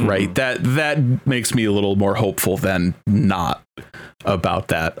think, right, that makes me a little more hopeful than not about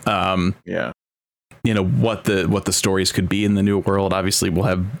that. You know, what the stories could be in the new world. Obviously, we'll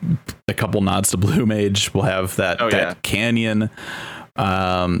have a couple nods to Blue Mage. We'll have that canyon.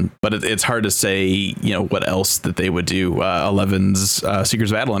 But it's hard to say, you know, what else that they would do. 11's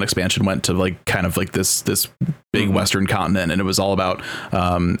Seekers of Adeline expansion went to like kind of like this big Western continent, and it was all about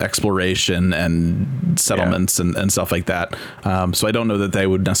exploration and settlements and stuff like that. So I don't know that they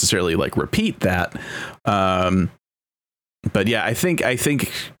would necessarily like repeat that. But yeah, I think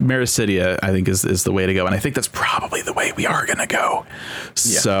Mericidia, I think is the way to go, and I think that's probably the way we are gonna go.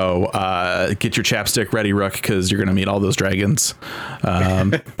 Yeah. So get your chapstick ready, Rook, because you're gonna meet all those dragons. I'm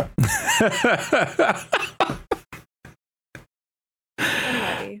ready.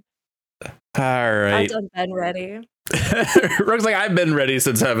 All right, I've done been ready. Rook's like, I've been ready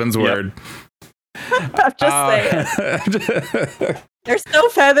since Heaven's Word. I'm just saying. They're so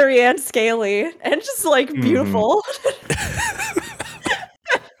feathery and scaly and just like beautiful.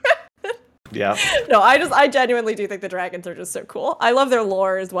 Yeah. No, I genuinely do think the dragons are just so cool. I love their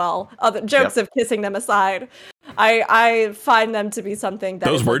lore as well. The jokes of kissing them aside, I find them to be something that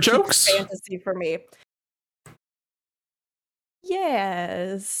those is were like jokes fantasy for me.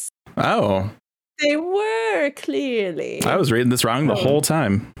 Yes. Oh. They were clearly. I was reading this wrong the whole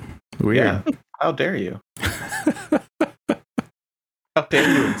time. Weird. Yeah. How dare you? How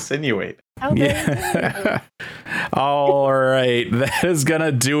dare you insinuate? Yeah. All right. That is going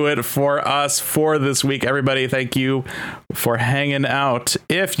to do it for us for this week. Everybody, thank you for hanging out.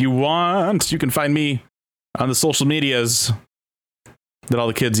 If you want, you can find me on the social medias that all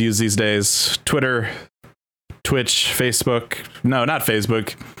the kids use these days. Twitter, Twitch, Facebook. No, not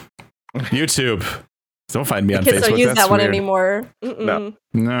Facebook. YouTube. Don't find me on kids Facebook. Don't use That's that one weird. anymore. No.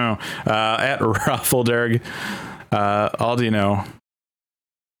 At Rafflederg. Aldino,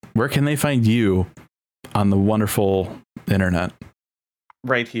 where can they find you on the wonderful internet?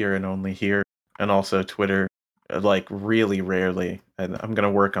 Right here and only here, and also Twitter, like really rarely. And I'm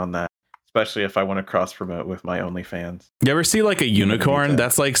gonna work on that, especially if I want to cross promote with my OnlyFans. You ever see like a unicorn?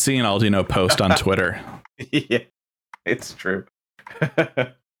 That's like seeing Aldino post on Twitter. Yeah, it's true.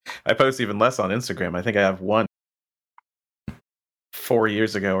 I post even less on Instagram. I think I have one 4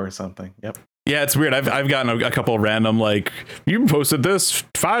 years ago or something. Yep. Yeah, it's weird. I've gotten a couple random like, you posted this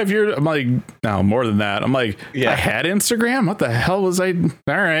 5 years. I'm like, no, more than that. I'm like, I had Instagram. What the hell was I? All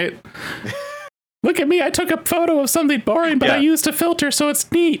right. Look at me. I took a photo of something boring, but I used a filter, so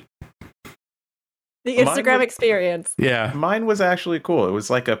it's neat. The Instagram experience. Yeah. Mine was actually cool. It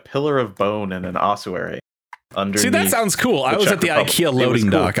was like a pillar of bone and an ossuary underneath. See, that sounds cool. I was at the IKEA loading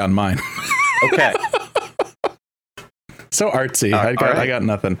dock on mine. Okay. So artsy. I got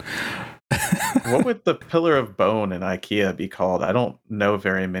nothing. What would the pillar of bone in IKEA be called? I don't know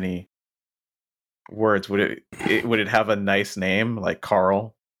very many words. Would it have a nice name like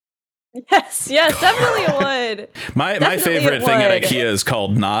Carl? Yes, definitely it would. My favorite thing at IKEA is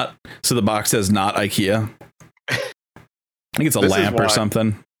called Not. So the box says Not IKEA. I think it's a lamp or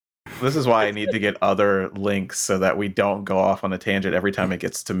something. This is why I need to get other links so that we don't go off on a tangent every time it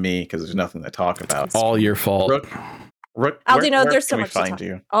gets to me, because there's nothing to talk about. All your fault. Aldino, there's so much to find talk.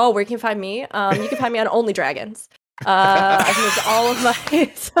 you. Oh, where can you find me? You can find me on Only Dragons. I think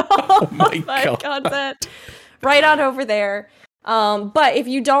it's all of my content right on over there. But if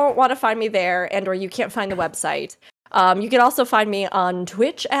you don't want to find me there, and or you can't find the website, you can also find me on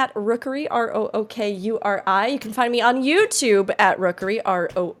Twitch at Rookery, Rookuri. You can find me on YouTube at Rookery,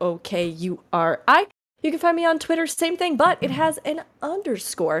 Rookuri. You can find me on Twitter, same thing, but it has an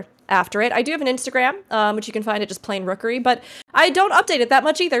underscore after it. I do have an Instagram, which you can find at just plain Rookery, but I don't update it that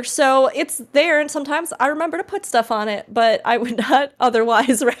much either, so it's there, and sometimes I remember to put stuff on it, but I would not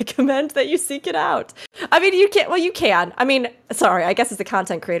otherwise recommend that you seek it out. I mean, you can. I mean, sorry, I guess as a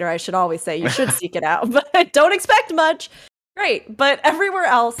content creator, I should always say you should seek it out, but don't expect much. Great, but everywhere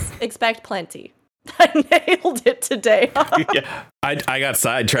else, expect plenty. I nailed it today. Yeah. I got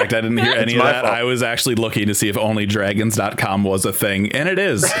sidetracked. I didn't hear any of that. Fault. I was actually looking to see if onlydragons.com was a thing, and it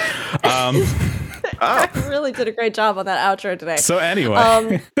is. I really did a great job on that outro today. So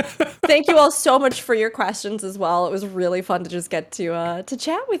anyway, thank you all so much for your questions as well. It was really fun to just get to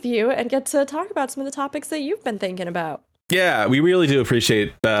chat with you and get to talk about some of the topics that you've been thinking about. Yeah, we really do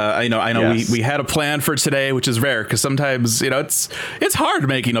appreciate. I know. Yes. We had a plan for today, which is rare because sometimes it's hard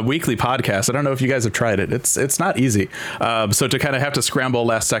making a weekly podcast. I don't know if you guys have tried it. It's not easy. So to kind of have to scramble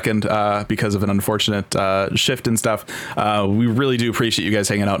last second because of an unfortunate shift and stuff, we really do appreciate you guys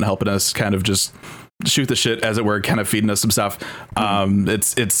hanging out and helping us kind of just shoot the shit, as it were, kind of feeding us some stuff.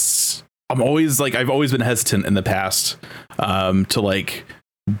 It's I've always been hesitant in the past to like,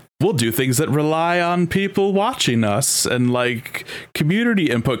 we'll do things that rely on people watching us and like community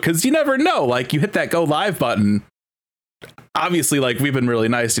input, because you never know, like you hit that go live button. Obviously, like we've been really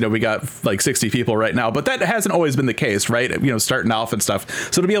nice, we got like 60 people right now, but that hasn't always been the case, right? Starting off and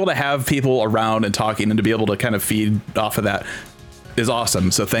stuff. So to be able to have people around and talking and to be able to kind of feed off of that is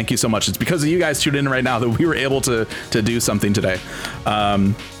awesome. So thank you so much. It's because of you guys tuned in right now that we were able to do something today.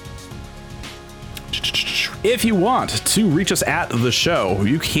 If you want to reach us at the show,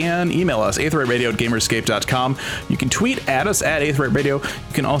 you can email us, aetheryteradio@gamerscape.com. You can tweet at us at aetheryteradio.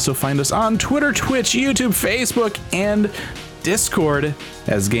 You can also find us on Twitter, Twitch, YouTube, Facebook, and Discord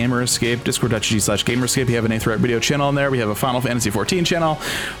as Gamerscape, discord.gg/Gamerscape. We have an Aetheryte Radio channel in there. We have a Final Fantasy XIV channel.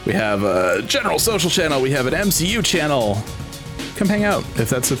 We have a general social channel. We have an MCU channel. Come hang out if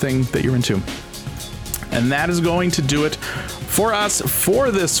that's the thing that you're into. And that is going to do it for us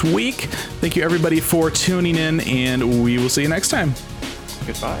for this week. Thank you, everybody, for tuning in, and we will see you next time.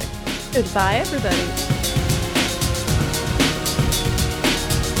 Goodbye. Goodbye, everybody.